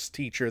Octopus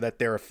Teacher that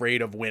they're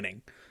afraid of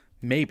winning?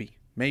 Maybe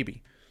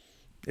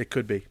it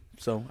could be.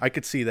 So I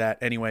could see that.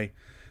 Anyway,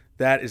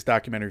 that is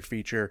documentary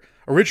feature.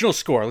 Original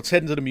score. Let's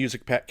head into the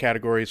music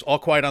categories. All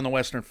Quiet on the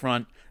Western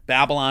Front,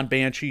 Babylon,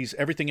 Banshees,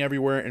 Everything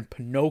Everywhere, and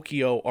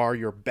Pinocchio are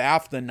your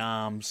BAFTA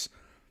noms.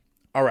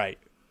 All right.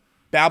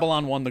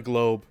 Babylon won the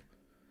Globe.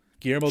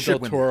 Guillermo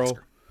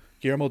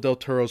del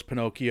Toro's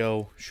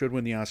Pinocchio should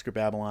win the Oscar.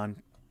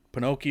 Babylon.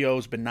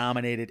 Pinocchio's been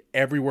nominated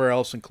everywhere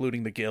else,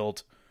 including the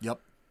Guild. Yep.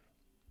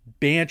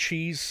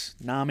 Banshees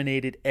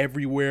nominated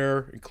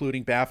everywhere,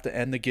 including BAFTA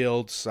and the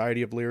Guild,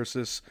 Society of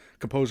Lyricists,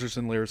 Composers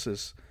and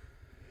Lyricists.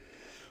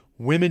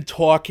 Women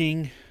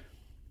Talking,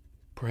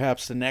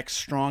 perhaps the next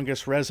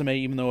strongest resume,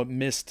 even though it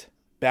missed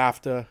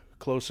BAFTA,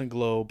 Close and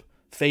Globe.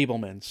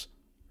 Fabelmans,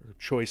 or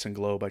Choice and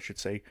Globe, I should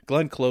say.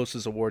 Glenn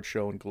Close's award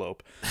show and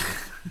Globe.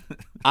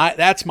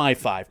 That's my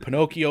five.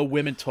 Pinocchio,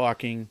 Women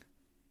Talking,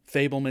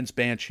 Fableman's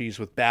Banshees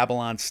with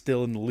Babylon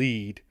still in the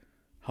lead.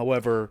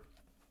 However,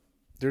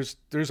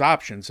 there's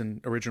options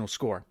in original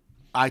score.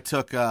 I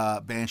took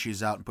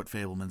Banshees out and put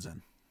Fableman's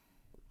in.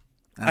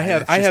 And I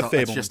have Fableman's.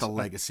 It's just a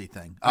legacy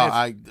thing.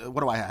 What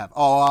do I have?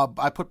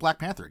 I put Black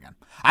Panther again.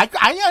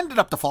 I ended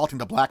up defaulting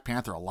to Black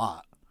Panther a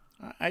lot.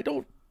 I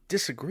don't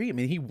disagree. I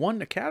mean, he won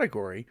the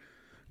category,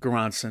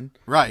 Goranson.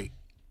 Right.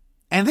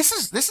 And this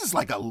is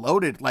like a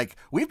loaded, like,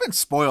 we've been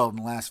spoiled in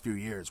the last few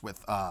years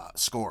with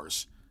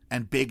scores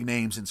and big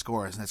names in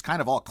scores, and it's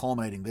kind of all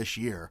culminating this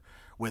year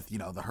with, the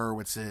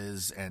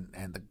Hurwitzes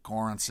and the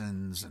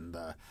Goransons and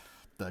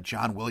the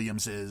John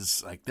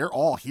Williamses. Like, they're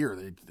all here.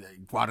 They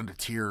go out into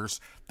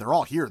tears. They're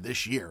all here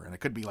this year, and it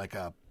could be like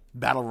a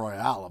battle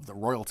royale of the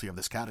royalty of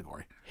this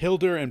category.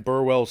 Hilder and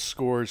Burwell's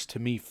scores to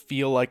me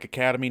feel like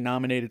Academy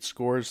nominated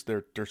scores.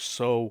 They're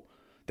so,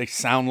 they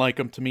sound like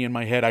them to me in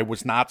my head. I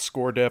was not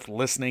score deaf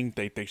listening.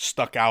 They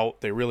stuck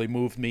out. They really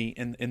moved me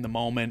in the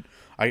moment.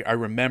 I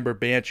remember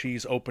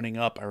Banshees opening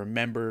up. I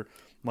remember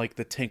like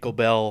the Tinkle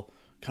Bell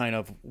kind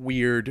of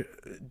weird,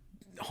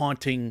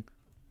 haunting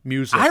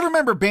music. I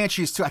remember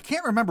Banshees too. I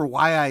can't remember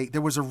why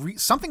there was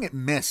something it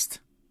missed,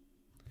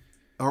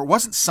 or it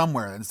wasn't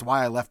somewhere, and it's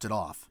why I left it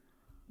off.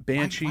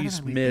 Banshees why did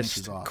I leave missed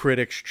Banshees off?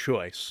 Critics'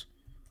 Choice.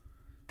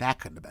 That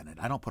couldn't have been it.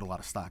 I don't put a lot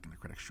of stock in the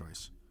Critics'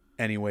 Choice.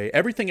 Anyway,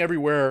 Everything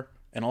Everywhere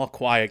and All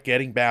Quiet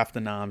getting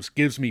BAFTA noms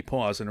gives me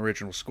pause in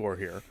original score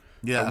here.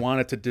 Yeah. I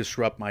wanted to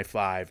disrupt my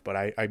 5, but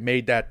I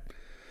made that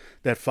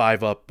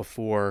 5 up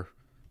before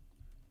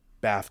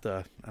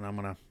BAFTA, and I'm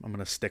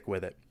gonna stick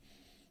with it.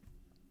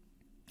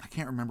 I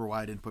can't remember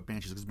why I didn't put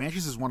Banshees, because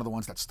Banshees is one of the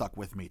ones that stuck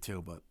with me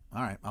too. But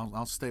all right,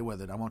 I'll stay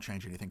with it. I won't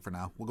change anything for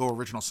now. We'll go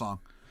original song.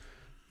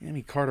 I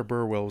mean, Carter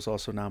Burwell was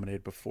also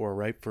nominated before,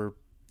 right, for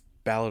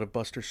Ballad of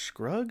Buster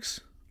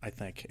Scruggs, I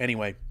think.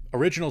 Anyway,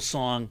 original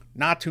song,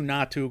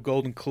 Natu,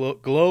 Golden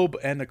Globe,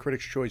 and the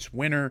Critics' Choice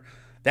winner.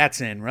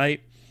 That's in,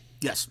 right?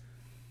 Yes.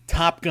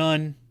 Top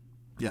Gun.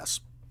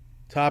 Yes.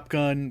 Top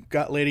Gun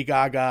got Lady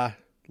Gaga,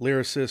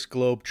 Lyricist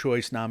Globe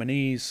Choice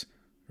nominees,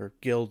 or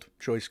Guild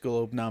Choice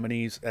Globe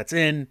nominees. That's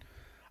in.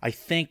 I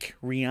think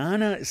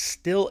Rihanna is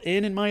still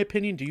in my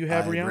opinion. Do you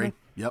have I Rihanna? agree.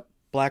 Yep.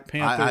 Black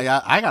Panther.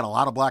 I got a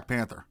lot of Black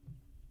Panther.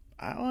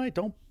 I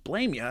don't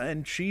blame you.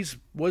 And she's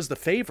was the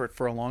favorite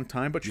for a long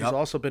time, but she's Yep.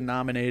 also been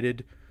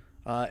nominated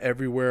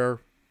everywhere.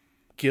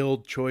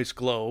 Guild Choice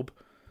Globe.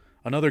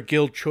 Another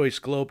Guild Choice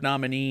Globe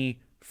nominee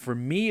for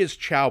me is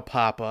Chow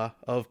Papa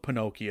of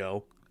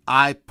Pinocchio.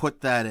 I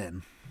put that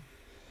in.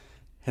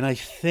 And I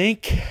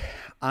think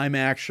I'm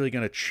actually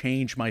going to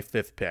change my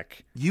 5th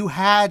pick. You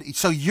had,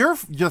 so your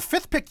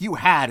 5th pick you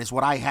had is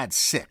what I had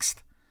 6th.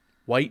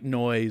 White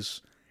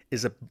Noise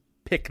is a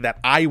pick that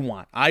I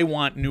want. I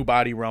want New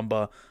Body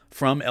Rumba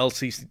from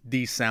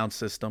LCD Sound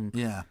System.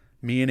 Yeah.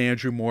 Me and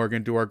Andrew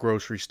Morgan do our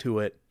groceries to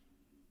it.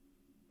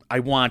 I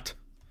want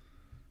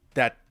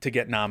that to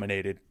get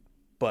nominated,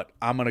 but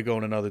I'm going to go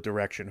in another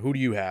direction. Who do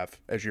you have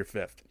as your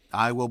 5th?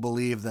 I will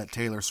believe that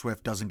Taylor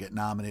Swift doesn't get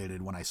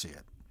nominated when I see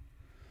it.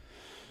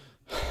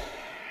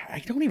 I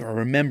don't even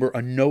remember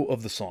a note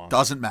of the song.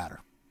 Doesn't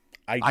matter.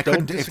 I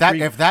couldn't. don't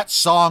disagree. If that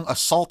song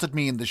assaulted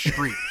me in the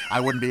street, I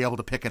wouldn't be able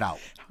to pick it out.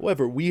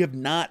 However, we have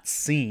not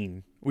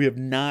seen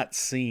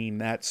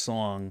that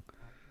song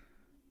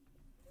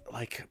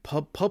like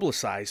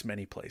publicized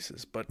many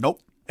places. But Nope.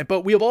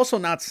 But we have also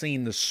not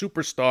seen the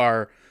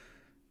superstar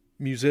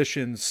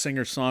musicians,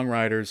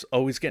 singer-songwriters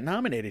always get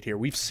nominated here.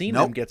 We've seen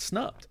them get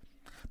snubbed.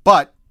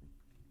 But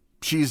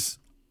she's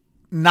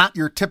not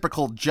your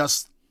typical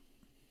just.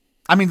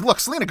 I mean, look,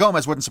 Selena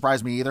Gomez wouldn't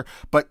surprise me either,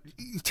 but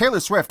Taylor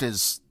Swift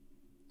is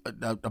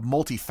a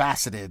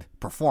multifaceted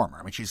performer.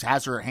 I mean, she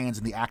has her hands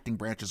in the acting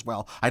branch as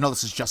well. I know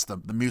this is just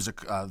the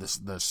music,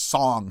 the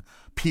song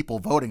people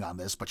voting on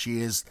this, but she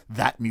is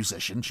that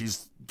musician.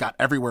 She's got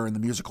everywhere in the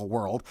musical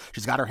world.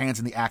 She's got her hands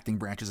in the acting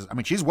branches. I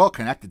mean, she's well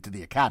connected to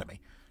the Academy.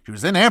 She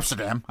was in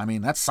Amsterdam. I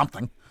mean, that's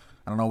something.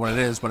 I don't know what it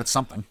is, but it's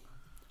something.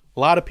 A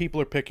lot of people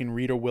are picking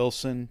Rita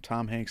Wilson,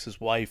 Tom Hanks'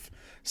 wife,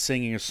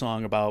 singing a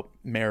song about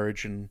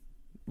marriage and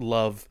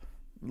love,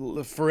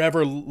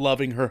 forever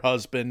loving her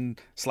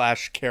husband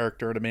 /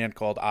 character in A Man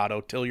Called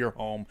Otto till you're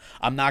home.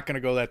 I'm not going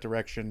to go that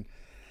direction.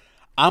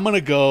 I'm going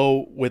to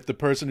go with the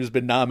person who's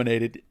been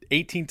nominated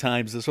 18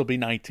 times. This will be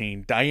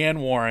 19. Diane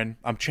Warren.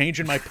 I'm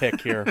changing my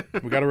pick here.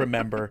 We got to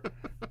remember.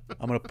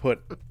 I'm going to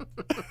put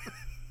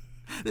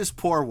This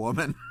poor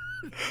woman.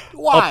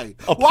 Why?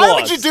 Applause. Why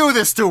would you do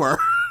this to her?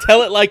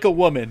 Tell It Like a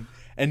Woman.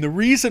 And the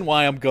reason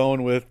why I'm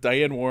going with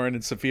Diane Warren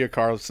and Sophia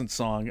Carlson's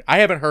song, I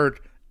haven't heard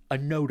a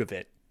note of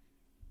it.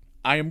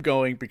 I am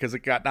going because it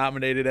got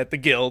nominated at the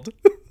Guild.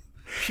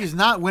 She's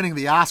not winning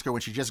the Oscar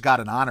when she just got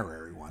an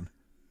honorary one.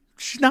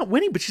 She's not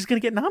winning, but she's going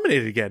to get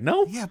nominated again.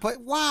 No? Yeah,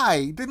 but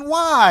why? Then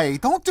why?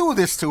 Don't do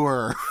this to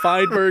her.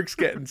 Feinberg's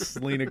getting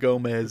Selena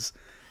Gomez.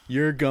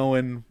 You're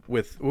going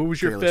with, what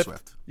was your Taylor 5th?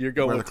 Swift. You're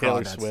going Where with the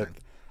Taylor Crawdads Swift.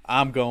 Sing.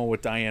 I'm going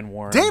with Diane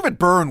Warren. David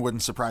Byrne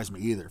wouldn't surprise me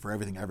either for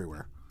Everything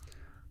Everywhere.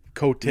 He's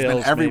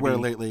Coattails. been everywhere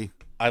maybe. lately.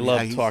 I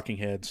love he's- Talking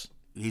Heads.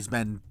 He's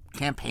been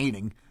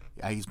campaigning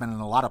He's been in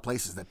a lot of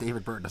places that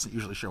David Byrne doesn't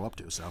usually show up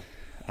to. So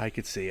I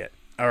could see it.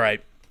 All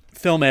right.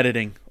 Film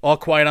editing. All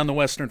Quiet on the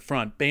Western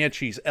Front,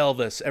 Banshees,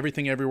 Elvis,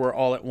 Everything Everywhere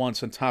All at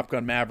Once, and Top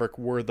Gun Maverick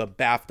were the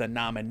BAFTA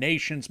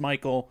nominations,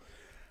 Michael.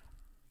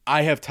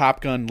 I have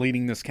Top Gun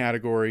leading this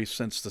category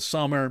since the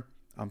summer.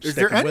 I'm is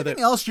sticking there with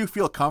anything it. else you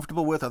feel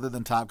comfortable with other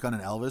than Top Gun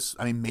and Elvis?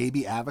 I mean,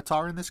 maybe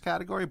Avatar in this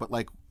category, but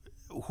like,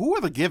 who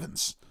are the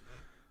givens?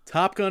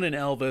 Top Gun and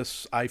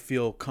Elvis, I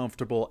feel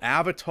comfortable.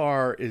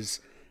 Avatar is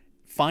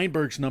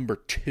Feinberg's number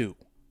 2,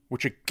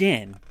 which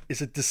again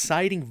is a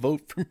deciding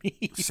vote for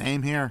me.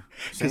 Same here.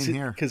 Same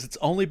here. Because it's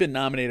only been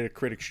nominated at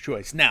Critics'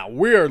 Choice. Now,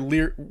 we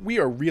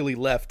are really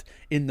left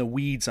in the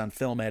weeds on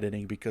film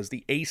editing because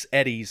the Ace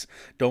Eddies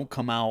don't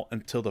come out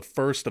until the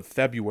 1st of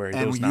February.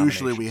 And those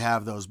usually we nominations.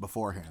 have those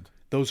beforehand.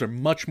 Those are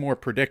much more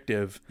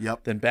predictive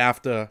Yep. than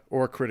BAFTA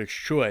or Critics'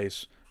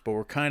 Choice, but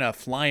we're kind of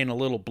flying a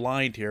little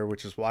blind here,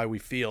 which is why we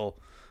feel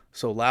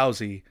so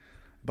lousy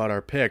about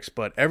our picks.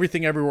 But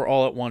Everything Everywhere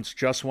All at Once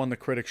just won the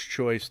Critics'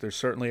 Choice. There's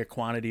certainly a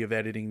quantity of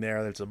editing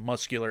there. There's a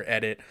muscular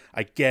edit.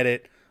 I get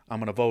it. I'm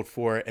going to vote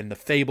for it. And The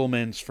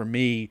Fablemans, for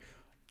me,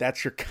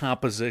 that's your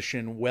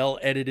composition,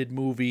 well-edited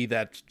movie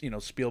that,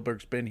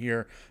 Spielberg's been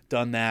here,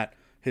 done that.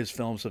 His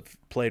films have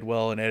played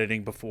well in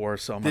editing before,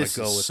 so I'm going This to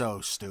go is with so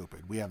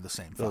stupid. We have the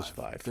same those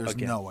 5. There's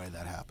Again. no way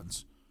that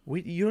happens.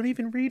 You don't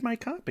even read my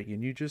copy,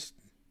 and you just...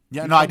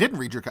 Yeah, no, I didn't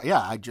read your.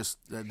 Yeah, I just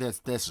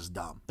this is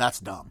dumb.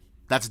 That's dumb.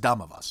 That's dumb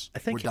of us. I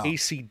think We're dumb.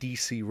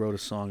 AC/DC wrote a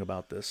song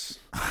about this.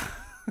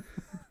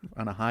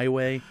 On a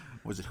highway,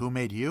 Was it Who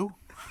Made You?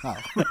 Oh.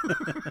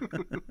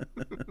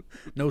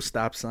 no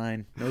stop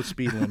sign, no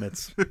speed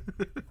limits.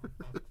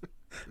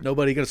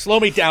 Nobody gonna slow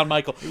me down,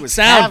 Michael.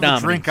 Sound Have a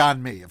nominees. Drink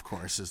on Me, of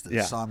course, is the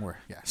Yeah. song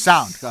where. Yeah,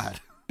 sound. Go ahead.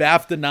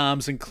 BAFTA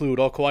noms include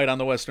All Quiet on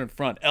the Western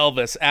Front,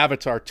 Elvis,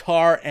 Avatar,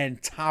 Tar,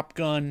 and Top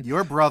Gun.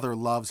 Your brother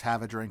loves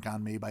Have a Drink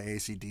on Me by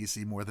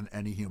AC/DC more than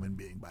any human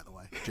being, by the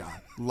way. John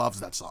loves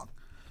that song.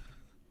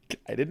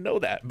 I didn't know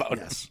that about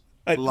Yes. him.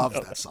 I didn't Loves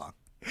know that song.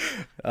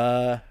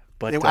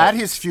 But At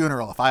his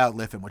funeral, if I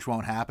outlive him, which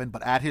won't happen,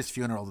 but at his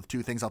funeral, the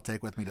 2 things I'll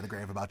take with me to the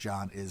grave about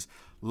John is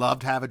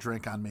loved Have a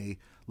Drink on Me,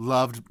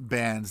 loved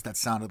bands that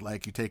sounded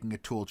like you taking a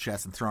tool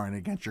chest and throwing it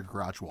against your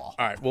garage wall.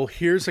 all right. Well,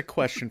 here's a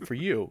question for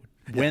you.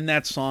 When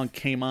that song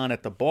came on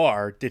at the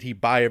bar, did he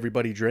buy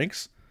everybody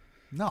drinks?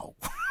 No.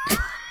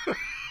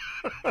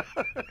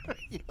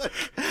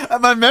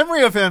 My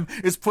memory of him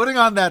is putting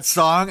on that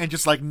song and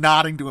just like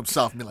nodding to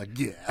himself and being like,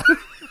 yeah.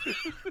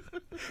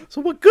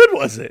 So what good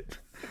was it?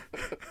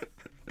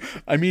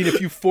 I mean, if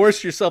you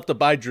forced yourself to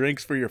buy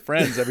drinks for your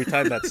friends every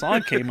time that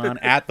song came on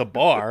at the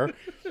bar,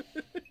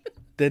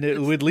 then it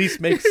would at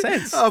least make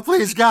sense. Oh,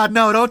 please, God,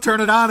 no, don't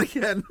turn it on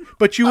again.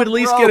 But you would at I'm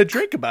least broke. get a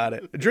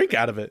drink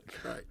out of it.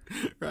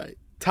 Right.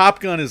 Top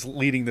Gun is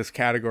leading this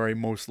category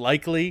most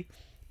likely,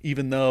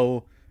 even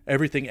though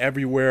Everything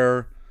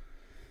Everywhere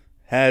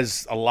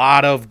has a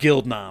lot of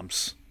guild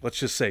noms, let's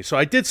just say. So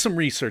I did some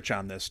research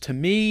on this. To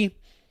me,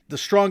 the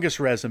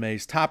strongest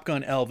resumes, Top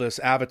Gun, Elvis,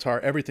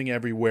 Avatar, Everything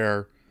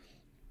Everywhere,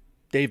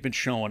 they've been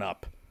showing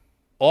up.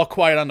 All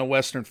Quiet on the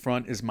Western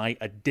Front is my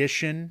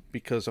addition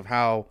because of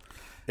how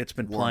it's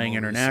been playing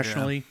movies,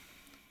 internationally.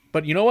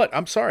 But you know what?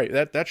 I'm sorry.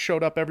 That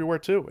showed up everywhere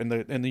too in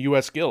the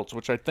US guilds,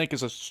 which I think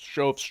is a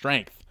show of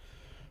strength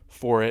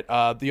for it.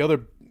 The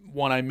other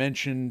one I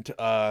mentioned,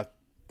 or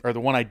the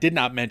one I did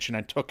not mention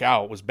I took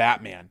out, was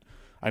Batman.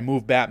 I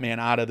moved Batman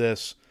out of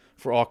this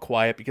for All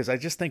Quiet because I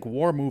just think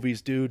war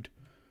movies, dude,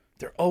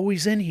 they're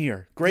always in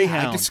here.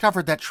 Greyhound. Yeah, I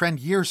discovered that trend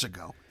years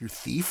ago. You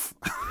thief.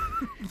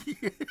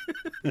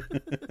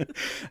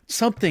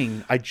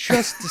 Something I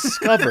just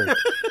discovered.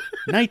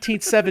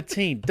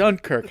 1917,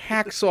 Dunkirk,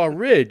 Hacksaw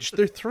Ridge.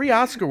 They're 3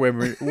 Oscar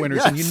winners.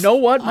 And you know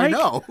what, I Mike?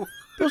 know.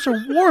 Those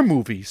are war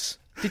movies.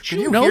 Did Can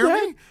you, you know hear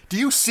that? me? Do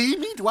you see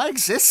me? Do I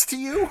exist to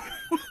you?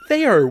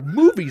 They are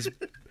movies.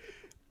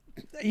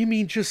 You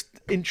mean just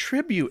in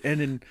tribute and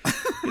in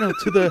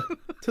to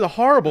the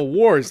horrible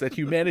wars that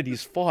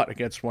humanity's fought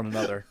against one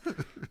another.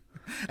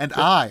 And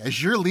I,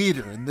 as your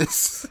leader in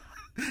this,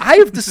 I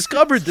have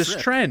discovered this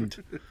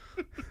trend.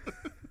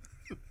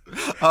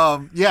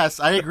 yes,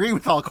 I agree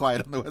with All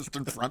Quiet on the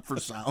Western Front for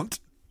sound.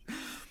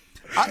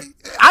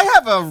 I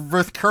have a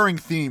recurring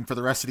theme for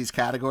the rest of these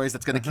categories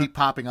that's going to keep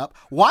popping up.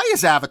 Why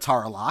is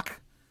Avatar a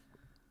lock?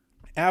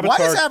 Avatar,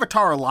 Why is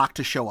Avatar a lock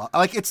to show up?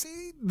 Like, it's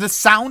the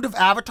sound of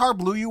Avatar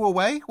blew you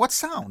away? What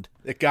sound?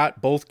 it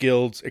got both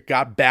guilds. It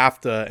got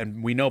BAFTA,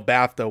 and we know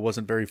BAFTA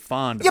wasn't very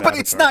fond of Yeah, but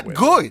it's Avatar not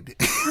winning. good.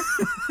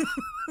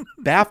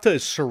 BAFTA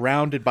is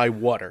surrounded by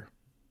water,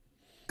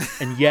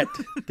 and yet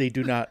they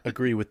do not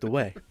agree with the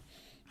way.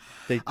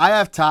 I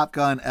have Top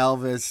Gun,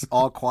 Elvis,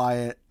 All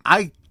Quiet.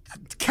 I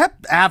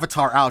kept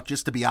Avatar out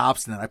just to be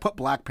obstinate. I put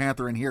Black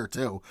Panther in here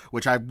too,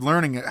 which I'm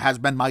learning has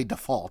been my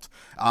default.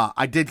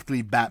 I did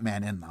leave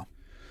Batman in though.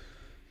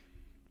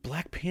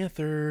 Black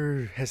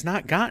Panther has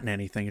not gotten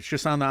anything. It's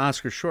just on the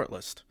Oscar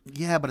shortlist.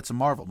 Yeah, but it's a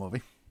Marvel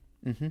movie.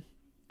 All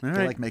They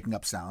right. like making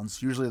up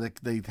sounds. Usually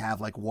they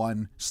have like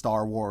one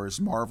Star Wars,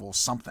 Marvel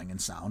something in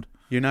sound.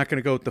 You're not going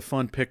to go with the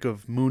fun pick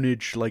of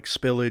Moonage, like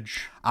Spillage,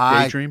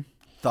 I Daydream?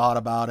 thought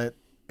about it.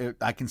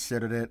 I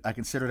considered it. I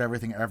considered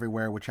Everything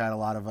Everywhere, which had a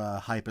lot of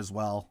hype as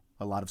well,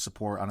 a lot of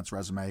support on its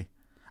resume.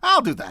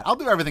 I'll do that. I'll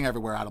do Everything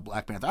Everywhere out of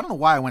Black Panther. I don't know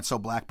why I went so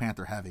Black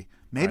Panther heavy.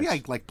 Maybe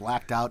Nice. I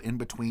blacked out in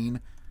between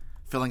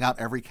filling out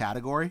every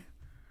category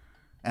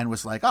and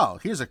was like, oh,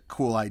 here's a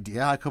cool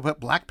idea. I could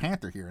put Black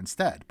Panther here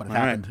instead. But it All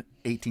right. happened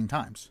 18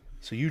 times.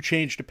 So you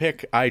changed a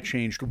pick. I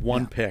changed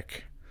one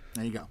pick.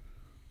 There you go.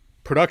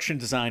 Production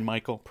design,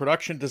 Michael.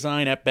 Production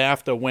design at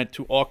BAFTA went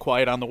to All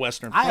Quiet on the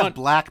Western I have Front.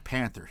 Black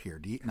Panther here.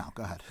 No,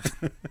 go ahead.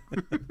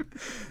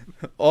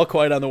 All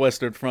Quiet on the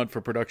Western Front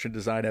for production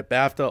design at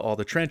BAFTA. All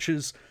the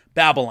Trenches,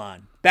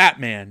 Babylon,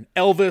 Batman,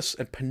 Elvis,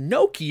 and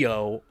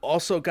Pinocchio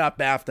also got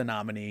BAFTA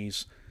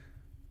nominees.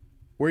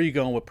 Where are you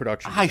going with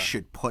production I design?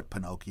 should put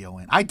Pinocchio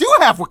in. I do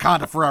have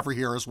Wakanda Forever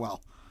here as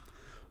well.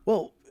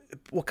 Well,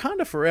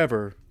 Wakanda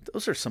Forever,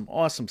 those are some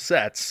awesome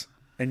sets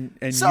and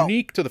So-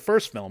 unique to the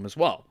first film as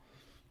well.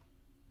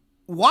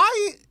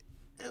 Why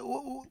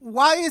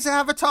is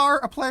Avatar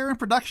a player in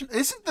production?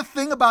 Isn't the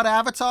thing about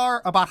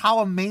Avatar about how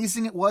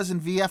amazing it was in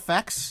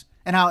VFX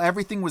and how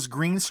everything was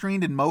green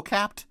screened and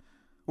mocapped?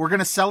 We're going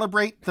to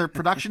celebrate their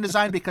production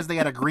design because they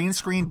had a green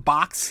screen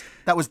box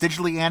that was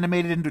digitally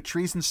animated into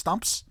trees and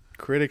stumps?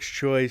 Critics'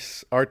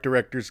 Choice, Art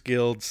Directors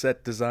Guild,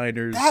 Set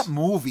Designers, That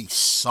movie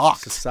sucked.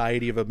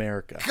 Society of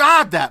America.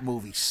 God, that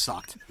movie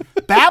sucked.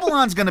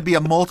 Babylon's going to be a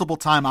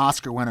multiple-time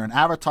Oscar winner, and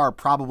Avatar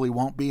probably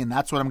won't be, and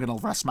that's what I'm going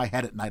to rest my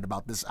head at night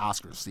about this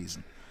Oscar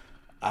season.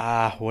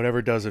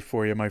 Whatever does it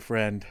for you, my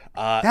friend.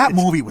 That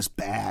movie was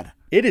bad.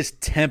 It is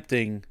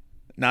tempting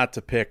not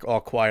to pick All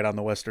Quiet on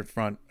the Western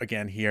Front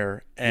again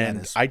here, and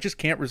it is. I just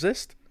can't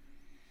resist.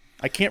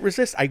 I can't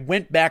resist. I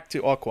went back to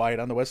All Quiet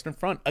on the Western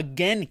Front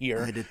again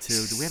here. I did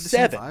too. Do we have the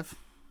Seven. same five?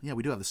 Yeah,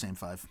 we do have the same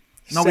five.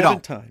 No, we Seven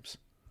don't. times.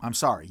 I'm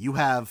sorry. You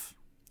have.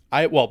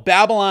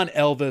 Babylon,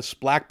 Elvis,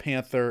 Black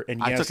Panther,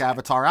 and I yes, took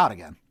Avatar out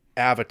again.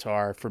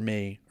 Avatar for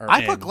me. Are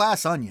I in. put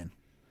Glass Onion.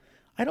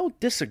 I don't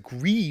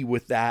disagree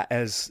with that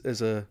as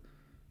a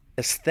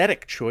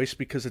aesthetic choice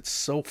because it's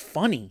so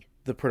funny,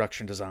 the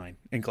production design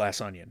in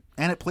Glass Onion.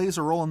 And it plays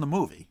a role in the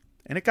movie.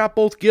 And it got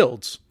both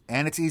guilds.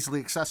 And it's easily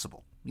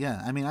accessible.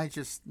 Yeah, I mean, I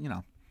just,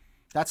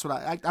 that's what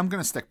I'm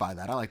going to stick by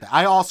that. I like that.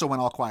 I also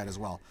went All Quiet as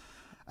well.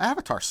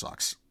 Avatar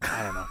sucks.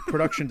 I don't know.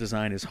 Production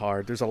design is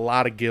hard. There's a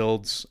lot of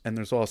guilds, and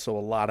there's also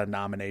a lot of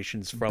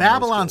nominations from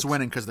Babylon's those guilds.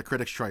 winning because the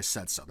Critics' Choice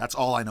said so. That's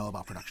all I know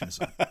about production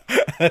design.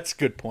 That's a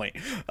good point.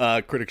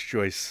 Critics'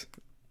 Choice.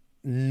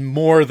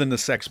 More than the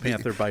Sex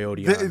Panther by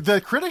Odeon.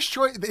 The Critics'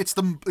 Choice, it's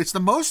the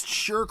most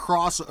sure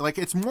cross. Like,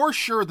 it's more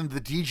sure than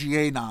the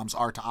DGA noms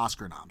are to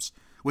Oscar noms,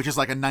 which is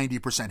like a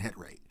 90% hit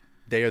rate.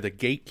 They are the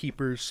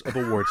gatekeepers of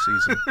award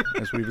season,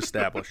 as we've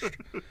established.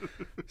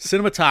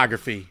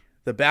 Cinematography.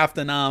 The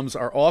BAFTA noms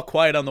are All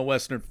Quiet on the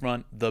Western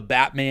Front, The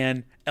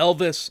Batman,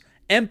 Elvis,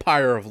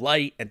 Empire of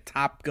Light, and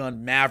Top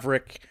Gun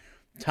Maverick.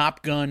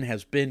 Top Gun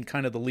has been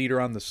kind of the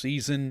leader on the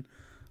season.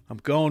 I'm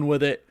going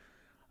with it.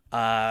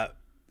 I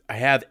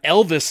have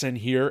Elvis in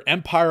here,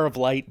 Empire of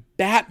Light,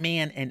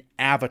 Batman, and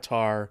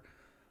Avatar.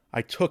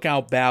 I took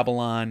out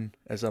Babylon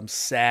as I'm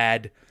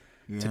sad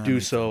to do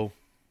so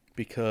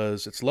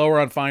because it's lower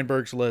on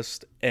Feinberg's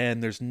list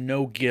and there's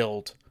no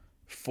guild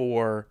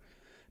for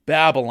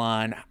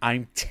Babylon.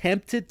 I'm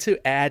tempted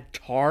to add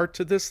Tar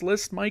to this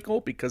list, Michael,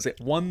 because it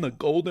won the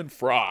Golden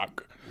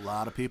Frog. A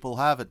lot of people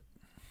have it.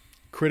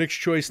 Critics'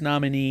 Choice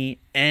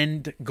nominee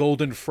and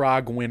Golden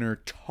Frog winner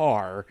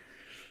Tar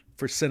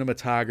for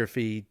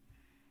cinematography.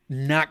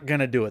 Not going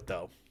to do it,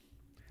 though.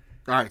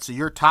 All right, so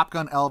you're Top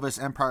Gun,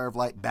 Elvis, Empire of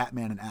Light,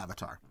 Batman, and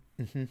Avatar.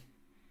 Mm-hmm.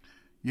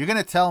 You're going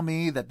to tell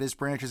me that this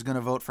branch is going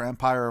to vote for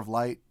Empire of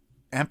Light?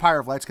 Empire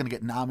of Light's going to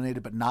get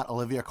nominated, but not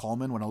Olivia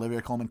Colman when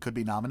Olivia Colman could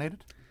be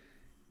nominated?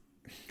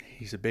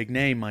 He's a big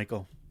name,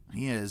 Michael.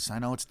 He is. I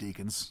know it's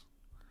Deakins.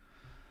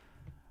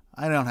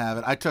 I don't have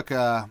it. I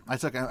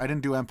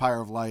didn't do Empire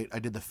of Light. I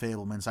did The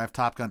Fablemans. I have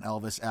Top Gun,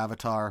 Elvis,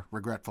 Avatar,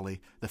 regretfully,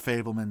 The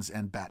Fablemans,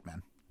 and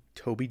Batman.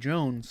 Toby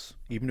Jones,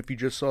 even if you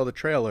just saw the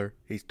trailer,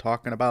 he's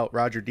talking about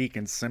Roger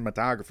Deakins'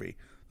 cinematography,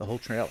 the whole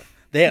trailer.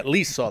 They at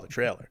least saw the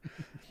trailer.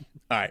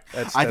 All right,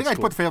 I think I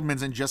cool. put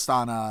Fablemans in just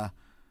on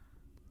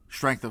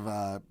strength of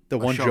The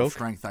one show joke?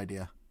 strength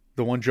idea.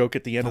 The one joke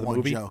at the end The of the one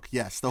movie. joke,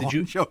 yes. The Did one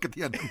you- joke at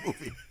the end of the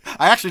movie.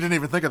 I actually didn't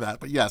even think of that,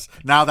 but yes,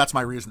 now that's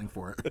my reasoning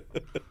for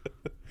it.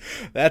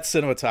 That's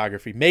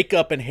cinematography.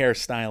 Makeup and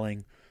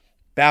hairstyling.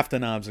 BAFTA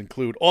noms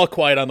include All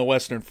Quiet on the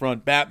Western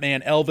Front,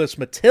 Batman, Elvis,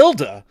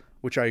 Matilda,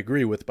 which I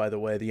agree with, by the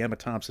way. The Emma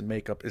Thompson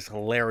makeup is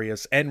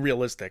hilarious and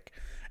realistic.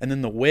 And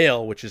then The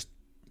Whale, which is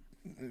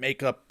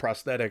makeup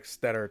prosthetics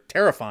that are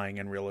terrifying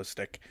and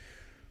realistic.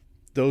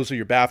 Those are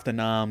your BAFTA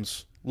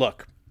noms.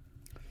 Look,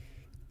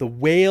 The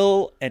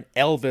Whale and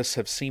Elvis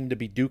have seemed to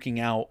be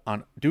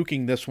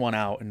duking this one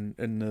out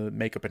in the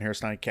makeup and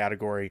hairstyling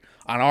category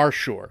on our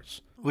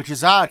shores. Which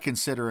is odd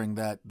considering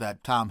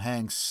that Tom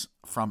Hanks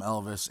from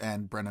Elvis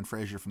and Brendan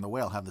Fraser from The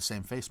Whale have the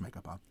same face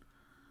makeup on.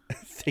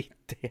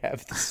 They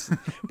have this,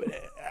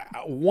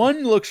 but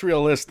one looks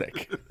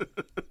realistic.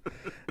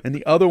 and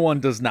the other one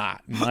does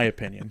not, in my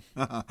opinion.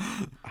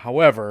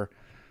 However,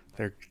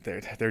 they're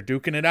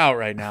duking it out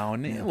right now.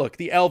 And look,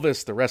 the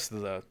Elvis, the rest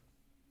of the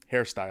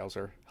hairstyles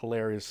are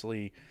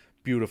hilariously,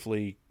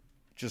 beautifully,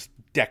 just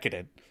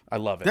decadent. I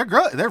love it. They're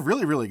good. They're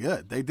really, really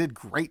good. They did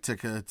great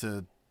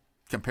to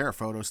compare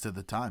photos to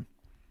the time.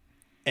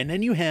 And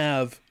then you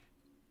have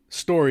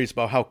stories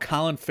about how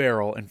Colin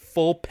Farrell in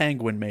full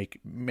penguin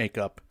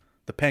makeup,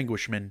 the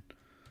Penguishman,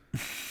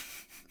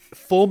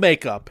 full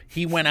makeup,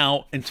 he went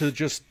out into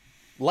just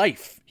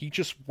life. He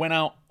just went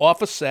out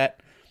off a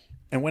set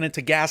and went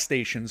into gas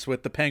stations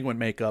with the penguin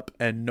makeup,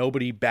 and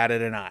nobody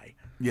batted an eye.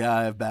 Yeah,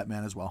 I have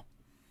Batman as well.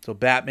 So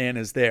Batman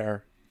is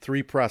there.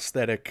 3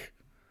 prosthetic,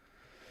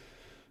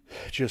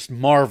 just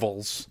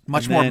marvels.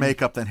 Much And more then-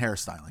 makeup than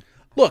hairstyling.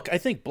 Look, I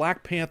think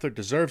Black Panther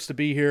deserves to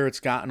be here. It's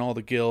gotten all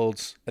the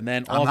guilds. And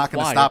then I'm not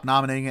going to stop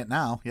nominating it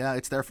now. Yeah,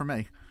 it's there for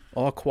me.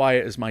 All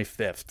Quiet is my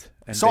 5th.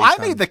 And So based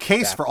I made on the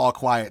case that- for All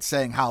Quiet,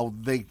 saying how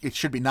it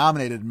should be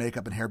nominated in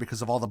makeup and hair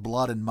because of all the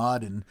blood and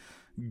mud and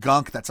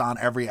gunk that's on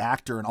every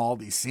actor in all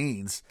these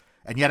scenes,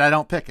 and yet I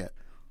don't pick it.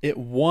 It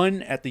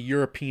won at the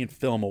European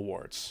Film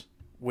Awards,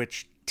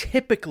 which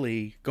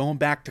typically, going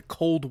back to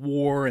Cold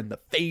War and The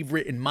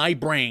Favorite in my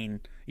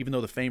brain, even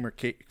though The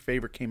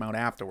Favorite came out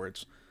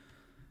afterwards,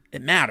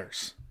 it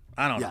matters.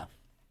 I don't know.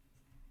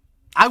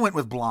 I went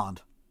with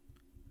Blonde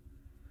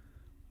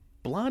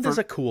Blonde is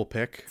a cool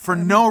pick. for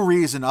no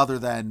reason other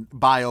than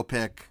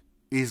biopic,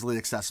 easily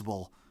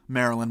accessible,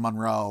 Marilyn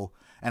Monroe,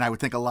 and I would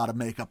think a lot of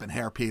makeup and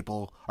hair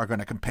people are going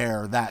to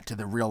compare that to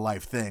the real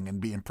life thing and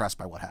be impressed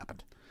by what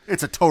happened.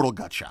 It's a total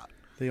gut shot.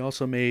 They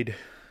also made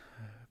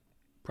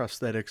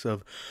prosthetics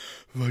of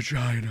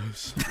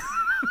vaginas.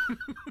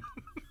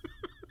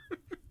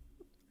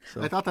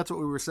 I thought that's what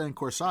we were saying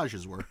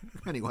corsages were.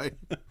 Anyway.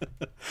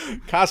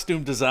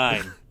 Costume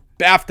design,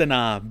 BAFTA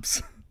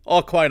noms,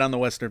 All Quiet on the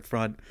Western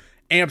Front,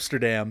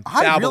 Amsterdam,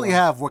 I Babylon. really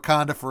have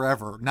Wakanda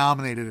Forever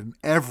nominated in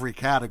every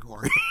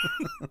category.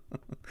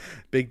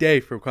 Big day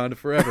for Wakanda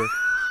Forever.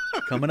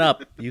 Coming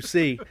up, you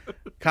see.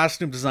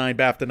 Costume design,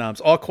 BAFTA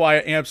noms, All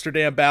Quiet,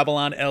 Amsterdam,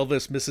 Babylon,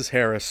 Elvis, Mrs.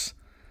 Harris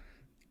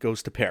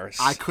goes to Paris.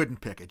 I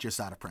couldn't pick it just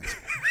out of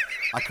principle.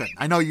 I couldn't.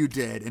 I know you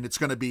did, and it's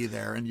going to be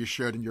there, and you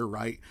should, and you're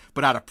right.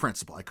 But out of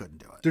principle, I couldn't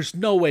do it. There's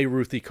no way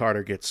Ruthie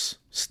Carter gets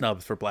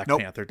snubbed for Black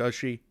Nope. Panther, does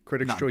she?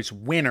 Critics' None. Choice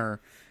winner,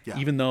 Yeah.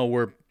 even though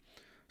we're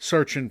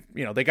searching,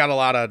 they got a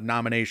lot of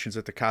nominations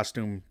at the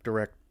Costume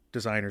Direct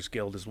Designers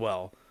Guild as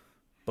well.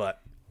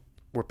 But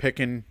we're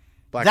picking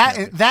Black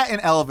Panther. That and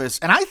Elvis,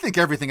 and I think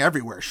Everything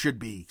Everywhere should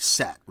be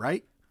set,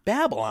 right?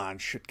 Babylon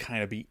should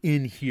kind of be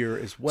in here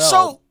as well.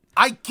 So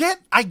I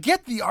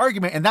get the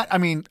argument, and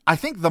I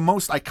think the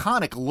most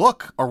iconic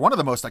look, or one of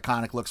the most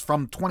iconic looks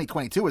from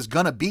 2022, is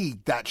gonna be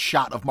that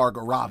shot of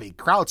Margot Robbie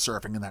crowd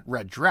surfing in that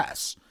red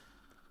dress.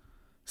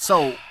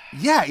 So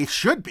yeah, it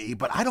should be,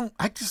 but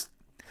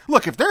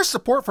look, if there's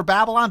support for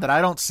Babylon that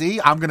I don't see,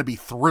 I'm gonna be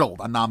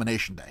thrilled on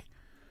nomination day.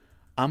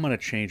 I'm going to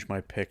change my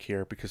pick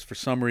here because for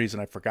some reason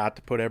I forgot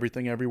to put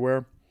Everything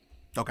Everywhere.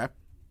 Okay.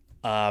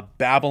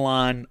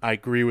 Babylon, I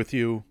agree with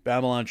you.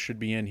 Babylon should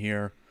be in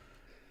here.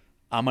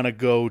 I'm going to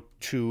go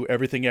to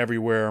Everything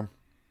Everywhere,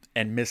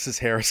 and Mrs.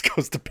 Harris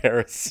goes to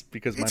Paris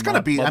because my It's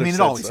gonna be. mother It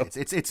said always so.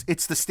 is.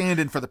 It's the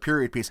stand-in for the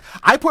period piece.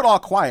 I put All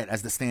Quiet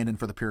as the stand-in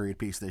for the period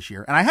piece this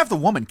year, and I have the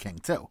Woman King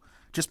too,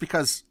 just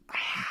because.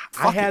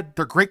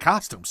 They're great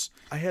costumes.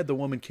 I had the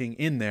Woman King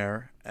in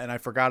there, and I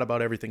forgot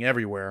about Everything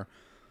Everywhere.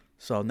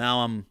 So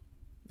now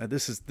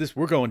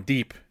we're going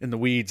deep in the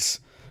weeds.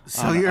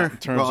 So in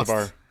terms of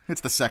our.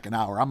 It's the second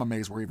hour. I'm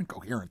amazed we're even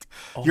coherent.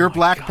 You're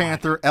Black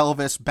Panther,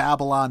 Elvis,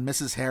 Babylon,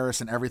 Mrs.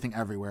 Harris, and Everything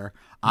Everywhere.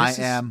 I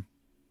am.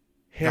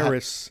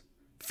 Harris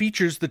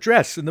features the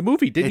dress in the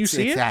movie. Did you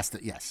see it?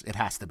 Yes, it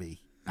has to be.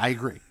 I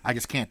agree. I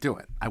just can't do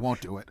it. I won't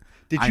do it.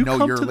 Did I you know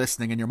come you're to-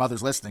 listening and your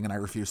mother's listening, and I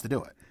refuse to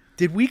do it.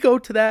 Did we go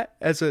to that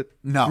as a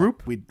No,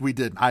 group? we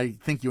didn't. I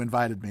think you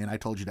invited me, and I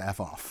told you to F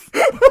off.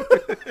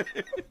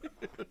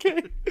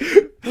 Okay.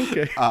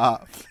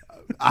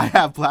 I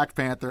have Black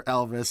Panther,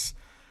 Elvis,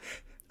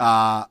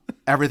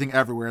 Everything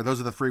Everywhere. Those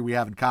are the 3 we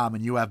have in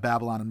common. You have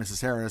Babylon and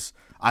Mrs. Harris.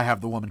 I have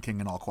The Woman King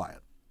and All Quiet.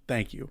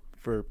 Thank you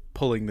for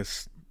pulling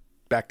this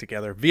back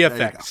together.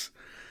 VFX.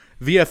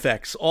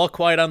 All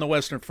Quiet on the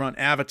Western Front,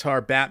 Avatar,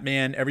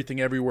 Batman,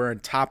 Everything Everywhere,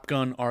 and Top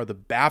Gun are the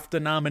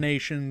BAFTA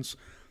nominations.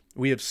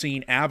 We have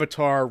seen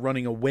Avatar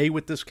running away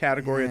with this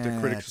category at the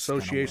Critics It's gonna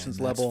Association's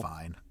win. level. That's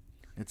fine.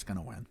 It's going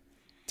to win.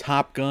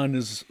 Top Gun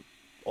is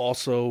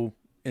also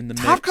in the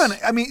Top mix. Gun,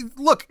 I mean,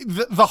 look,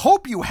 the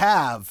hope you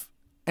have,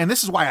 and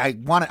this is why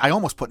I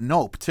almost put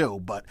Nope too,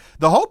 but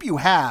the hope you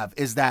have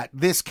is that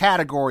this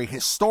category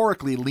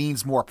historically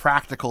leans more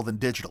practical than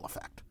digital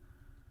effect.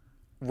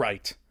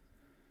 Right.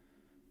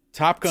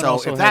 Top Gun So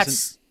also if that's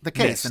hasn't the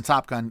case, missed.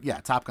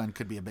 then Top Gun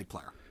could be a big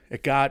player.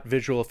 It got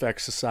Visual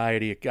Effects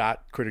Society. It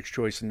got Critics'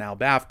 Choice and now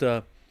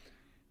BAFTA.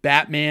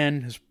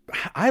 Batman.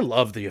 I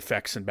love the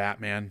effects in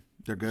Batman.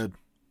 They're good.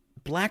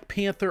 Black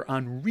Panther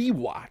on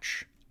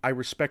rewatch. I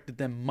respected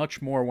them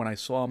much more when I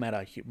saw them at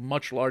a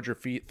much larger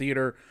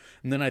theater.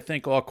 And then I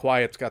think All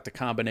Quiet's got the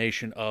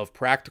combination of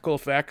practical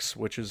effects,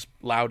 which is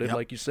lauded,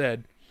 like you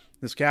said,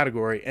 this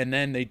category, and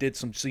then they did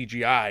some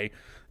CGI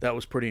that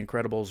was pretty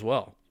incredible as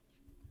well.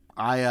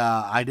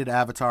 I did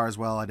Avatar as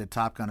well. I did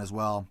Top Gun as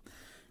well.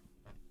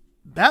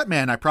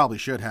 Batman I probably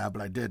should have,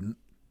 but I didn't.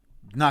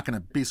 Not going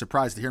to be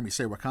surprised to hear me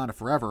say Wakanda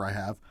Forever I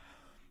have.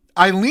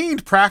 I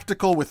leaned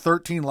practical with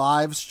 13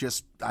 Lives.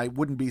 Just, I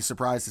wouldn't be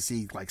surprised to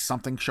see like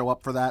something show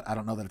up for that. I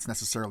don't know that it's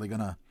necessarily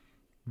going to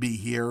be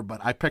here, but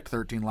I picked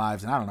 13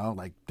 Lives, and I don't know,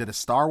 like, did a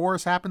Star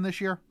Wars happen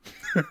this year?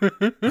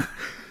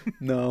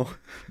 No.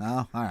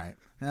 No? All right.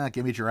 Yeah,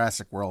 give me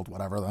Jurassic World,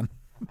 whatever then.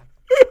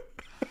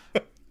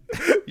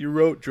 You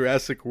wrote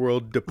Jurassic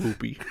World de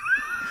poopy.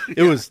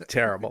 It was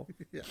terrible.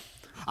 Yeah.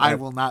 I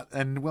will not,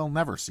 and will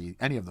never see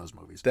any of those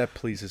movies. That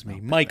pleases me.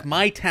 Mike,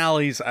 my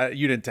tallies,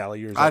 you didn't tally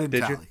yours I up, didn't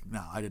did tally. you?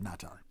 No, I did not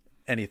tally.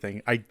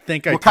 Anything. I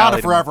think I Wakanda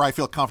tallied Forever, I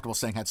feel comfortable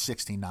saying, had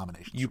 16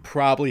 nominations. You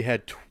probably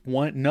had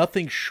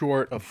nothing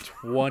short of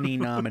 20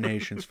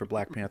 nominations for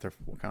Black Panther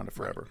Wakanda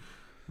Forever.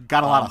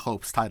 Got a lot of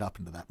hopes tied up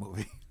into that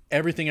movie.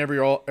 Everything,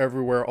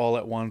 Everywhere, All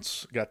at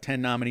Once got 10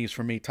 nominees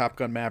for me. Top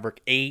Gun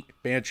Maverick, 8.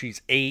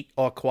 Banshees, 8.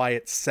 All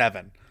Quiet,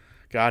 7.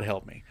 God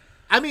help me.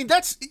 I mean,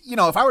 that's,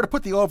 if I were to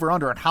put the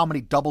over-under on how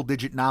many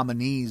double-digit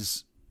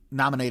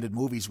nominated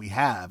movies we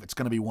have, it's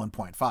going to be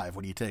 1.5.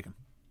 What are you taking?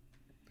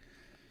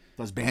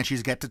 Does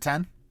Banshees get to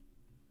 10?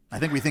 I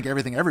think we think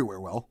Everything Everywhere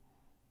will.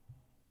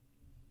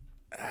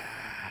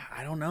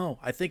 I don't know.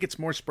 I think it's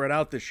more spread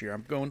out this year.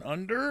 I'm going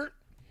under.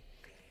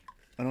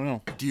 I don't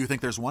know. Do you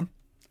think there's one?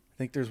 I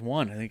think there's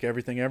one. I think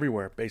Everything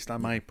Everywhere, based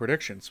on my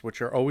predictions,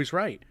 which are always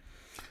right.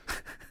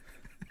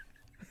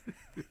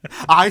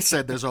 I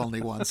said there's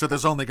only one, so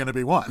there's only going to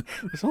be one.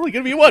 There's only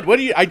going to be one. What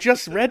do you? I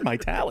just read my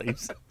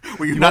tallies.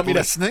 Were you not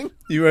listening?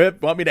 You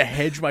want me to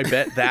hedge my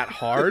bet that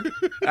hard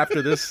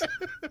after this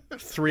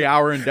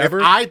 3-hour endeavor?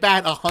 If I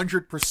bet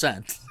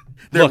 100%,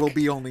 there will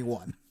be only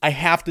one. I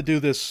have to do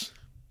this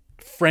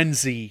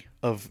frenzy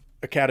of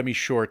Academy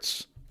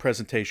Shorts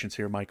presentations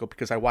here, Michael,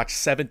 because I watched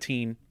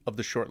 17 of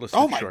the shortlisted shorts.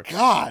 Oh my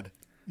God.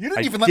 You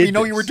didn't even let me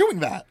know you were doing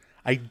that.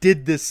 I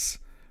did this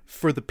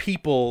for the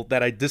people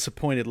that I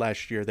disappointed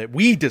last year, that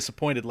we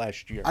disappointed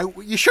last year.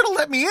 You should have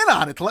let me in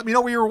on it to let me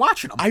know where you were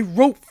watching them. I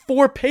wrote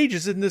 4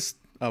 pages in this.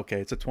 Okay,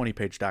 it's a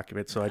 20-page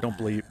document, so I don't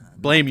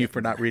blame you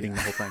for not reading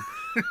the whole thing.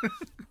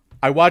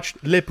 I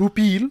watched Le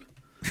Pupille,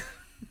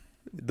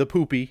 the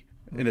poopy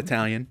in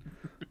Italian,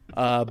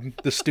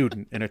 the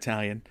student in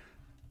Italian,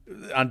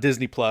 on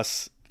Disney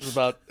Plus. It was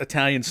about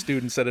Italian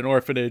students at an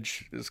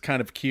orphanage. It was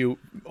kind of cute.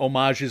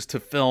 Homages to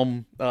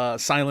film,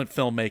 silent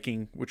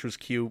filmmaking, which was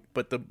cute,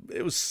 but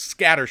it was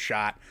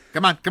scattershot.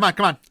 Come on.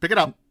 Pick it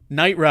up.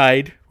 Night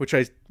Ride, which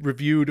I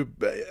reviewed,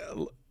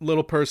 a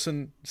little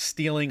person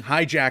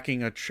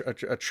hijacking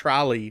a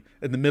trolley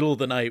in the middle of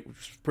the night, which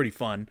was pretty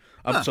fun.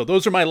 So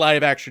those are my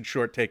live action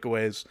short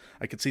takeaways.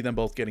 I could see them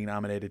both getting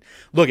nominated.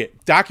 Look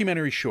at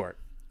documentary short.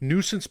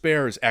 Nuisance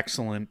Bear is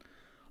excellent.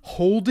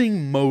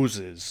 Holding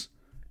Moses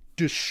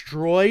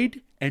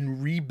destroyed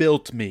and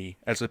rebuilt me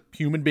as a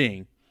human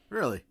being.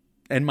 Really?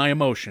 And my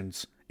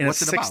emotions in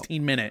What's a it about?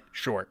 16-minute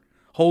short.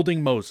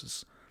 Holding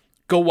Moses.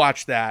 Go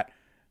watch that.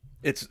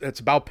 It's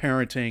about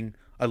parenting.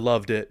 I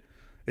loved it.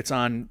 It's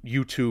on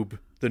YouTube.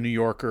 The New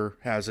Yorker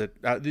has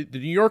it. The New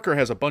Yorker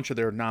has a bunch of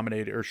their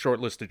nominated or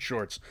shortlisted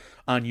shorts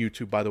on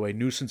YouTube, by the way.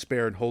 Nuisance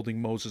Bear and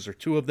Holding Moses are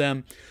 2 of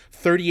them.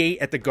 38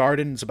 at the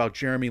Garden is about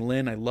Jeremy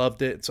Lin. I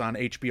loved it. It's on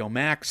HBO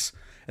Max.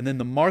 And then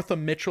The Martha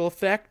Mitchell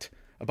Effect,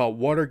 about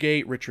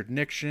Watergate, Richard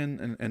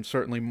Nixon, and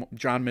certainly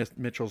John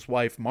Mitchell's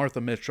wife,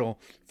 Martha Mitchell.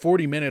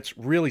 40 minutes,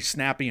 really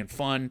snappy and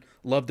fun.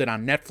 Loved it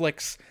on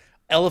Netflix.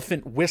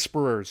 Elephant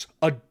Whisperers,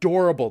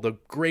 adorable. The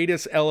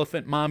greatest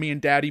elephant mommy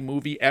and daddy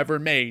movie ever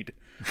made.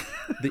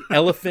 The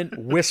Elephant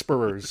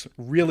Whisperers,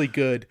 really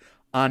good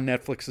on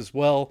Netflix as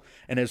well.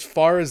 And As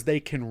Far as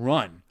They Can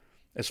Run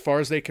is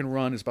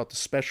about the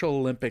Special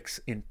Olympics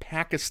in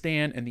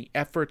Pakistan and the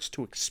efforts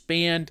to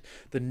expand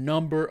the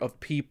number of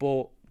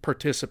people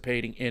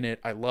participating in it.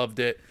 I loved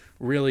it.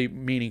 Really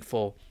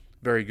meaningful.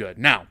 Very good.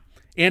 Now,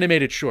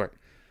 animated short.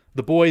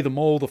 The Boy, the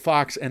Mole, the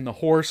Fox, and the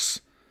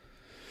Horse.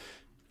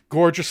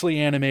 Gorgeously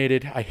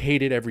animated. I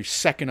hated every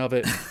second of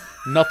it.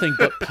 Nothing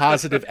but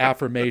positive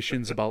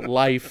affirmations about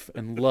life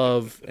and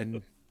love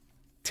and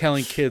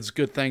telling kids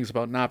good things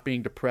about not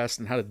being depressed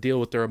and how to deal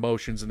with their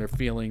emotions and their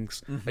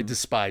feelings. Mm-hmm. I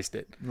despised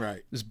it. Right.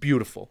 It was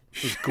beautiful.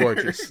 It was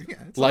gorgeous.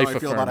 It's Life how I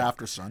feel about affirming.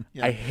 After Sun.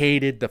 Yeah. I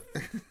hated the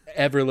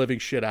ever-living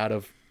shit out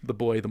of The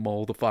Boy, the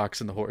Mole, the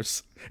Fox, and the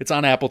Horse. It's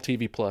on Apple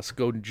TV Plus.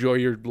 Go enjoy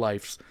your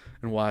lives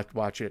and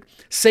watch it.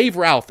 Save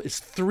Ralph is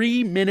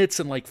 3 minutes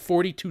and like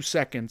 42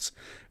 seconds,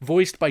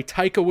 voiced by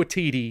Taika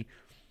Waititi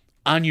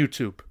on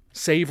YouTube.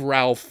 Save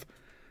Ralph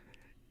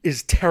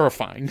is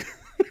terrifying.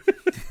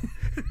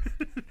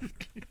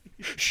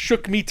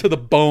 Shook me to the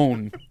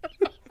bone.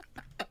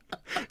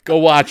 Go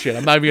watch it.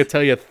 I'm not even going to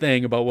tell you a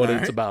thing about what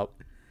it's about.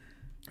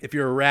 If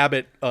you're a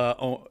rabbit,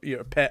 you're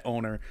a pet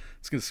owner,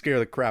 it's gonna scare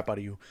the crap out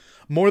of you.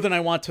 More Than I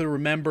Want to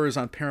Remember is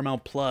on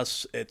Paramount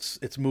Plus.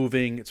 It's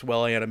moving. It's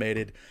well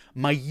animated.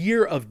 My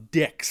Year of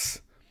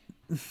Dicks.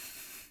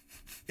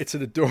 It's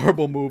an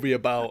adorable movie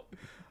about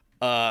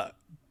a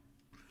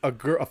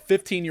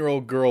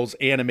 15-year-old girl's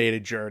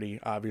animated journey,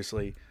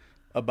 obviously,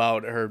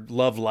 about her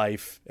love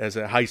life as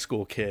a high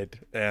school kid,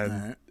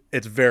 and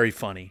it's very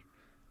funny,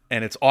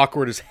 and it's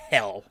awkward as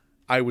hell.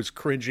 I was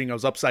cringing. I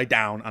was upside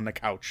down on the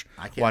couch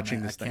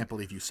watching this thing. I can't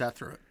believe you sat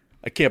through it.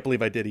 I can't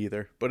believe I did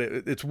either, but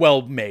it's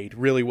well made,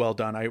 really well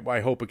done.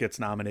 I hope it gets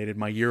nominated.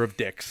 My Year of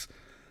Dicks.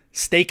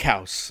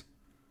 Steakhouse.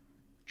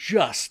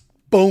 Just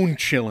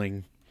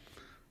bone-chilling.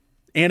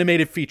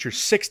 Animated feature,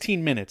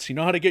 16 minutes. You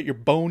know how to get your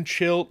bone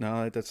chilled?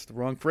 No, that's the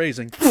wrong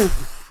phrasing.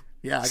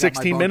 Yeah, I got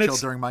 16 my bone minutes?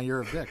 chill during My Year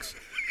of Dicks.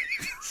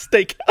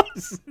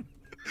 Steakhouse.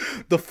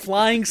 The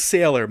Flying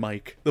Sailor,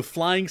 Mike. The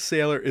Flying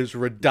Sailor is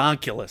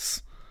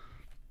redonkulous.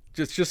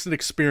 Just an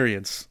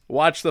experience.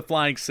 Watch The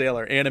Flying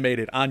Sailor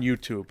animated on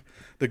YouTube.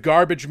 The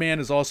Garbage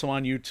Man is also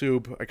on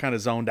YouTube. I kind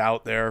of zoned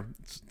out there.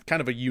 It's kind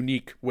of a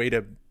unique way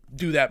to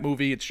do that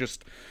movie. It's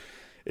just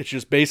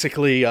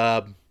basically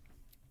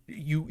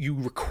you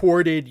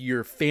recorded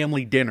your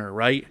family dinner,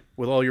 right,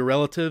 with all your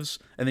relatives,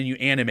 and then you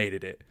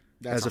animated it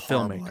That's as a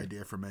horrible filmmaker.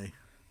 idea for me.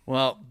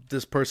 Well,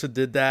 this person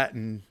did that,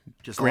 and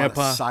Just a lot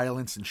Grandpa, of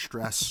silence and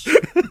stress.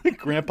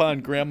 Grandpa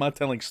and Grandma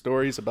telling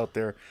stories about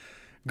their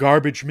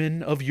garbage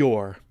men of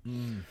yore.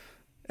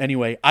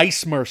 Anyway,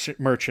 Ice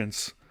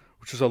Merchants,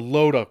 which is a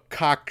load of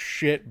cock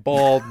shit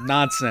ball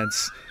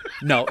nonsense.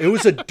 No, it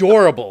was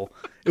adorable.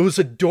 It was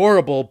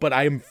adorable, but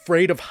I'm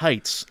afraid of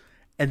heights.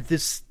 And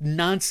this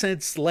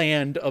nonsense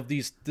land of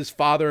this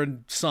father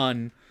and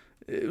son,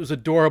 it was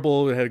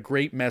adorable. It had a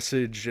great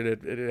message, and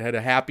it had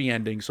a happy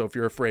ending. So if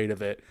you're afraid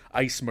of it,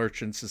 Ice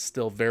Merchants is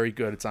still very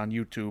good. It's on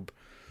YouTube.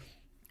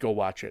 Go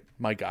watch it.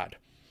 My God.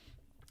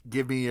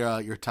 Give me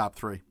your top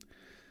three.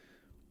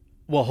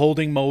 Well,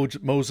 Holding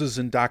Moses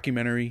in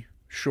documentary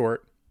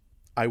short,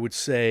 I would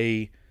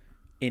say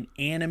an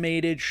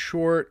animated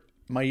short,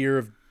 My Year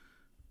of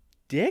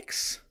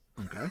Dicks.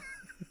 Okay.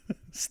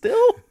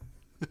 Still.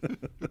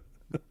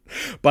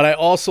 But I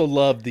also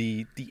love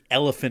the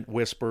Elephant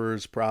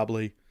Whisperers,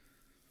 probably.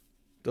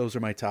 Those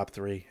are my top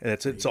three.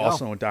 It's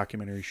also a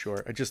documentary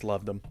short. I just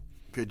love them.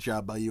 Good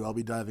job by you. I'll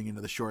be diving into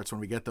the shorts when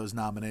we get those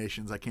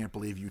nominations. I can't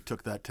believe you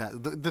took that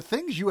the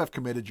things you have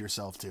committed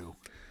yourself to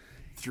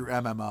through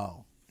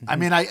MMO. I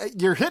mean,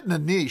 you're hitting a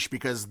niche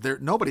because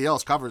nobody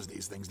else covers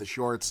these things, the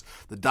shorts,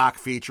 the doc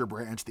feature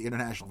branch, the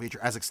international feature,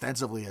 as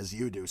extensively as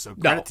you do. So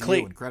credit to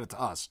you and credit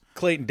to us.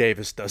 Clayton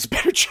Davis does a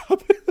better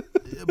job.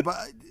 But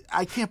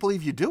I can't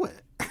believe you do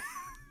it.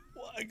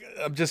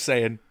 I'm just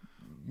saying,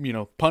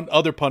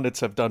 other pundits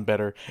have done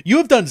better. You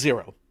have done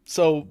zero.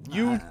 So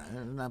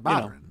Not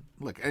bothering.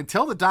 Look,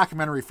 until the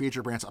documentary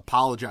feature branch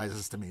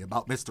apologizes to me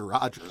about Mr.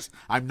 Rogers,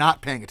 I'm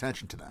not paying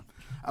attention to them.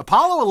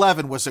 Apollo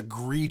 11 was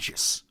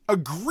egregious.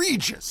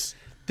 Egregious.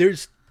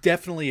 There's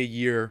definitely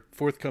a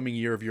forthcoming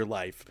year of your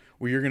life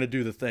where you're going to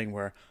do the thing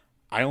where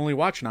I only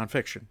watch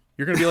nonfiction.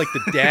 You're going to be like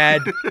the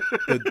dad,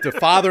 the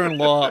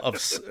father-in-law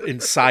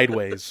in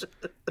Sideways.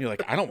 You're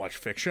like, I don't watch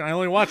fiction. I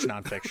only watch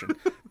nonfiction.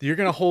 You're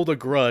going to hold a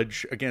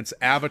grudge against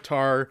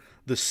Avatar,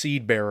 the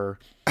Seed Bearer,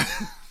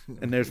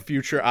 and there's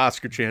future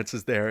Oscar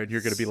chances there, and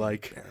you're going to be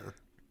like,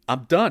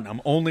 I'm done.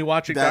 I'm only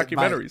watching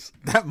documentaries.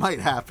 That might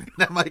happen.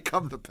 That might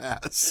come to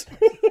pass.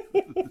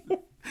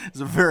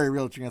 There's a very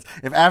real chance.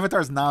 If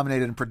Avatar's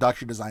nominated in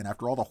production design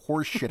after all the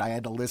horse shit I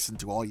had to listen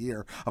to all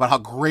year about how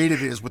great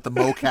it is with the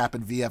mocap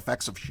and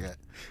VFX of shit.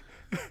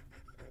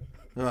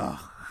 Ugh.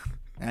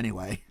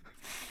 Anyway.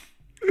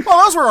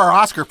 Well, those were our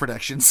Oscar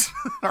predictions.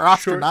 Our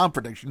Oscar nom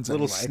predictions.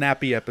 Little anyway.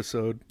 snappy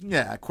episode.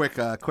 Yeah, quick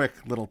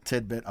little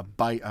tidbit, a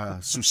bite,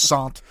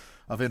 succinct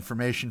of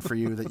information for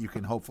you that you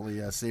can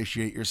hopefully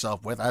satiate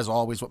yourself with. As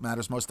always, what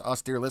matters most to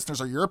us, dear listeners,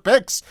 are your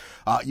picks.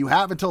 You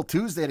have until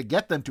Tuesday to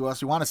get them to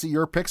us. We want to see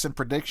your picks and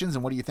predictions,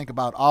 and what do you think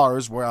about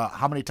ours?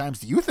 How many times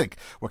do you think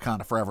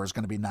Wakanda Forever is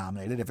going to be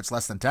nominated? If it's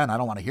less than 10, I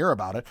don't want to hear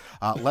about it.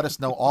 Let us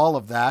know all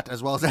of that,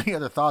 as well as any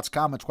other thoughts,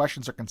 comments,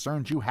 questions, or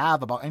concerns you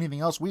have about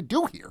anything else we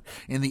do here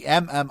in the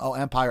MMO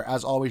Empire.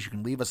 As always, you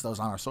can leave us those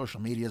on our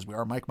social medias. We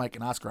are Mike,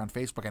 and Oscar on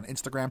Facebook and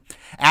Instagram,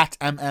 at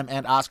MM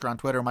and Oscar on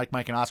Twitter, Mike,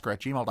 and Oscar at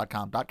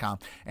gmail.com.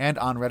 And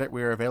on Reddit,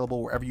 we are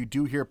available wherever you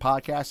do hear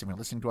podcasts. If you're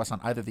listening to us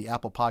on either the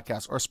Apple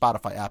Podcasts or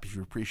Spotify app, if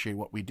you appreciate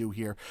what we do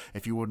here,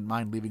 if you wouldn't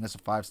mind leaving us a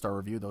 5-star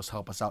review, those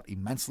help us out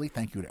immensely.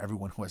 Thank you to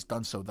everyone who has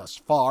done so thus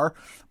far.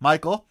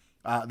 Michael,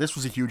 this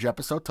was a huge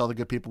episode. Tell the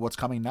good people what's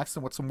coming next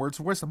and what's some words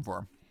of wisdom for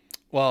them.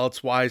 Well,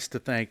 it's wise to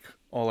thank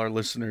all our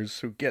listeners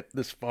who get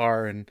this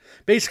far. And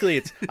basically,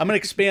 I'm going to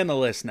expand the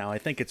list now. I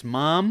think it's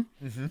Mom.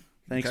 Mm-hmm.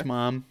 Thanks, okay.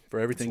 Mom,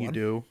 for everything you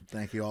do.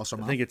 Thank you also,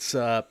 Mom. I think it's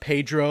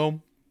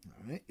Pedro.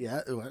 Yeah,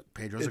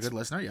 Pedro's a good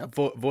listener. Yeah,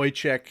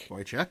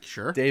 Wojciech,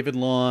 sure. David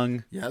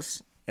Long,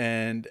 yes,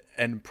 and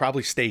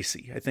probably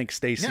Stacy. I think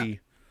Stacy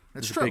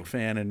is a big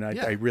fan, and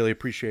I really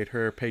appreciate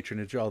her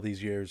patronage all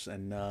these years.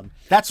 And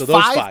that's so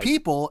those 5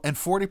 people, and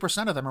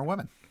 40% of them are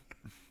women.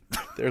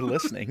 they're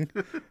listening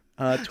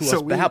to So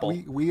us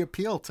babble. we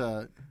appeal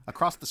to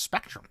across the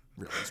spectrum,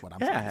 really, is what I'm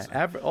trying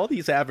to say. all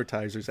these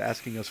advertisers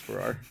asking us for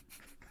our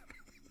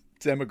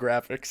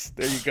demographics.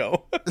 There you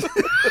go.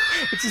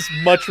 It's as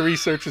much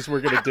research as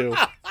we're going to do.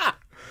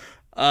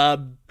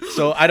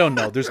 So I don't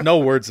know. There's no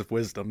words of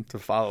wisdom to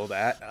follow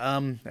that.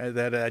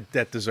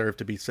 That deserve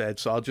to be said.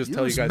 So I'll just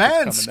tell you guys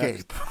what's coming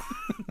next.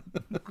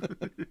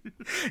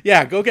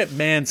 Yeah, go get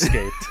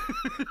Manscaped.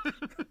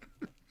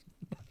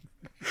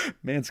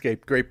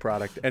 Manscaped, great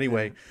product.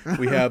 Anyway,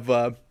 we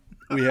have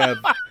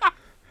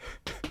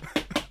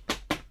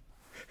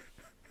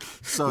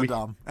So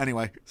dumb.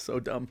 Anyway, so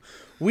dumb.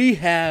 We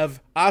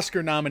have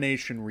Oscar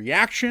nomination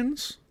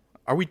reactions.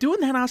 Are we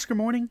doing that Oscar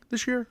morning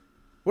this year?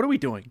 What are we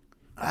doing?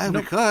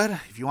 we could.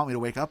 If you want me to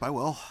wake up, I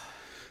will.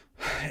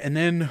 And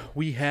then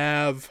we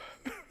have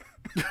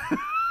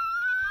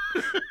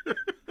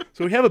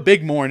so we have a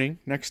big morning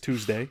next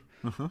Tuesday.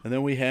 And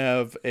then we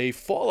have a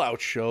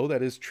Fallout show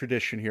that is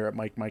tradition here at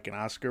Mike, and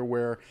Oscar,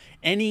 where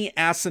any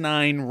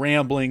asinine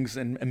ramblings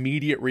and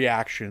immediate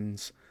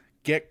reactions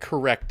get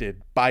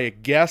corrected by a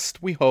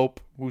guest, we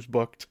hope, who's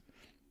booked.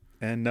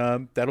 And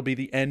that'll be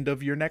the end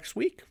of your next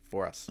week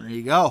for us. There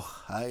you go.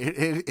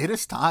 It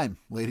is time,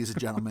 ladies and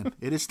gentlemen.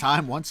 It is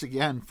time once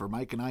again for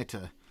Mike and I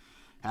to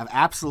have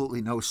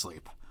absolutely no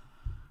sleep.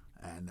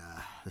 And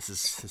this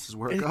is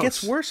where it goes. It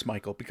gets worse,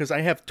 Michael, because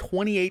I have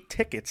 28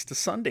 tickets to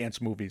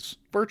Sundance movies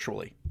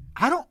virtually.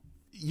 What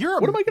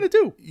am I going to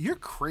do? You're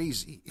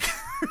crazy.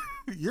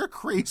 You're a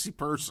crazy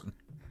person.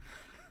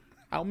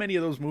 How many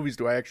of those movies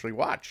do I actually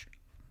watch?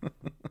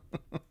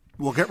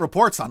 We'll get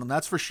reports on them,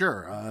 that's for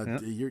sure.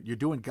 You're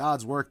doing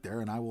God's work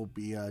there, and I will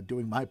be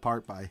doing my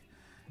part by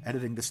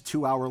editing this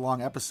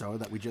 2-hour-long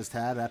episode that we just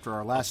had after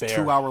our last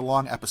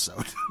 2-hour-long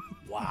episode.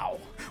 Wow.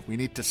 We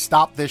need to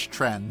stop this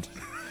trend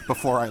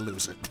before I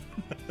lose it.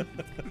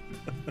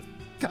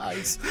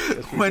 Guys,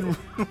 when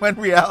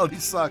reality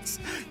sucks,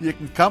 you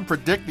can come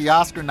predict the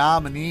Oscar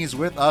nominees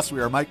with us.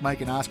 We are Mike,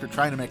 and Oscar,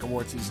 trying to make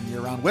award season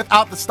year-round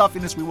without the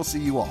stuffiness. We will see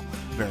you all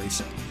very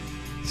soon.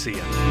 See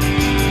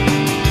ya.